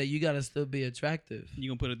through boot- is that you gotta still be attractive. You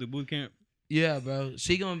gonna put it through boot camp? Yeah, bro.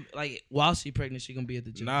 She gonna like while she pregnant, she gonna be at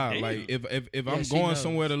the gym. Nah, Damn. like if Yeah, I'm she going knows.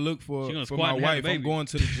 somewhere to look She for gonna for squat my and have a wife, I'm baby. going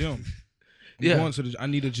to the gym. Yeah. Going to I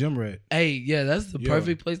need a gym rat. Hey, yeah, that's the Yeah.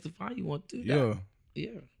 perfect place to find you. Want to do that? Yeah,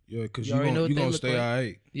 Yeah, because You you already know what you they gonna look stay like. all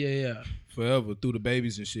right yeah. forever through the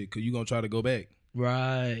babies and shit. Cause you gonna try to go back.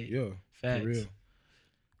 Right. Yeah, Facts. for real.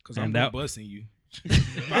 Cause And I'm that- busting you.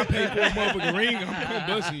 If I pay for a motherfucking ring, I'm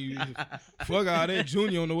busting you. Fuck all that,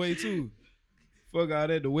 Junior on the way too. Fuck all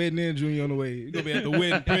that, the wedding and Junior on the way. You gonna be at the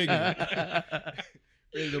wedding pregnant.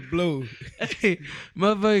 Ready to blow.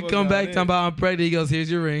 Motherfucker Fuck come all back that. talking about I'm pregnant. He goes,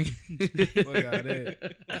 "Here's your ring." Fuck all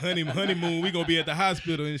that. Honeymoon, we gonna be at the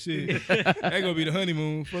hospital and shit. That gonna be the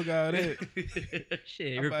honeymoon. Fuck all that.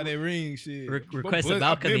 Shit. I buy that ring, shit. Request a I've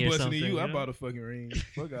balcony been or busting something, you. I you know? bought a fucking ring.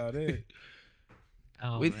 Fuck all that.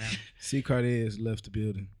 Oh We- man. C. Cartier has left the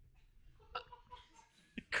building.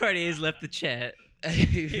 Cartier's left the chat.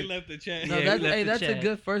 He left the chat. No, Yeah, that's, he left hey, the that's a chat.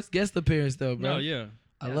 good first guest appearance though, bro. No, yeah.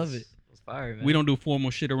 I love it. It's fire, man. We don't do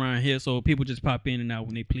formal shit around here, so people just pop in and out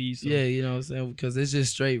when they please. So. Yeah, you know what I'm saying? Because it's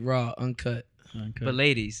just straight raw, uncut. Okay. But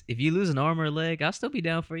ladies, if you lose an arm or a leg, I'll still be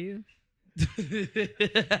down for you.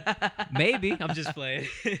 Maybe I'm just playing.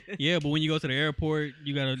 Yeah, but when you go to the airport,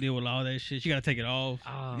 you gotta deal with all that shit. You gotta take it off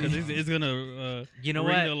Oh. because it's gonna You know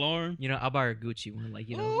ring what? the alarm. I'll buy her a Gucci one. Like, What,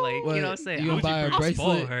 you know what I'm saying? You gonna buy a I'll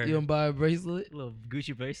spoil her. bracelet? You gonna buy a bracelet? Little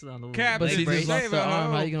Gucci bracelet on the Cap, But leg she brace. just lost Save her her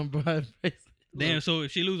arm. How hoe. you gonna buy a bracelet? Damn, so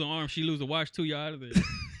if she lose an arm, she lose a watch too. Y'all out of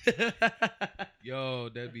there. Yo,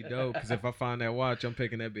 that'd be dope. Because if I find that watch, I'm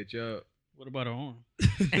picking that bitch up. What about her arm?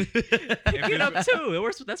 Pick it up too.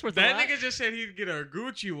 That's worth a That lot. nigga just said he'd get a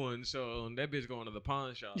Gucci one, so that bitch going to the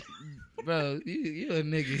pawn shop. Bro, you a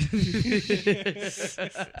nigga.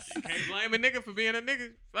 Can't blame a nigga for being a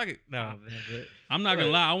nigga. Fuck it. No, man, but I'm not gonna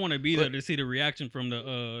lie. I want to be there to see the reaction from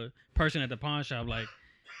the person at the pawn shop. Like,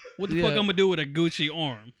 what the fuck Yeah. I'm gonna do with a Gucci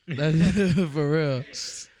arm? That's for real.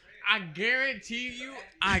 I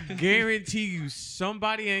guarantee you,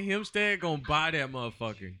 somebody in Hempstead gonna buy that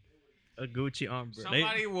motherfucker. a Gucci arm, bro.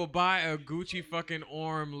 Somebody will buy a Gucci fucking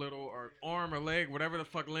arm or leg, whatever the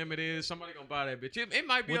fuck limit is. Somebody gonna buy that bitch. It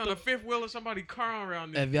might be What on the- the fifth wheel of somebody car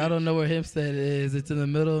around this If y'all don't know where Hempstead is, it's in the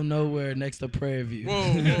middle of nowhere next to Prairie View.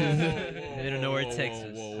 Whoa. They don't know where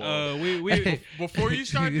Texas. We Before you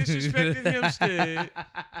start disrespecting Hempstead,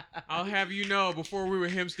 I'll have you know, before we were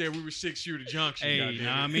Hempstead, we were 6 Shooter Junction. hey, goddamn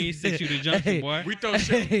nah, I it. mean 6 shooter junction, Hey. boy. We throw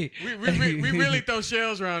shells. We really throw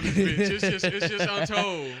shells around this bitch. It's just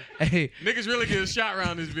untold. Hey, Niggas really get a shot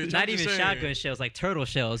around this bitch. Not I'm just even saying. shotgun shells, like turtle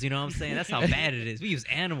shells. You know what I'm saying? That's how bad it is. We use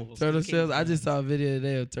animals. turtle We can't shells. use I just saw a video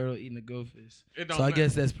today of turtle eating a goldfish. It don't So I matter.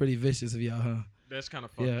 guess that's pretty vicious of y'all, huh? That's kind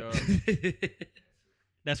of fucked Yeah. up.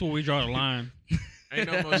 That's where we draw the line.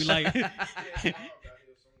 Ain't no more We like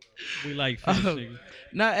we like fish. nigga.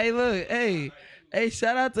 Nah, hey, look, hey,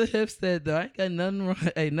 shout out to Hempstead though. I ain't got nothing wrong.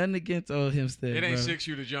 Hey, nothing against old Hempstead. It ain't bro. 6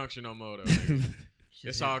 Shooter Junction no more though. nigga.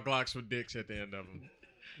 It's all Glocks with dicks at the end of them.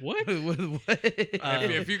 What? What?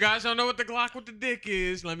 If you guys don't know what the Glock with the dick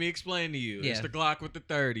is, let me explain to you. It's Yeah. the Glock with the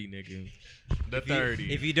 30, nigga. The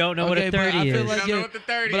 30. If you don't know Okay, what a but I 30 feel is, You like don't know you're- what the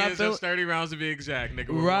 30 but I is, feel- that's 30 rounds to be exact, nigga.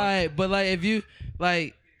 We're Right, but like if you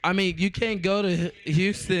like, I mean, you can't go to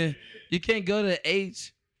Houston. You can't go to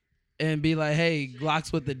H and be like, "Hey,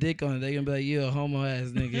 Glocks with the dick on it." They gonna be like, "You a homo ass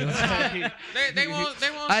nigga." Like, They won't say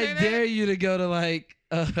I that. dare you to go to like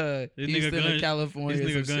nigga Houston or gun- California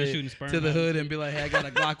this or nigga some gun shit, shooting sperm to the out. hood and be like, "Hey, I got a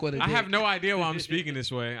Glock with a dick." I have no idea why I'm speaking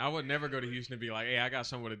this way. I would never go to Houston and be like, hey, I got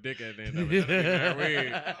someone with a dick at the end of it. That'd be mad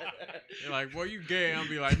weird. You're like, boy, you gay. I'll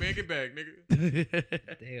be like, man, get back,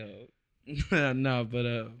 nigga. damn. No,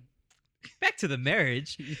 but Back to the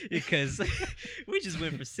marriage, because we just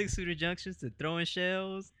went from 6-shooter junctions to throwing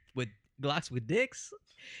shells with Glocks with dicks.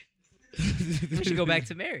 We should go back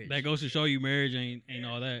to marriage. That goes to show you marriage ain't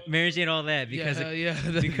all that. Marriage ain't all that because yeah,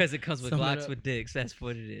 because it comes with Sum it Glocks up. with dicks. That's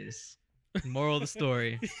what it is. Moral of the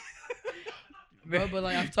story. Bro, but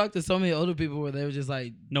like I've talked to so many older people where they were just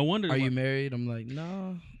like, No wonder. "Are you married?" I'm like,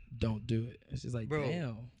 "No, don't do it." It's just like, Bro.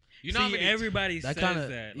 damn. You know how See, many everybody That says kind of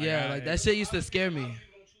that. like that shit used to scare me.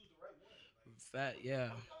 Fat, yeah,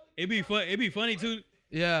 It'd be fun. It'd be funny too.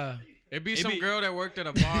 yeah. It'd be It'd some be- girl that worked at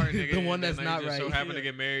a bar, nigga. The one and that's then not they just so right. happened to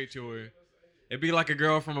get married to her. It'd be like a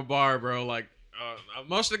girl from a bar, bro. Like,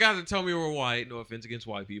 most of the guys that tell me were white. No offense against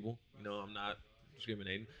white people. You know, I'm not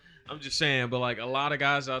discriminating. I'm just saying, but like a lot of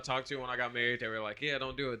guys that I talked to when I got married, they were like, yeah,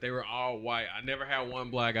 don't do it. They were all white. I never had one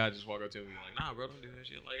black guy just walk up to me like, nah, bro, don't do that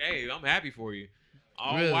shit. Like, hey, I'm happy for you.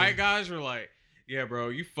 All Really? white guys were like, yeah, bro,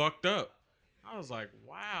 you fucked up. I was like,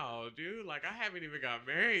 wow, dude. Like, I haven't even got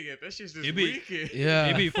married yet. That shit's just It'd be- weekend. Yeah,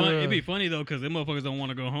 It'd be for fun. real. It'd be funny though, cause them motherfuckers don't want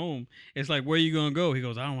to go home. It's like, where you gonna go? He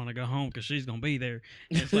goes, I don't want to go home, cause she's gonna be there.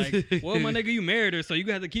 And it's like, well, my nigga, you married her, so you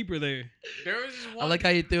got to keep her there. There was this one. I like how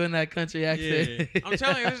you threw in that country accent. I'm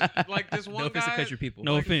telling you, this, like this one No offense to guy. country people.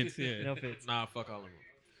 No offense, yeah. No offense. Nah, fuck all of them.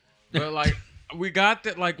 But like, we got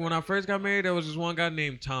that. Like when I first got married, there was this one guy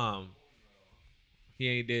named Tom. He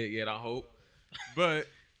ain't dead yet, I hope. But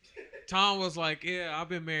Tom was like, "Yeah, I've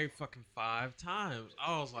been married fucking 5 times."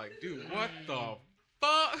 I was like, "Dude, what the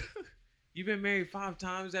fuck? You've been married 5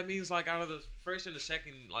 times? That means like out of the first and the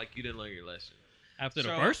second, like you didn't learn your lesson." After the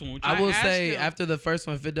So, first one, which I will asked say him- after the first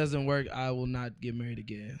one, if it doesn't work, I will not get married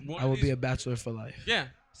again. One I of will be these- a bachelor for life. Yeah,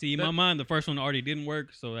 see in my mind, the first one already didn't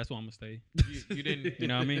work, so that's why I'm gonna stay. you didn't. You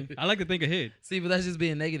know what I mean? I like to think ahead. See, but that's just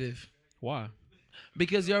being negative Why?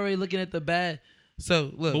 because you're already looking at the bad.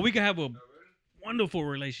 So look, But we could have a wonderful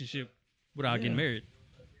relationship without Yeah. getting married.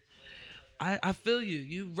 I feel you.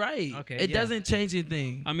 You right. Okay, It yeah. doesn't change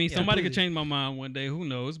anything. I mean, Yeah. somebody could Completely. change my mind one day. Who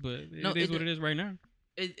knows? But No, it is it- what it is right now.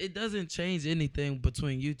 It doesn't change anything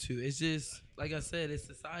between you two. It's just like I said, it's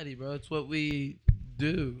society, bro. It's what we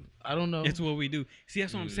do. I don't know. It's what we do. See,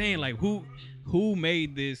 that's what I'm saying. Like, who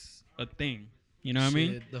made this a thing? You know what I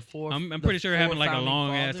mean? Shit, the four. I'm the pretty sure it happened four like a founding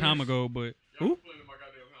long ass time fathers. ago, but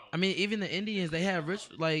I mean, even the Indians, they have rich,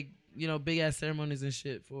 like, you know, big ass ceremonies and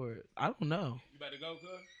shit for it. I don't know. You about to go, cuz?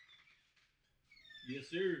 Yes,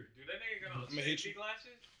 sir. Dude, that nigga got on I'ma hit safety you.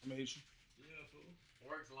 glasses? I'm gonna hit you. Yeah, fool.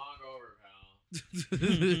 Works long over,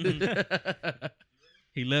 pal.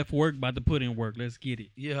 he left work about to put in work. Let's get it.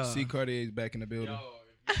 Yeah. C Cartier is back in the building. Yo,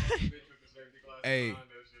 if you want a bitch with the safety glasses Hey. on,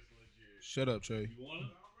 that's just legit. Shut up, Trey. You want 'em?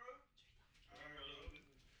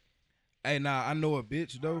 Hey, nah, I know a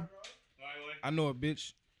bitch though. I know a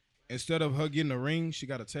bitch. Instead of her getting a ring, she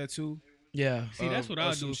got a tattoo. Yeah. See, that's what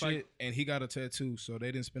I some do. If I, shit, and he got a tattoo, so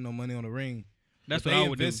they didn't spend no money on the ring. that's But what they I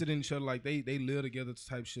would do. invested in each other, like they live together,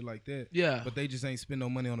 type shit like that. Yeah. But they just ain't spend no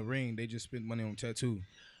money on the ring. They just spent money on tattoo.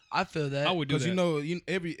 I feel that. I would do Because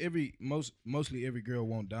that. mostly every girl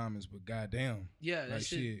want diamonds, but goddamn, Yeah, that like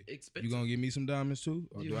shit shit, expensive. you gonna give me some diamonds too,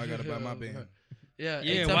 or do I gotta buy my band? Yeah,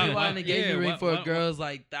 Yeah, yeah. Tell why- me why why- an engagement yeah, ring why- for why- a girl's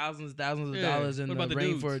like thousands of Yeah. dollars, and What about the the ring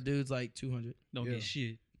dudes? for a dude's like 200. Don't Yeah. get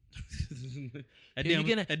shit. That Here, damn,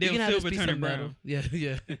 you that you damn have this silver piece turning of metal. brown. Yeah,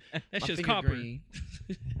 yeah. That My shit's finger copper. green.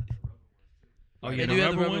 Oh, They yeah, do the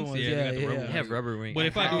have the rubber rubber ones? ones. Yeah, they Yeah, got the yeah. rubber They ones. have rubber rings. But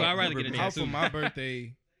if I do, I'd rather Rubber get a How tattoo. for my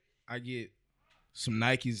birthday, I get some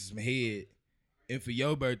Nikes, some head, and for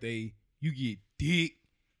your birthday, you get dick,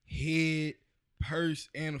 head, purse,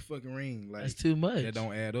 and a fucking ring. Like That's too much. that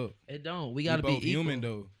don't add up. It don't. We We gotta be both equal. human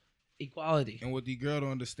though, Equality. and what the girl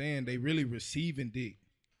don't understand, they really receiving dick.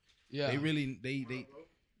 Yeah. They really they.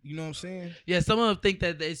 You know what I'm saying? Yeah. Some of them think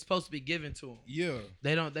that it's supposed to be given to them. Yeah.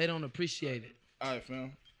 They don't appreciate it. All right,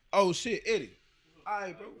 fam. Oh shit, Eddie. All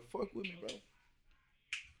right, bro. Fuck with me, bro.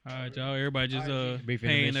 All right, y'all. Everybody just Brief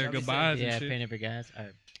paying their intermission. goodbyes Yeah, and shit. paying it for guys. All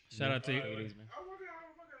right. Shout out to you. Take it easy, man.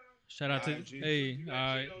 Shout out to Alright, G. hey. All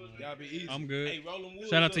right, Y'all be easy. I'm good. Hey, roll them woods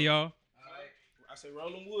Shout out to up. y'all. I say roll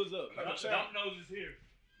them woods up. Like a champ. nose is here.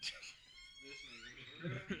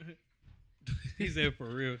 He said for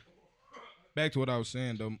real. Back to what I was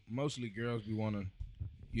saying though. Mostly girls be wanna,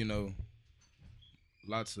 you know,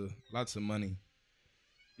 lots of money.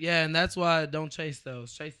 Yeah, and that's why I don't chase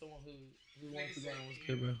those. Chase the one who wants to go and what's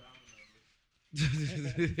good, bro.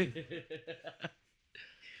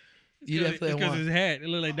 You definitely because want. his hat. It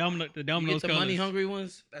look like the You Domino's get the money colors. hungry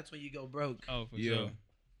ones. That's when you go broke. Oh, for Yeah. sure.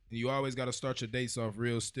 And you always gotta start your dates off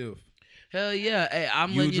real stiff. Hell yeah. Hey,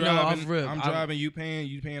 I'm letting you know off rip. I'm driving, you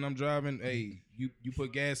paying, I'm driving. Hey, you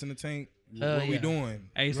put gas in the tank. Hell what we yeah. doing?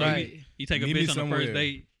 Hey, so Right. you take a Meet me bitch on the somewhere. first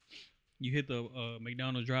date. You hit the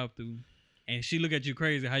McDonald's drive-through, and she look at you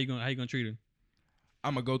crazy. How you gonna treat her?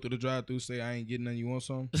 I'm gonna go through the drive-through, say I ain't getting none. You want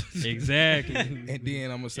some? Exactly. And then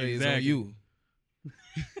I'm gonna say Exactly. it's on you.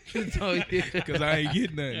 So, yeah. Cause I ain't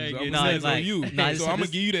getting nothing. Yeah, So get I'm nothing. gonna say it's Like, on you. nah, So this- I'm gonna this-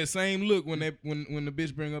 give you that same look when the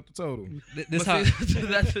bitch bring up the total. This But how see,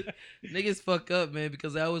 that's niggas fuck up, man,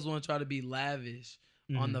 because they always want to try to be lavish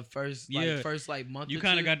on the first Yeah. month. You or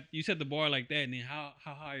kind of two. you set the bar like that, and then how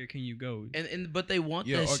higher can you go? and but they want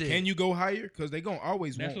Yeah, that or shit. can you go higher? Cause they gonna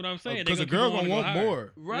always That's want. what I'm saying. They Cause a gonna girl keep gonna wanting want to go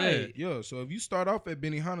more. Right. Yeah. So if you start off at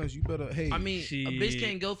Benihana's, you better I mean, a bitch Shit.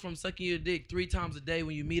 can't go from sucking your dick 3 times a day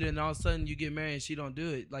when you meet her, and all of a sudden you get married and she don't do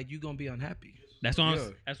it. Like, you gonna be unhappy. That's what Yeah.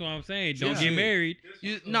 that's what I'm saying. Don't Yeah. get married.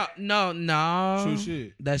 You no. True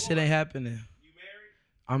shit. That shit ain't happening.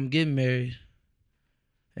 I'm getting married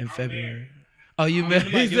in February. Oh, you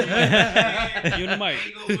married? You and the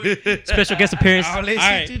mic. special guest appearance. All that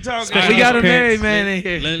Alright. shit you talking Special We got a guest married appearance. man in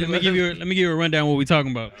here. Let me give you a rundown what we talking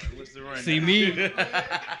about. What's the rundown? See me.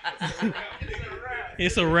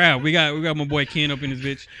 It's a wrap. We got my boy Ken up in this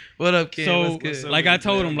bitch. What up, Ken? So What's good? like I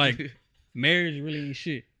told him, like marriage really ain't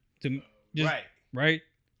shit. To just Right.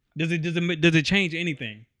 Does it change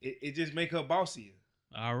anything? It just make her bossy.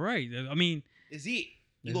 All right. I mean, It's it.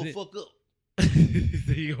 You That's gonna it. fuck up.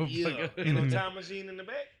 You gonna Yeah. fuck up. Ain't no time machine in the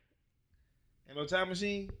back. Ain't no time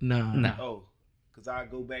machine. Nah. No. Oh, cause I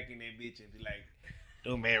go back in that bitch and be like,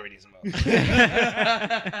 don't marry this mother.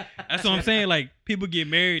 that's what I'm saying. Like people get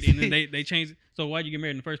married and then they change. So why'd you get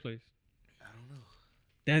married in the first place? I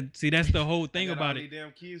don't know. That's the whole thing I got about all it. these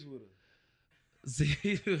damn kids with her.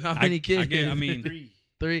 See, how many kids? I mean, 3.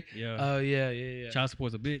 3. yeah. Oh yeah. Child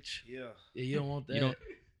support's a bitch. Yeah. Yeah, you don't want that. You don't-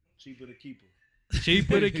 Cheaper to keep her.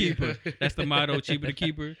 Cheaper to keep her. That's the motto. Cheaper to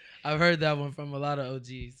keep her. I've heard that one from a lot of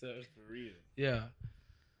OGs. So For real. yeah,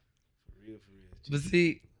 For real. but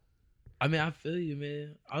see, I mean, I feel you,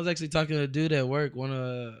 man. I was actually talking to a dude at work,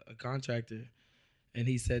 a contractor, and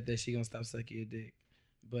he said that she gonna stop sucking your dick.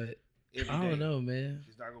 But Every I don't day. know, man.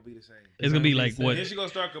 It's not gonna be the same. It's gonna be like what? Then she gonna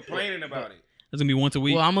start complaining about it. It's gonna be once a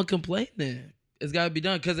week. Well, I'm gonna complain then. It's gotta be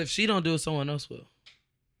done because if she don't do it, someone else will.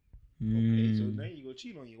 Okay, so then you go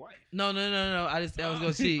cheat on your wife. No. I didn't say I was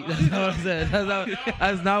gonna cheat. That's not what I'm saying.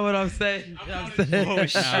 That's not what I'm saying. Oh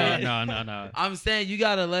shit! No. I'm saying you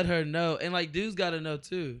gotta let her know, and like dudes gotta know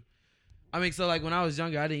too. I mean, so like when I was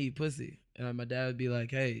younger, I didn't eat pussy, and like, my dad would be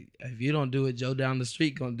like, "Hey, if you don't do it, Joe down the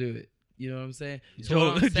street gonna do it." You know what I'm saying? So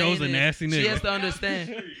what I'm saying Joe's a is, nasty nigga. She has to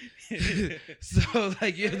understand. So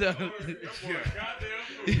like you know.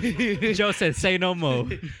 Joe said, "Say no more."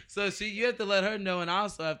 So you have to let her know, and I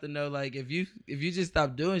also have to know, like, if you just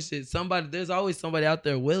stop doing shit, there's always somebody out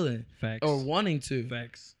there willing Facts. or wanting to.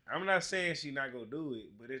 Facts. I'm not saying she not gonna do it,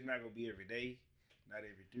 but it's not gonna be every day, not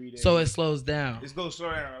every 3 days. So it slows down. It's gonna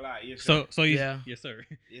slow down a lot. Yes, So sir. you, Yeah. yes sir.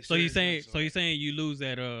 Yes, So sir, you it's saying gonna slow down. you lose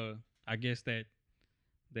that I guess that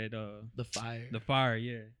The fire. the fire,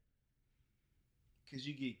 yeah. Cause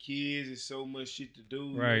you get kids, it's so much shit to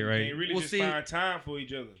do. Right, you right. can't really Well, just see- find time for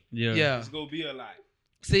each other. Yeah. Yeah. It's gonna be a lot.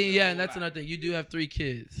 See, yeah, and that's another thing. You do have 3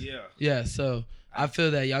 kids. Yeah. Yeah, so I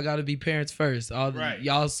feel that y'all got to be parents first. Right.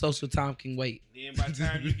 Y'all's social time can wait. Then by the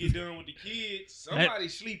time you get done with the kids,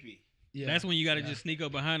 somebody's sleepy. Yeah. That's when you gotta just sneak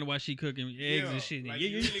up behind her while she cooking eggs and shit. Like Yeah,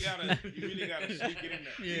 you really gotta sneak it in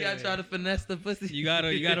there. You gotta try to finesse the pussy. You gotta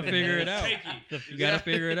figure it out. Take it. You gotta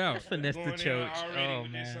figure it out. Finesse the Going there choke. already Oh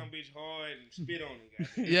with this man. some bitch hard and spit on it.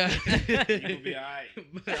 Goddamn. Yeah. You gonna be alright.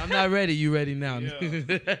 I'm not ready. You ready now? Yeah.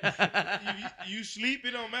 You sleep,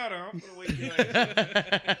 it don't matter. I'm gonna wake your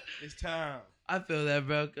ass up. It's time. I feel that,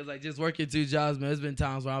 bro. Cause like just working 2 jobs, man. There's been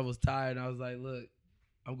times where I was tired and I was like, look,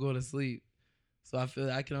 I'm going to sleep. So I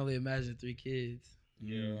feel I can only imagine 3 kids.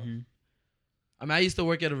 Yeah. Mhm. I mean, I used to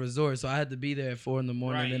work at a resort, so I had to be there at 4 in the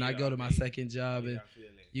morning. Right, then I yeah, go to my okay. second job, and I feel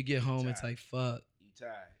that. you get home, it's tired. like fuck. You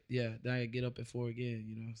tired. Yeah, then I get up at 4 again.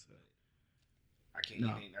 You know. So I can't. No.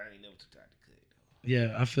 I ain't never too tired to cut though.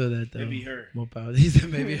 yeah, I feel that though. Maybe her. More power. He said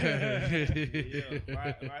maybe her. Yeah, if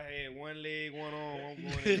I had one leg, one arm, I'm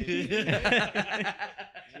going in.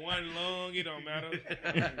 One lung, it don't matter.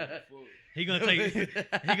 Fuck. He gonna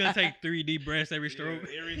take 3 deep breaths every stroke.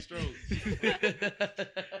 Yeah, every stroke.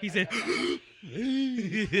 He said,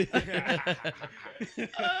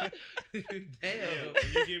 Yeah,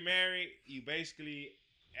 when you get married, you basically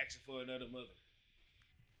asking for another mother.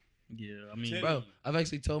 "Yeah, I mean, Tell- Bro, I've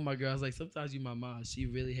actually told my girl, I was like, sometimes you my mom. She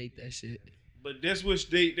really hate that shit. But that's what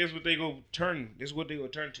they go turn. That's what they go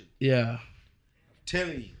turn to. Yeah.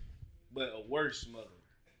 Telling you, but a worse mother.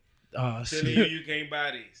 Oh Telling shit. you can't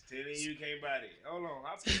buy this. Telling you can't buy this. Hold on,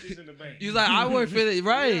 I'll put this in the bank. You like I work for it,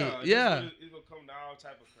 right? Yeah. It's gonna come to all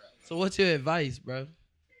type of crap. So what's your advice, bro?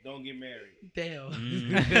 Don't get married. Damn.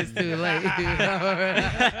 Mm. It's too late.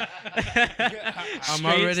 I'm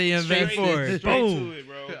Straight- already straight invested. forward. Straight Boom. to it,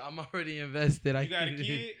 bro. I'm already invested. You got a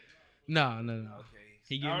kid? No. Okay.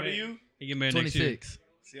 He get How old are married. you? he get married next year." 26.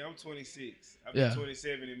 See, I'm 26. I'll Yeah. be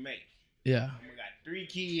 27 in May. Yeah. I got 3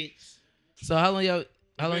 kids. So how long y'all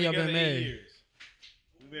We've been together 8 married? years.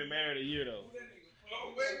 We've been married a year though.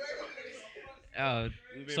 Oh,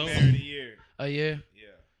 We've been So- married a year. A year? Yeah.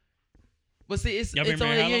 But see, it's Y'all been only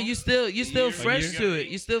married a how year. long? You still year. fresh A to year. it.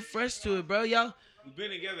 You still fresh to it, bro. Y'all. We've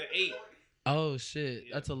been together 8. Oh shit,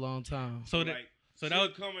 Yeah. that's a long time. So that, like, so she that was,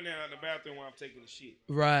 was coming down the bathroom while I'm taking the shit.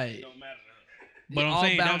 It Right. don't matter to her. but I'm all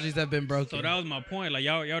saying boundaries have been broken. so that was my point. Like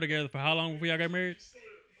y'all together for how long before y'all got married?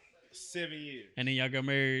 7 years. And then y'all got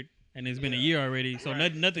married, and it's been a Yeah. year already. So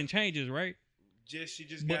Right. nothing changes, right? She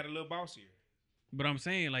just But- got a little bossier. But I'm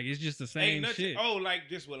saying like it's just the Ain't same nothing. shit. Oh, like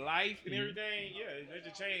just with life and Mhm. everything. Yeah, that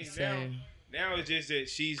just changed. Same. Now it's just that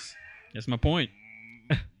she's That's my point.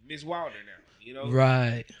 Miss Wilder now. You know.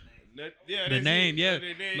 Right. Yeah, The that's name, it. yeah. Other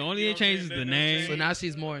than that, The only you thing know what I'm changes saying? the That name. change. So now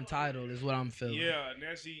she's more entitled, is what I'm feeling. Yeah,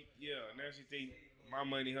 now she think my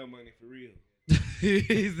money, her money for real.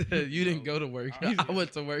 He said, you didn't go to work. I- I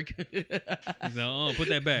went to work. He's like, put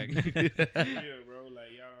that back. For real, bro.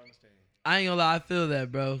 Like y'all don't understand. I ain't gonna lie, I feel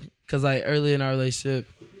that, bro. Cause like early in our relationship,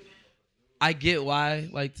 I get why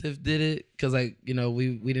like Tiff did it. Cause like, you know,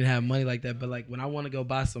 we didn't have money like that. But like when I want to go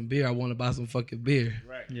buy some beer, I want to buy some fucking beer.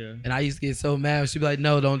 Right. Yeah. And I used to get so mad. She'd be like,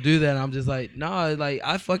 no, don't do that. And I'm just like, no, like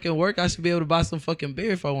I fucking work. I should be able to buy some fucking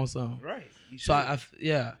beer if I want some. Right. You So should.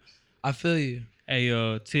 yeah, I feel you. Hey,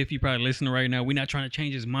 Tiff, you probably listening right now. We're not trying to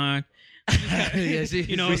change his mind. Yeah, she,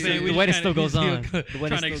 You know what I'm saying? the We wedding just still goes on. kinda- The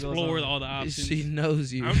wedding Trying to still goes explore on. all the options. she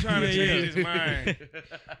knows you. I'm trying to Yeah, change yeah. his mind.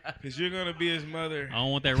 Cause you're gonna be his mother. I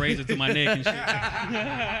don't want that razor to my neck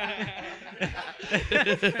and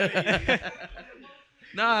shit.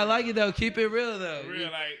 Nah, I like it though. Keep it real though. For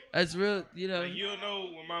real, like That's real. You know. Like, you'll know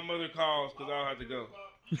when my mother calls because I'll have to go.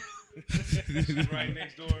 She's right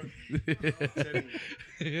next door.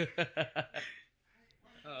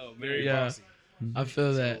 Oh, very Yeah. bossy. I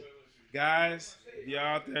feel that. Guys, if y'all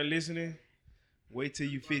out there listening, wait till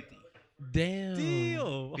you 50. Damn.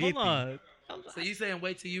 Deal. 50. Hold on. So you saying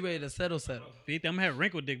wait till you ready to settle? 50, I'm gonna have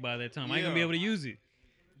wrinkle dick by that time. I ain't gonna be Yeah. able to use it.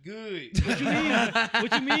 Good. What you mean?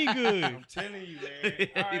 What you mean good? I'm telling you, man.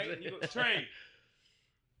 All right, Trey.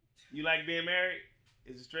 You like being married?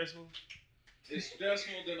 Is it stressful? It's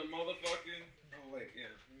stressful than a motherfucking. Oh wait, yeah.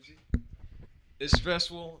 Let me see. It's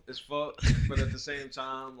stressful as fuck, but at the same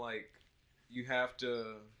time, like you have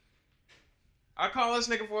to. I called this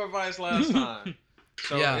nigga for advice last time.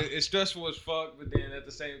 So Yeah. it's stressful as fuck, but then at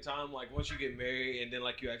the same time, like once you get married and then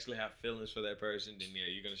like you actually have feelings for that person, then yeah,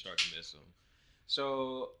 you're gonna start to miss them.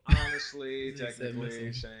 So honestly, He said technically miss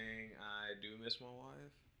 'em. saying I do miss my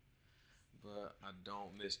wife, but I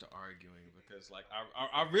don't miss the arguing because like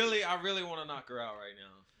I really want to knock her out right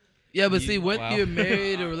now. Yeah, but see, whether Wow. you're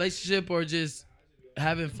married, a relationship, or just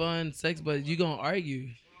having fun, sex, but you gonna argue.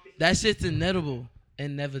 That shit's inevitable.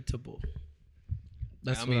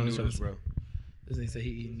 That's I what mean I'm trying noodles, to say. bro. This nigga say he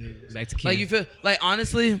eating noodles. Mexican. Like you feel like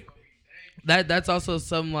honestly, that's also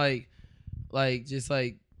some like just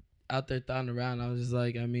like out there thoughting around. I was just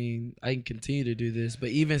like, I mean, I can continue to do this, but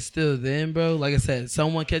even still, then, bro, like I said,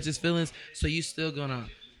 someone catches feelings, so you still gonna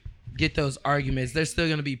get those arguments. They're still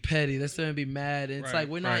gonna be petty. They're still gonna be mad. And it's Right, like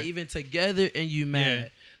we're not right. even together, and you mad. Yeah.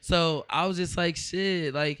 So I was just like,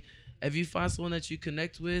 shit. Like, if you find someone that you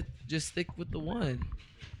connect with, just stick with the one.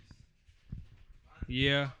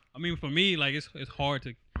 Yeah, I mean for me, like it's hard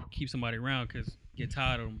to keep somebody around because get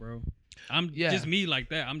tired of them, bro. I'm Yeah. just me like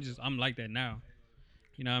that. I'm like that now.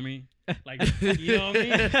 You know what I mean? Like you know what I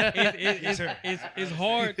mean? It's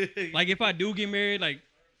hard. Like if I do get married, like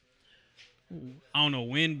I don't know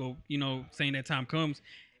when, but you know, saying that time comes,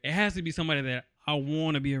 it has to be somebody that I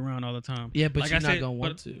want to be around all the time. Yeah, but like you're I not said, gonna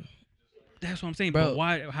want but to. That's what I'm saying, Bro. But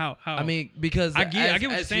why? How? I mean, because I get what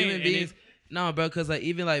you're as saying, human and beings, it's- no, bro, because like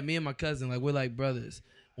even like me and my cousin, like we're like brothers.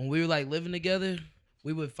 When we were like living together,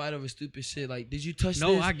 we would fight over stupid shit. Like, did you touch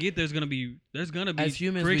No, this? I get there's gonna be As humans, we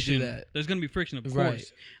do friction. that. There's gonna be friction, of Right.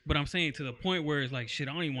 course. But I'm saying to the point where it's like, shit,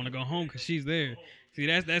 I don't even want to go home because she's there. See,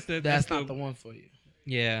 that's That's not the one for you.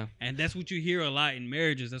 Yeah. and that's what you hear a lot in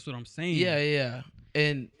marriages. That's what I'm saying. Yeah.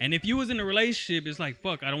 And And if you was in a relationship, it's like,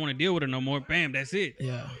 fuck, I don't want to deal with her no more. Bam, that's it.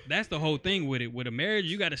 yeah. That's the whole thing with it. With a marriage,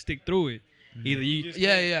 you got to stick through it. Either you, Just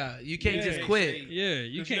Yeah. You can't just quit. yeah,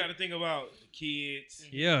 you You can't. got to think about the kids.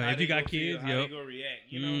 Yeah, how if they you got gonna feel, kids, how yep. they gonna react.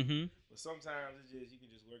 You know. hmm But sometimes it's just you can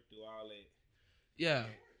just work through all that Yeah.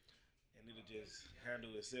 and it'll just handle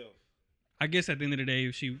itself. I guess at the end of the day,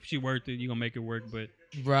 if she worked it, you gonna make it work. But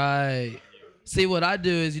Right. See, what I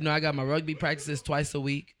do is, I got my rugby practices twice a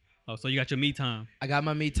week. oh, so you got your me time. I got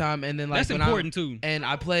my me time, and then like That's when important too.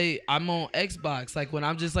 I'm on Xbox. Like when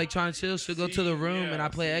I'm just like trying to chill, she'll go to the room and I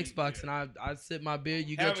play Xbox, and I sip my beer.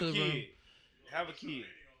 You go Have to a the room. kid. Have a kid.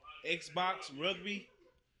 Xbox, rugby.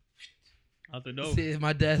 Out the door. See,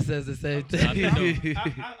 my dad says the same Out the thing.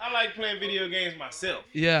 I like playing video games myself.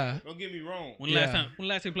 Yeah. Don't get me wrong. When last Yeah.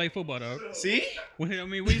 time you played football, dog? See? I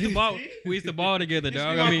mean, we used to ball. We used to ball together, This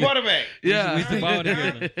dog. be I my mean, quarterback. Yeah. we used to ball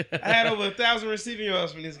together. I had over 1,000 receiving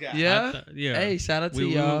yards from this guy. Yeah. Yeah. Hey, shout out to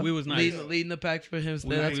We y'all. was nice. Leading the pack for him.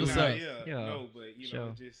 We- That's we what's was up. nice. Yeah. Yeah. No, but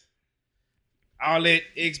Sure. just all that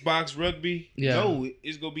Xbox rugby. Yeah. No,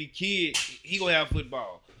 it's gonna be kid. He gonna have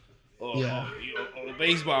football. Or, Yeah. or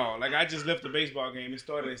baseball. Like I just left the baseball game. It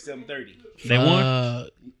started at 7:30. They won.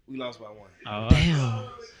 We lost by 1. Oh, Damn.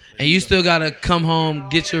 And you still gotta come home,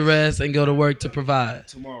 get your rest, and go to work to provide.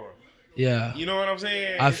 Tomorrow. Yeah. You know what I'm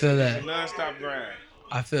saying? I feel that. It's a non-stop grind.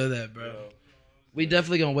 I feel that, bro. You know? We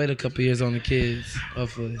definitely gonna wait a couple years on the kids.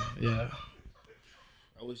 Hopefully. Yeah.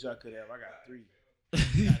 I wish I could have. I got 3.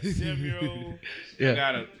 I got a 7-year-old. I Yeah.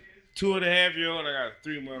 got a 2.5-year-old. I got a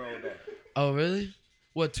 3-month-old daughter. Oh, really?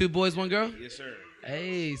 What, 2 boys, 1 girl? Yes, sir.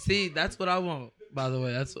 Hey, see, that's what I want, by the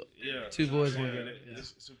way. That's what, Yeah. 2 boys, 1 Yeah, girl. that-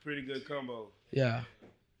 It's a pretty good combo. Yeah.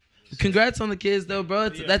 Congrats on the kids, though, bro.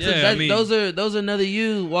 Yeah. Yeah, I mean- those are another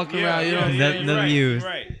you walking around. You know. That- you're none of right, you. you're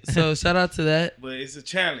right. So shout out to that. But it's a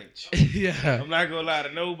challenge. Yeah. I'm not gonna lie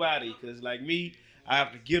to nobody, cause like me, I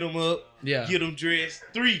have to get them up, Yeah. get them dressed.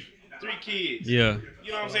 Three kids. yeah.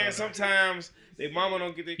 You know what I'm saying? Sometimes their mama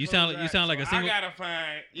don't get their You clothes sound out, like a so single- I gotta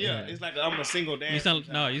find. Yeah, it's like I'm a single dad. You sound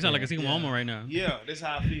like a single Yeah. mama right now. Yeah, that's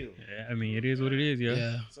how I feel. Yeah, I mean, it is what it is. Yeah.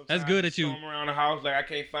 Yeah. Sometimes good I that you- storm around the house like I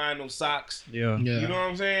can't find no socks. Yeah. Yeah. You know what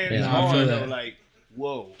I'm saying? Yeah, It's I hard feel though. that. Like,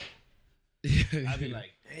 whoa. I be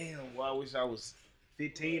like, damn. Well, I wish I was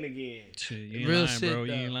 15 again. Shit, you ain't Real lying, shit, bro. You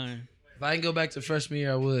though. ain't lying. If I can go back to freshman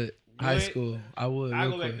year, I would. High Would? school, I would. I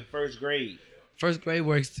real go back quick. to first grade. First grade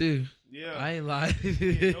works too. Yeah. I ain't lying.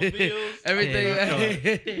 no bills.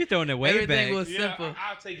 Everything. You're throwing it way Everything back. was Yeah, simple.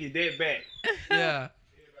 I'll take it that back. Yeah.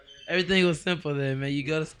 Everything was simple then, man. You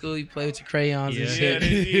go to school, you play with your crayons and Yeah. Yeah, shit. they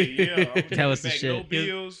did. Yeah, I'm gonna That was take the it back. No shit.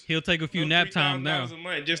 bills. He'll take a few no nap times now. $3,000 a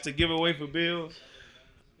month just to give away for bills.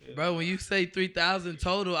 Bro, when you say 3,000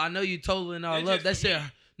 total, I know you totaling all That's up. That just for shit. me.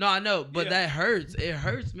 No, I know, but Yeah. that hurts. It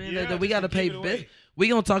hurts, man. Yeah, that we just gotta to pay give it away. bills. We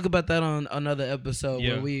gonna talk about that on another episode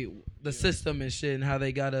Yeah. where the system and shit and how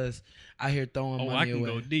they got us out here throwing Oh, I money can away.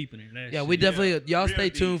 go deep in that. Yeah, shit. we definitely y'all real stay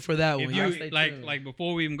deep. tuned for that If one. you Y'all stay like, tuned. like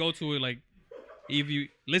before we even go to it, like if you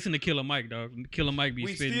listen to Killer Mike, dog, Killer Mike be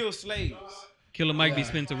We spitting. still slaves. Killer Mike be Yeah.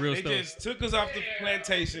 spitting some real They stuff. just took us off the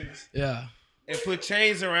plantations yeah, and put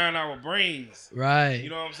chains around our brains. right. You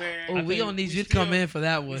know what I'm saying? Oh, we gonna need we you to come still- in for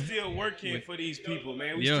that We one. still working for these people,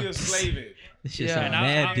 man. We Yeah. still slaving. This shit Yeah. sound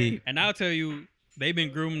And mad deep. And I'll tell you, they've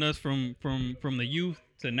been grooming us from the youth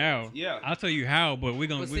to now. Yeah. I'll tell you how, but we're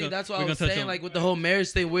gonna. But we're see, gonna, that's what we're I was gonna touch saying. on- Like with the whole marriage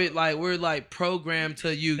thing, we're like programmed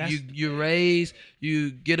to you. That's- You raise,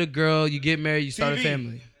 you get a girl, you get married, you start a TV,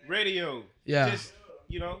 family. Radio. Yeah. Just,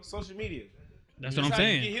 social media. that's That's what I'm how You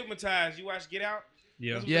saying. get hypnotized. You watch Get Out.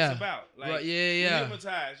 Yeah. That's what Yeah. it's about. Like, Right, yeah, you yeah.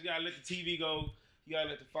 hypnotized. You gotta let the TV go. You gotta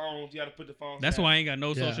let the phones. You gotta put the phones. That's down. why I ain't got no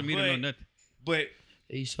Yeah. social media, no But- nothing. But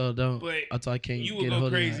You sure don't. But That's why I can't you get will a go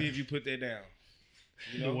hold crazy of if you put that down.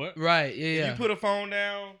 You The know what? Right? Yeah, If yeah. you put a phone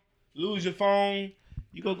down, lose your phone,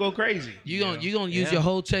 you go crazy. You gonna use Yeah. your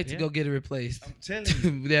whole check to Yeah. go get it replaced. I'm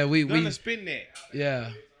telling you. Yeah, we Gonna spend that.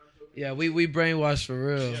 yeah we brainwashed for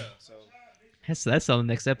real. Yeah. So That's on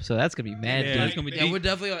the next episode. That's gonna be mad Yeah, deep. it's gonna be Yeah, deep. we're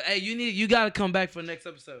definitely. Hey, you gotta come back for the next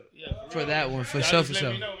episode yeah. for that one for Y'all sure just for let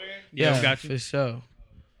sure. me know, man. Yeah, we got you. for sure.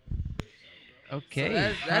 Okay. So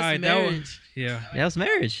that's Alright, that was- marriage. Yeah. that was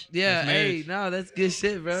marriage. Yeah, that's hey, marriage. no, that's good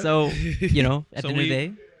shit, bro. So, you know, at So the end of the we-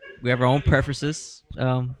 day, we have our own preferences.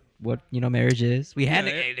 What, marriage is. We had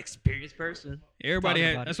Yeah, an experienced person. Everybody Talking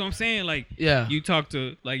had. about That's what I'm saying. Like yeah, you talk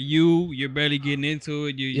to like you're barely getting into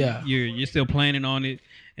it. Yeah. You're still planning on it,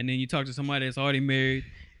 and then you talk to somebody that's already married,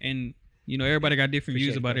 and everybody got different views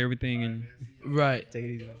Appreciate about that. everything. And right. Take it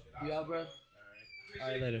easy. You out, bro? All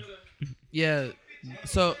right, later. Yeah.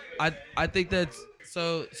 So I think that's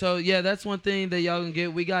so yeah, that's one thing that y'all can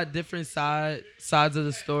get. We got different sides of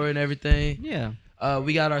the story and everything. Yeah.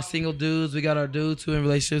 We got our single dudes, we got our dudes who in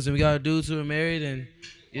relationships, and we got our dudes who are married and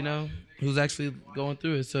who's actually going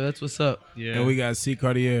through it. So that's what's up. yeah, And we got C.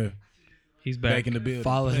 Cartier he's back. back in the building.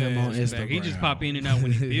 Follow him on He's Back. Instagram. He just pop in and out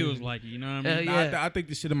when he feels like it. You know what I mean? Yeah. I think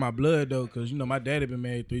this shit in my blood though, cause my daddy been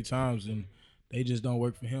married 3 times and they just don't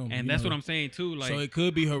work for him. And that's what I'm saying too. Like, so it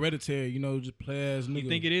could be hereditary, just play as nigga. you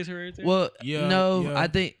think it is hereditary? Well, Yeah, no, yeah. I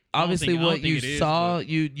think I don't obviously think- I don't what think you it is, saw, but-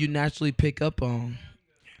 you naturally pick up on.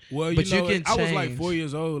 Well, But you can I was like change. 4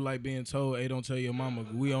 years old, like being told, "Hey, don't tell your mama."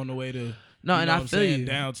 We on the way to No, you and know I what I'm feel saying, you.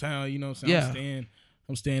 downtown. You know what I'm saying? Yeah.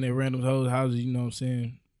 I'm staying at random hoes houses. You know what I'm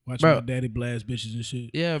saying? Watching Bro. my daddy blast bitches and shit.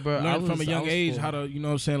 Yeah, bro. Learned from a young age full. how to, you know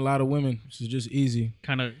what I'm saying, a lot of women. It's just easy.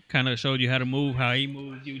 kind of showed you how to move, how he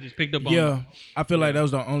moved. You just picked up on. Yeah, I feel like that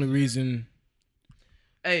was the only reason.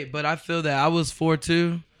 Hey, but I feel that I was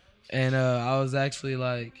 4'2", and I was actually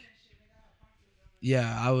like,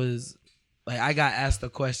 yeah, I was like, I got asked a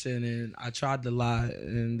question and I tried to lie,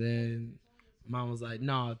 and then mom was like,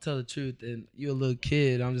 "No, tell the truth." And you're a little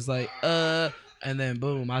kid. I'm just like, and then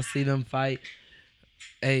boom, I see them fight.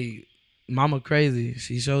 Hey, mama crazy.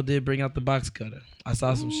 She sure did bring out the box cutter. I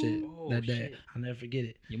saw some shit that day. shit. I'll never forget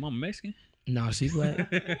it. Your mama Mexican? No, she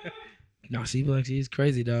black. No, she black. She's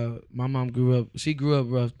crazy, dog. My mom grew up. She grew up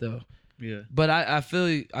rough though. Yeah. But I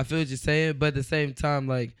feel what you're saying. But at the same time,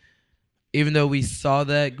 like, even though we saw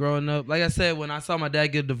that growing up, like I said, when I saw my dad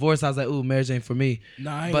get a divorce, I was like, "Ooh, marriage ain't for me."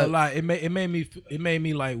 Nah, I ain't But- gonna lie. It made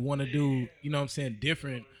me like want to do, you know what I'm saying,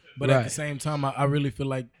 different. But at the Right. same time, I really feel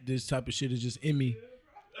like this type of shit is just in me.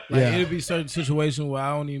 Like Yeah. it'll be certain situations where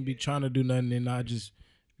I don't even be trying to do nothing, and I just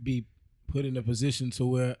be put in a position to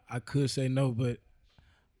where I could say no, but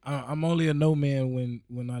I'm only a no man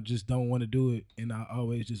when I just don't want to do it, and I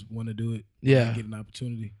always just want to do it. when Yeah. I get an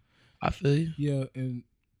opportunity. I feel you. Yeah, and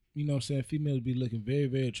you know what I'm saying, females be looking very,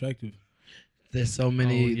 very attractive, There's so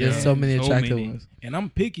many. Oh, yeah. There's so many So attractive many. ones. and I'm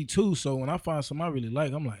picky too. So when I find something I really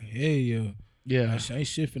like, I'm like, hey, yeah, Yeah. ain't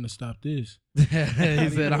shit finna stop this. He I ain't said,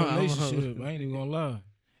 even in a "I'm relationship. I ain't even gonna lie.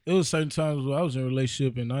 It was certain times where I was in a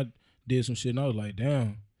relationship and I did some shit and I was like,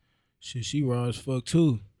 damn, shit, she raw as fuck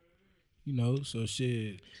too. So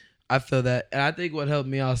shit. I feel that, and I think what helped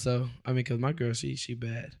me also. I mean, cause my girl, she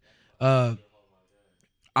bad.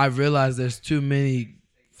 I realized there's too many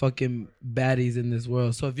fucking baddies in this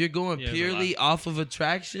world. So if you're going Yeah, there's a purely off of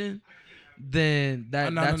attraction, then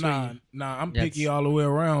that's where you, I'm That's- picky all the way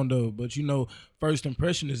around though. But first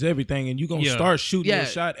impression is everything, and you gonna Yeah. start shooting Yeah. your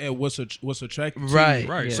shot at what's attractive. to Right. you.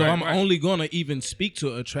 Right. So right, I'm right. only gonna even speak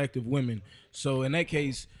to attractive women. So in that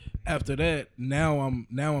case, after that, now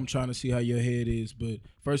I'm trying to see how your head is. But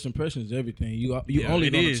first impression is everything. You Yeah, only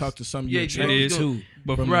it gonna is. talk to some Yeah, you're it attracted is. to.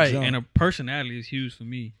 But from the right, jump. and a personality is huge for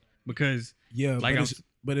me because Yeah, like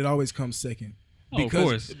but it always comes second. Oh, of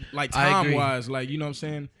course. Like I time agree. wise, like you know what I'm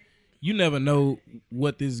saying. You never know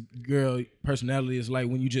what this girl personality is like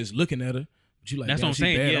when you just looking at her. But you like, that's damn, what I'm she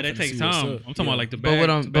saying. bad. Yeah, I'm that finna takes see what's time. up. I'm talking about like the But bag.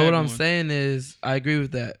 what the bag I'm one. saying is, I agree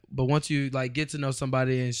with that. But once you like get to know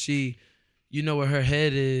somebody and you know where her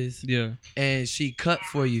head is, Yeah. and she cut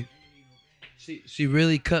for you. She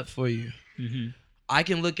really cut for you. Mm-hmm. I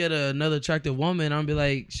can look at another attractive woman and I'll be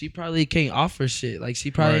like, she probably can't offer shit. Like she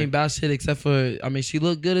probably Right. ain't about shit except for, I mean, she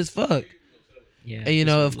look good as fuck. Yeah. And you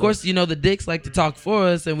know, of course, you know the dicks like to talk for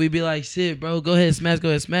us, and we be like, shit, bro, go ahead, smash, go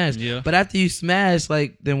ahead, smash. Yeah. But after you smash,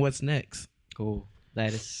 like, then what's next? Cool.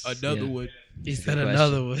 That is Another yeah. one. He said Good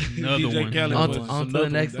another one. Another DJ one. Khaled On was to- just on to another the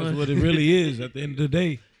next That's one. what it really is at the end of the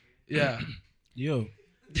day. Yeah. Yo,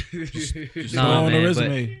 just No, throw on the man,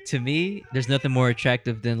 resume. but to me, there's nothing more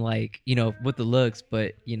attractive than like, you know, with the looks,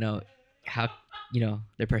 but you know, how, you know,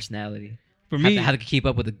 their personality. For How, me, how they can keep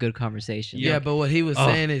up with a good conversation. Yeah, but what he was Oh.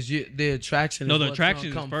 saying is the attraction. No, is the what's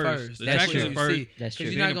attraction gonna is come first. The That's That's attraction what is you first. see. That's true.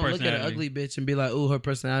 Because Then you're the not gonna look at an personality. ugly bitch and be like, "Ooh, her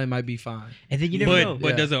personality might be fine." And then you never know. but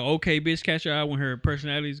Yeah. does an okay bitch catch your eye when her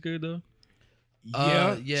personality is good though?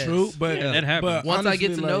 Yeah, yes. true. But Yeah, that happens. But Once I get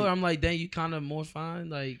to honestly, know like, her, I'm like, dang, you kind of more fine.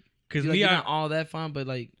 Like, Because you're, me, you're I not all that fine, but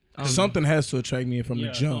like I don't know. something has to attract me from the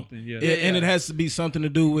yeah, jump. something, yeah. Yeah, and it has to be something to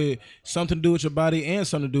do with your body and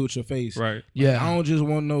something to do with your face. Right. Yeah. I don't just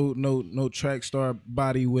want no track star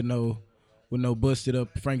body with no busted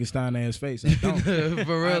up Frankenstein ass face. I don't.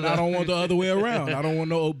 For real. I don't want the other way around. I don't want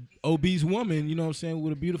no obese woman, you know what I'm saying,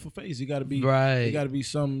 with a beautiful face. It got to be Right. It got to be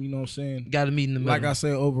something, you know what I'm saying. Got to meet in the middle. Like I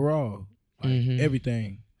said, overall, like Mhm.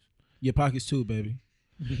 everything, your pockets too, baby.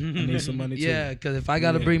 I need some money too. Yeah, because if I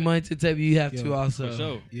gotta Yeah. bring money to the table, you have Yeah, to also. For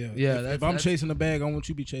sure. Yeah, Yeah, If that's- I'm chasing the bag, I want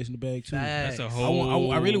you to be chasing the bag too. Facts. That's a I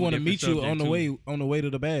whole. really want to different meet you subject, on the way to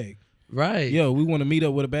the bag. Right. Yo, we want to meet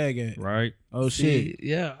up with a bag at. Right. Oh See, shit.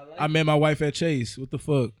 yeah. I met my wife at Chase. What the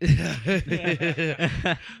fuck?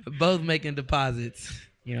 Both making deposits.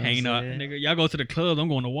 You know Hanging what out, I'm saying? nigga. Y'all go to the club. I'm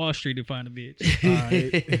going to Wall Street to find a bitch.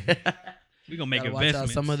 Alright. We gonna make Gotta watch out.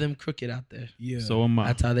 investments. Some of them crooked out there. Yeah. So am I.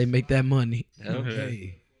 That's how they make that money.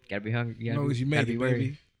 hey, Gotta be hungry. as long as you make it,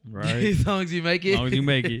 baby. Right. As long as you make it. As long as you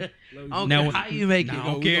make it. I don't Now- care how you make Nah, I it.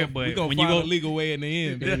 don't care, but we gonna when find you go- a legal way in the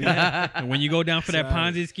end, baby. And when you go down for that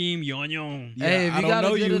Sorry. Ponzi scheme, you're on your own. Yeah, Hey, if I you don't got a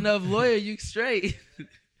know good you. enough lawyer, you straight.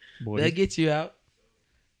 Boy, They'll get you out.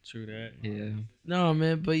 true that. Yeah. No,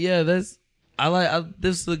 man, but yeah, this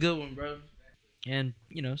is a good one, bro. And,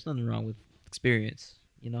 you know, there's nothing wrong with experience,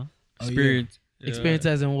 you know? Oh, yeah. Experience. Experience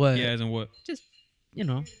as in what? Yeah, as in what? You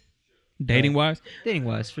know, Dating wise? dating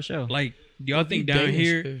wise, for sure. Like, do y'all think down Dating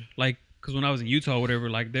here, shit. like, because when I was in Utah or whatever,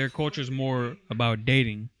 like, their culture's more about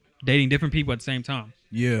dating different people at the same time.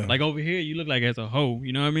 Yeah. Like, over here, you look like as a hoe,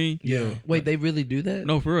 you know what I mean? yeah. Wait, they really do that?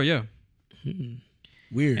 No, for real, yeah. Hmm,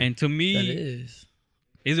 Weird. And to that me, is.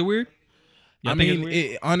 is it weird? Y'all I think it's mean,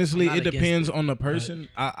 weird? honestly, I'm it not against depends it, on the person.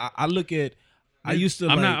 I look at. I used to.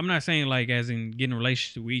 I'm not saying like as in getting a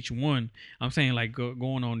relationship with each one. I'm saying like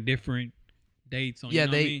going on different dates. On, Yeah, you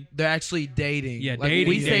know what I mean? they're actually dating. Yeah, like, dating,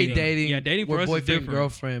 We say dating. dating. Yeah, dating for we're us is boyfriend different.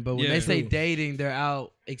 girlfriend, but when Yeah. they say True. dating, they're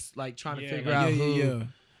out like trying to Yeah, figure like- out who. Yeah.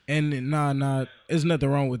 And nah, there's nothing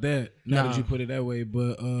wrong with that. Now Nah. that you put it that way,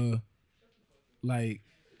 but like,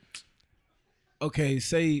 okay,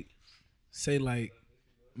 say like,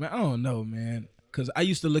 man, I don't know, man, cause I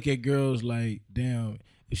used to look at girls like, damn,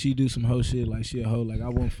 if she do some hoe shit, like she a hoe, like I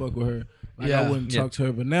wouldn't fuck with her, like Yeah. I wouldn't Yeah. talk to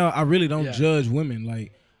her. But now I really don't Yeah. judge women.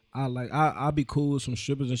 Like I'll be cool with some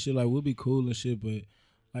strippers and shit. Like we'll be cool and shit, but.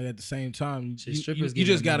 Like at the same time, Shit, you strippers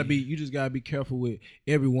just getting gotta money. be careful with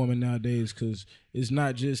every woman nowadays, cause it's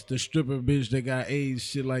not just the stripper bitch that got AIDS,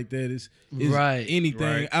 shit like that. It's Right. anything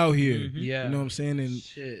Right. out here. Mhm. Yeah. You know what I'm saying? And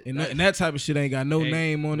Shit. and that type of shit ain't got no Hey,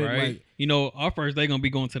 name on it. right? Like You know, our first day gonna be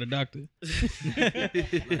going to the doctor.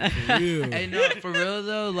 for real. Hey, no, for real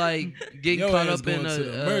though, like getting Your caught ass up in going a, to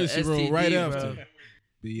the a emergency room STD, right bro. after.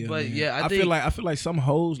 But man. yeah, I feel think- like some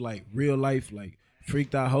hoes, like real life, like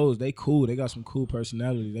freaked out hoes, they cool. They got some cool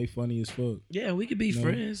personality. They funny as fuck. Yeah, we could be You know,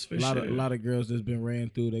 friends for a lot sure. of girls that's been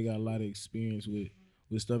ran through. They got a lot of experience with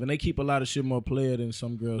stuff, and they keep a lot of shit more player than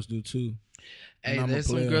some girls do too. Hey, And I'm a there's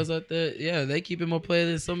some player. girls out there. Yeah, they keep it more player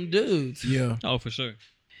than some dudes. Yeah. Oh, for sure.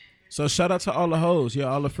 So shout out to all the hoes, yeah,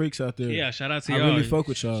 all the freaks out there. Yeah, shout out to I y'all. really fuck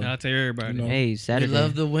with y'all. Shout out to everybody. You know. Hey, We Saturday.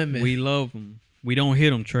 love the women. We love them. We don't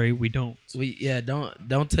hit them, Trey. We don't.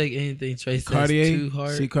 Don't take anything Trace says Cartier, too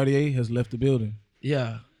hard. see Cartier has left the building.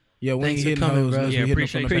 Yeah, Yeah, we Thanks ain't for hitting coming, hoes bro. unless Yeah, we hitting them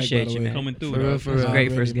from the back, appreciate by the you, way. man. Coming through. For real, dog. for real. Great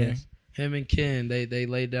Already, first man. guess. Him and Ken, they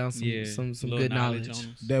laid down some little good knowledge. on us.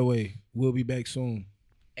 That way, we'll be back soon.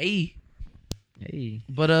 Hey.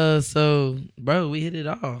 But so bro, we hit it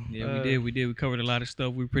all. Yeah, we did. We covered a lot of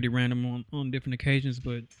stuff. We were pretty random on different occasions,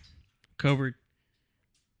 but covered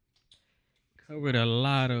a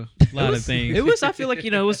lot of things. It was. I feel like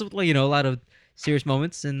it was like a lot of serious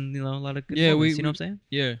moments and a lot of good moments. You know what I'm saying?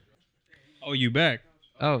 Yeah. Oh, you back?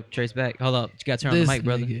 Oh, Trace back. Hold up, you gotta turn on the mic,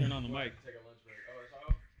 brother. Turn on the mic.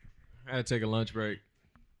 I had to take a lunch break.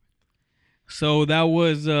 So that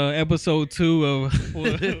was episode 2 of For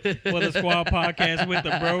the Squad podcast with the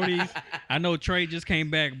Brodies. I know Trey just came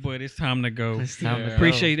back, but it's time to go. It's time to go.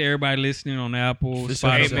 Appreciate everybody listening on Apple,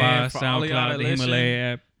 Spotify, Hey, man, for all y'all SoundCloud, that the listen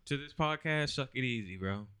Himalaya app. to this podcast, suck it easy,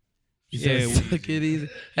 bro. Yeah, Suck it easy.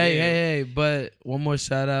 Hey, but one more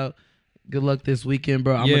shout out. Good luck this weekend,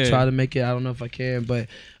 bro. I'm gonna try to make it. I don't know if I can, but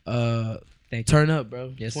turn up,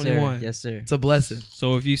 bro. Yes, 21. sir. Yes, sir. It's a blessing.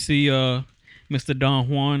 So if you see Mr. Don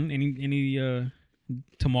Juan any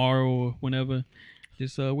tomorrow or whenever,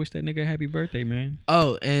 just wish that nigga a happy birthday, man.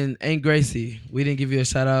 Oh, and Gracie, we didn't give you a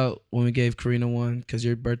shout out when we gave Karina one because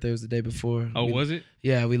your birthday was the day before. Oh, was it?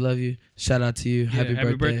 Yeah, we love you. Shout out to you. Yeah,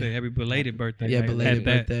 happy birthday. Happy belated birthday. Yeah, belated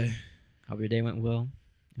birthday. Hope your day went well.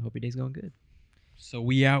 I hope your day's going good. So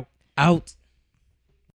we out. Out.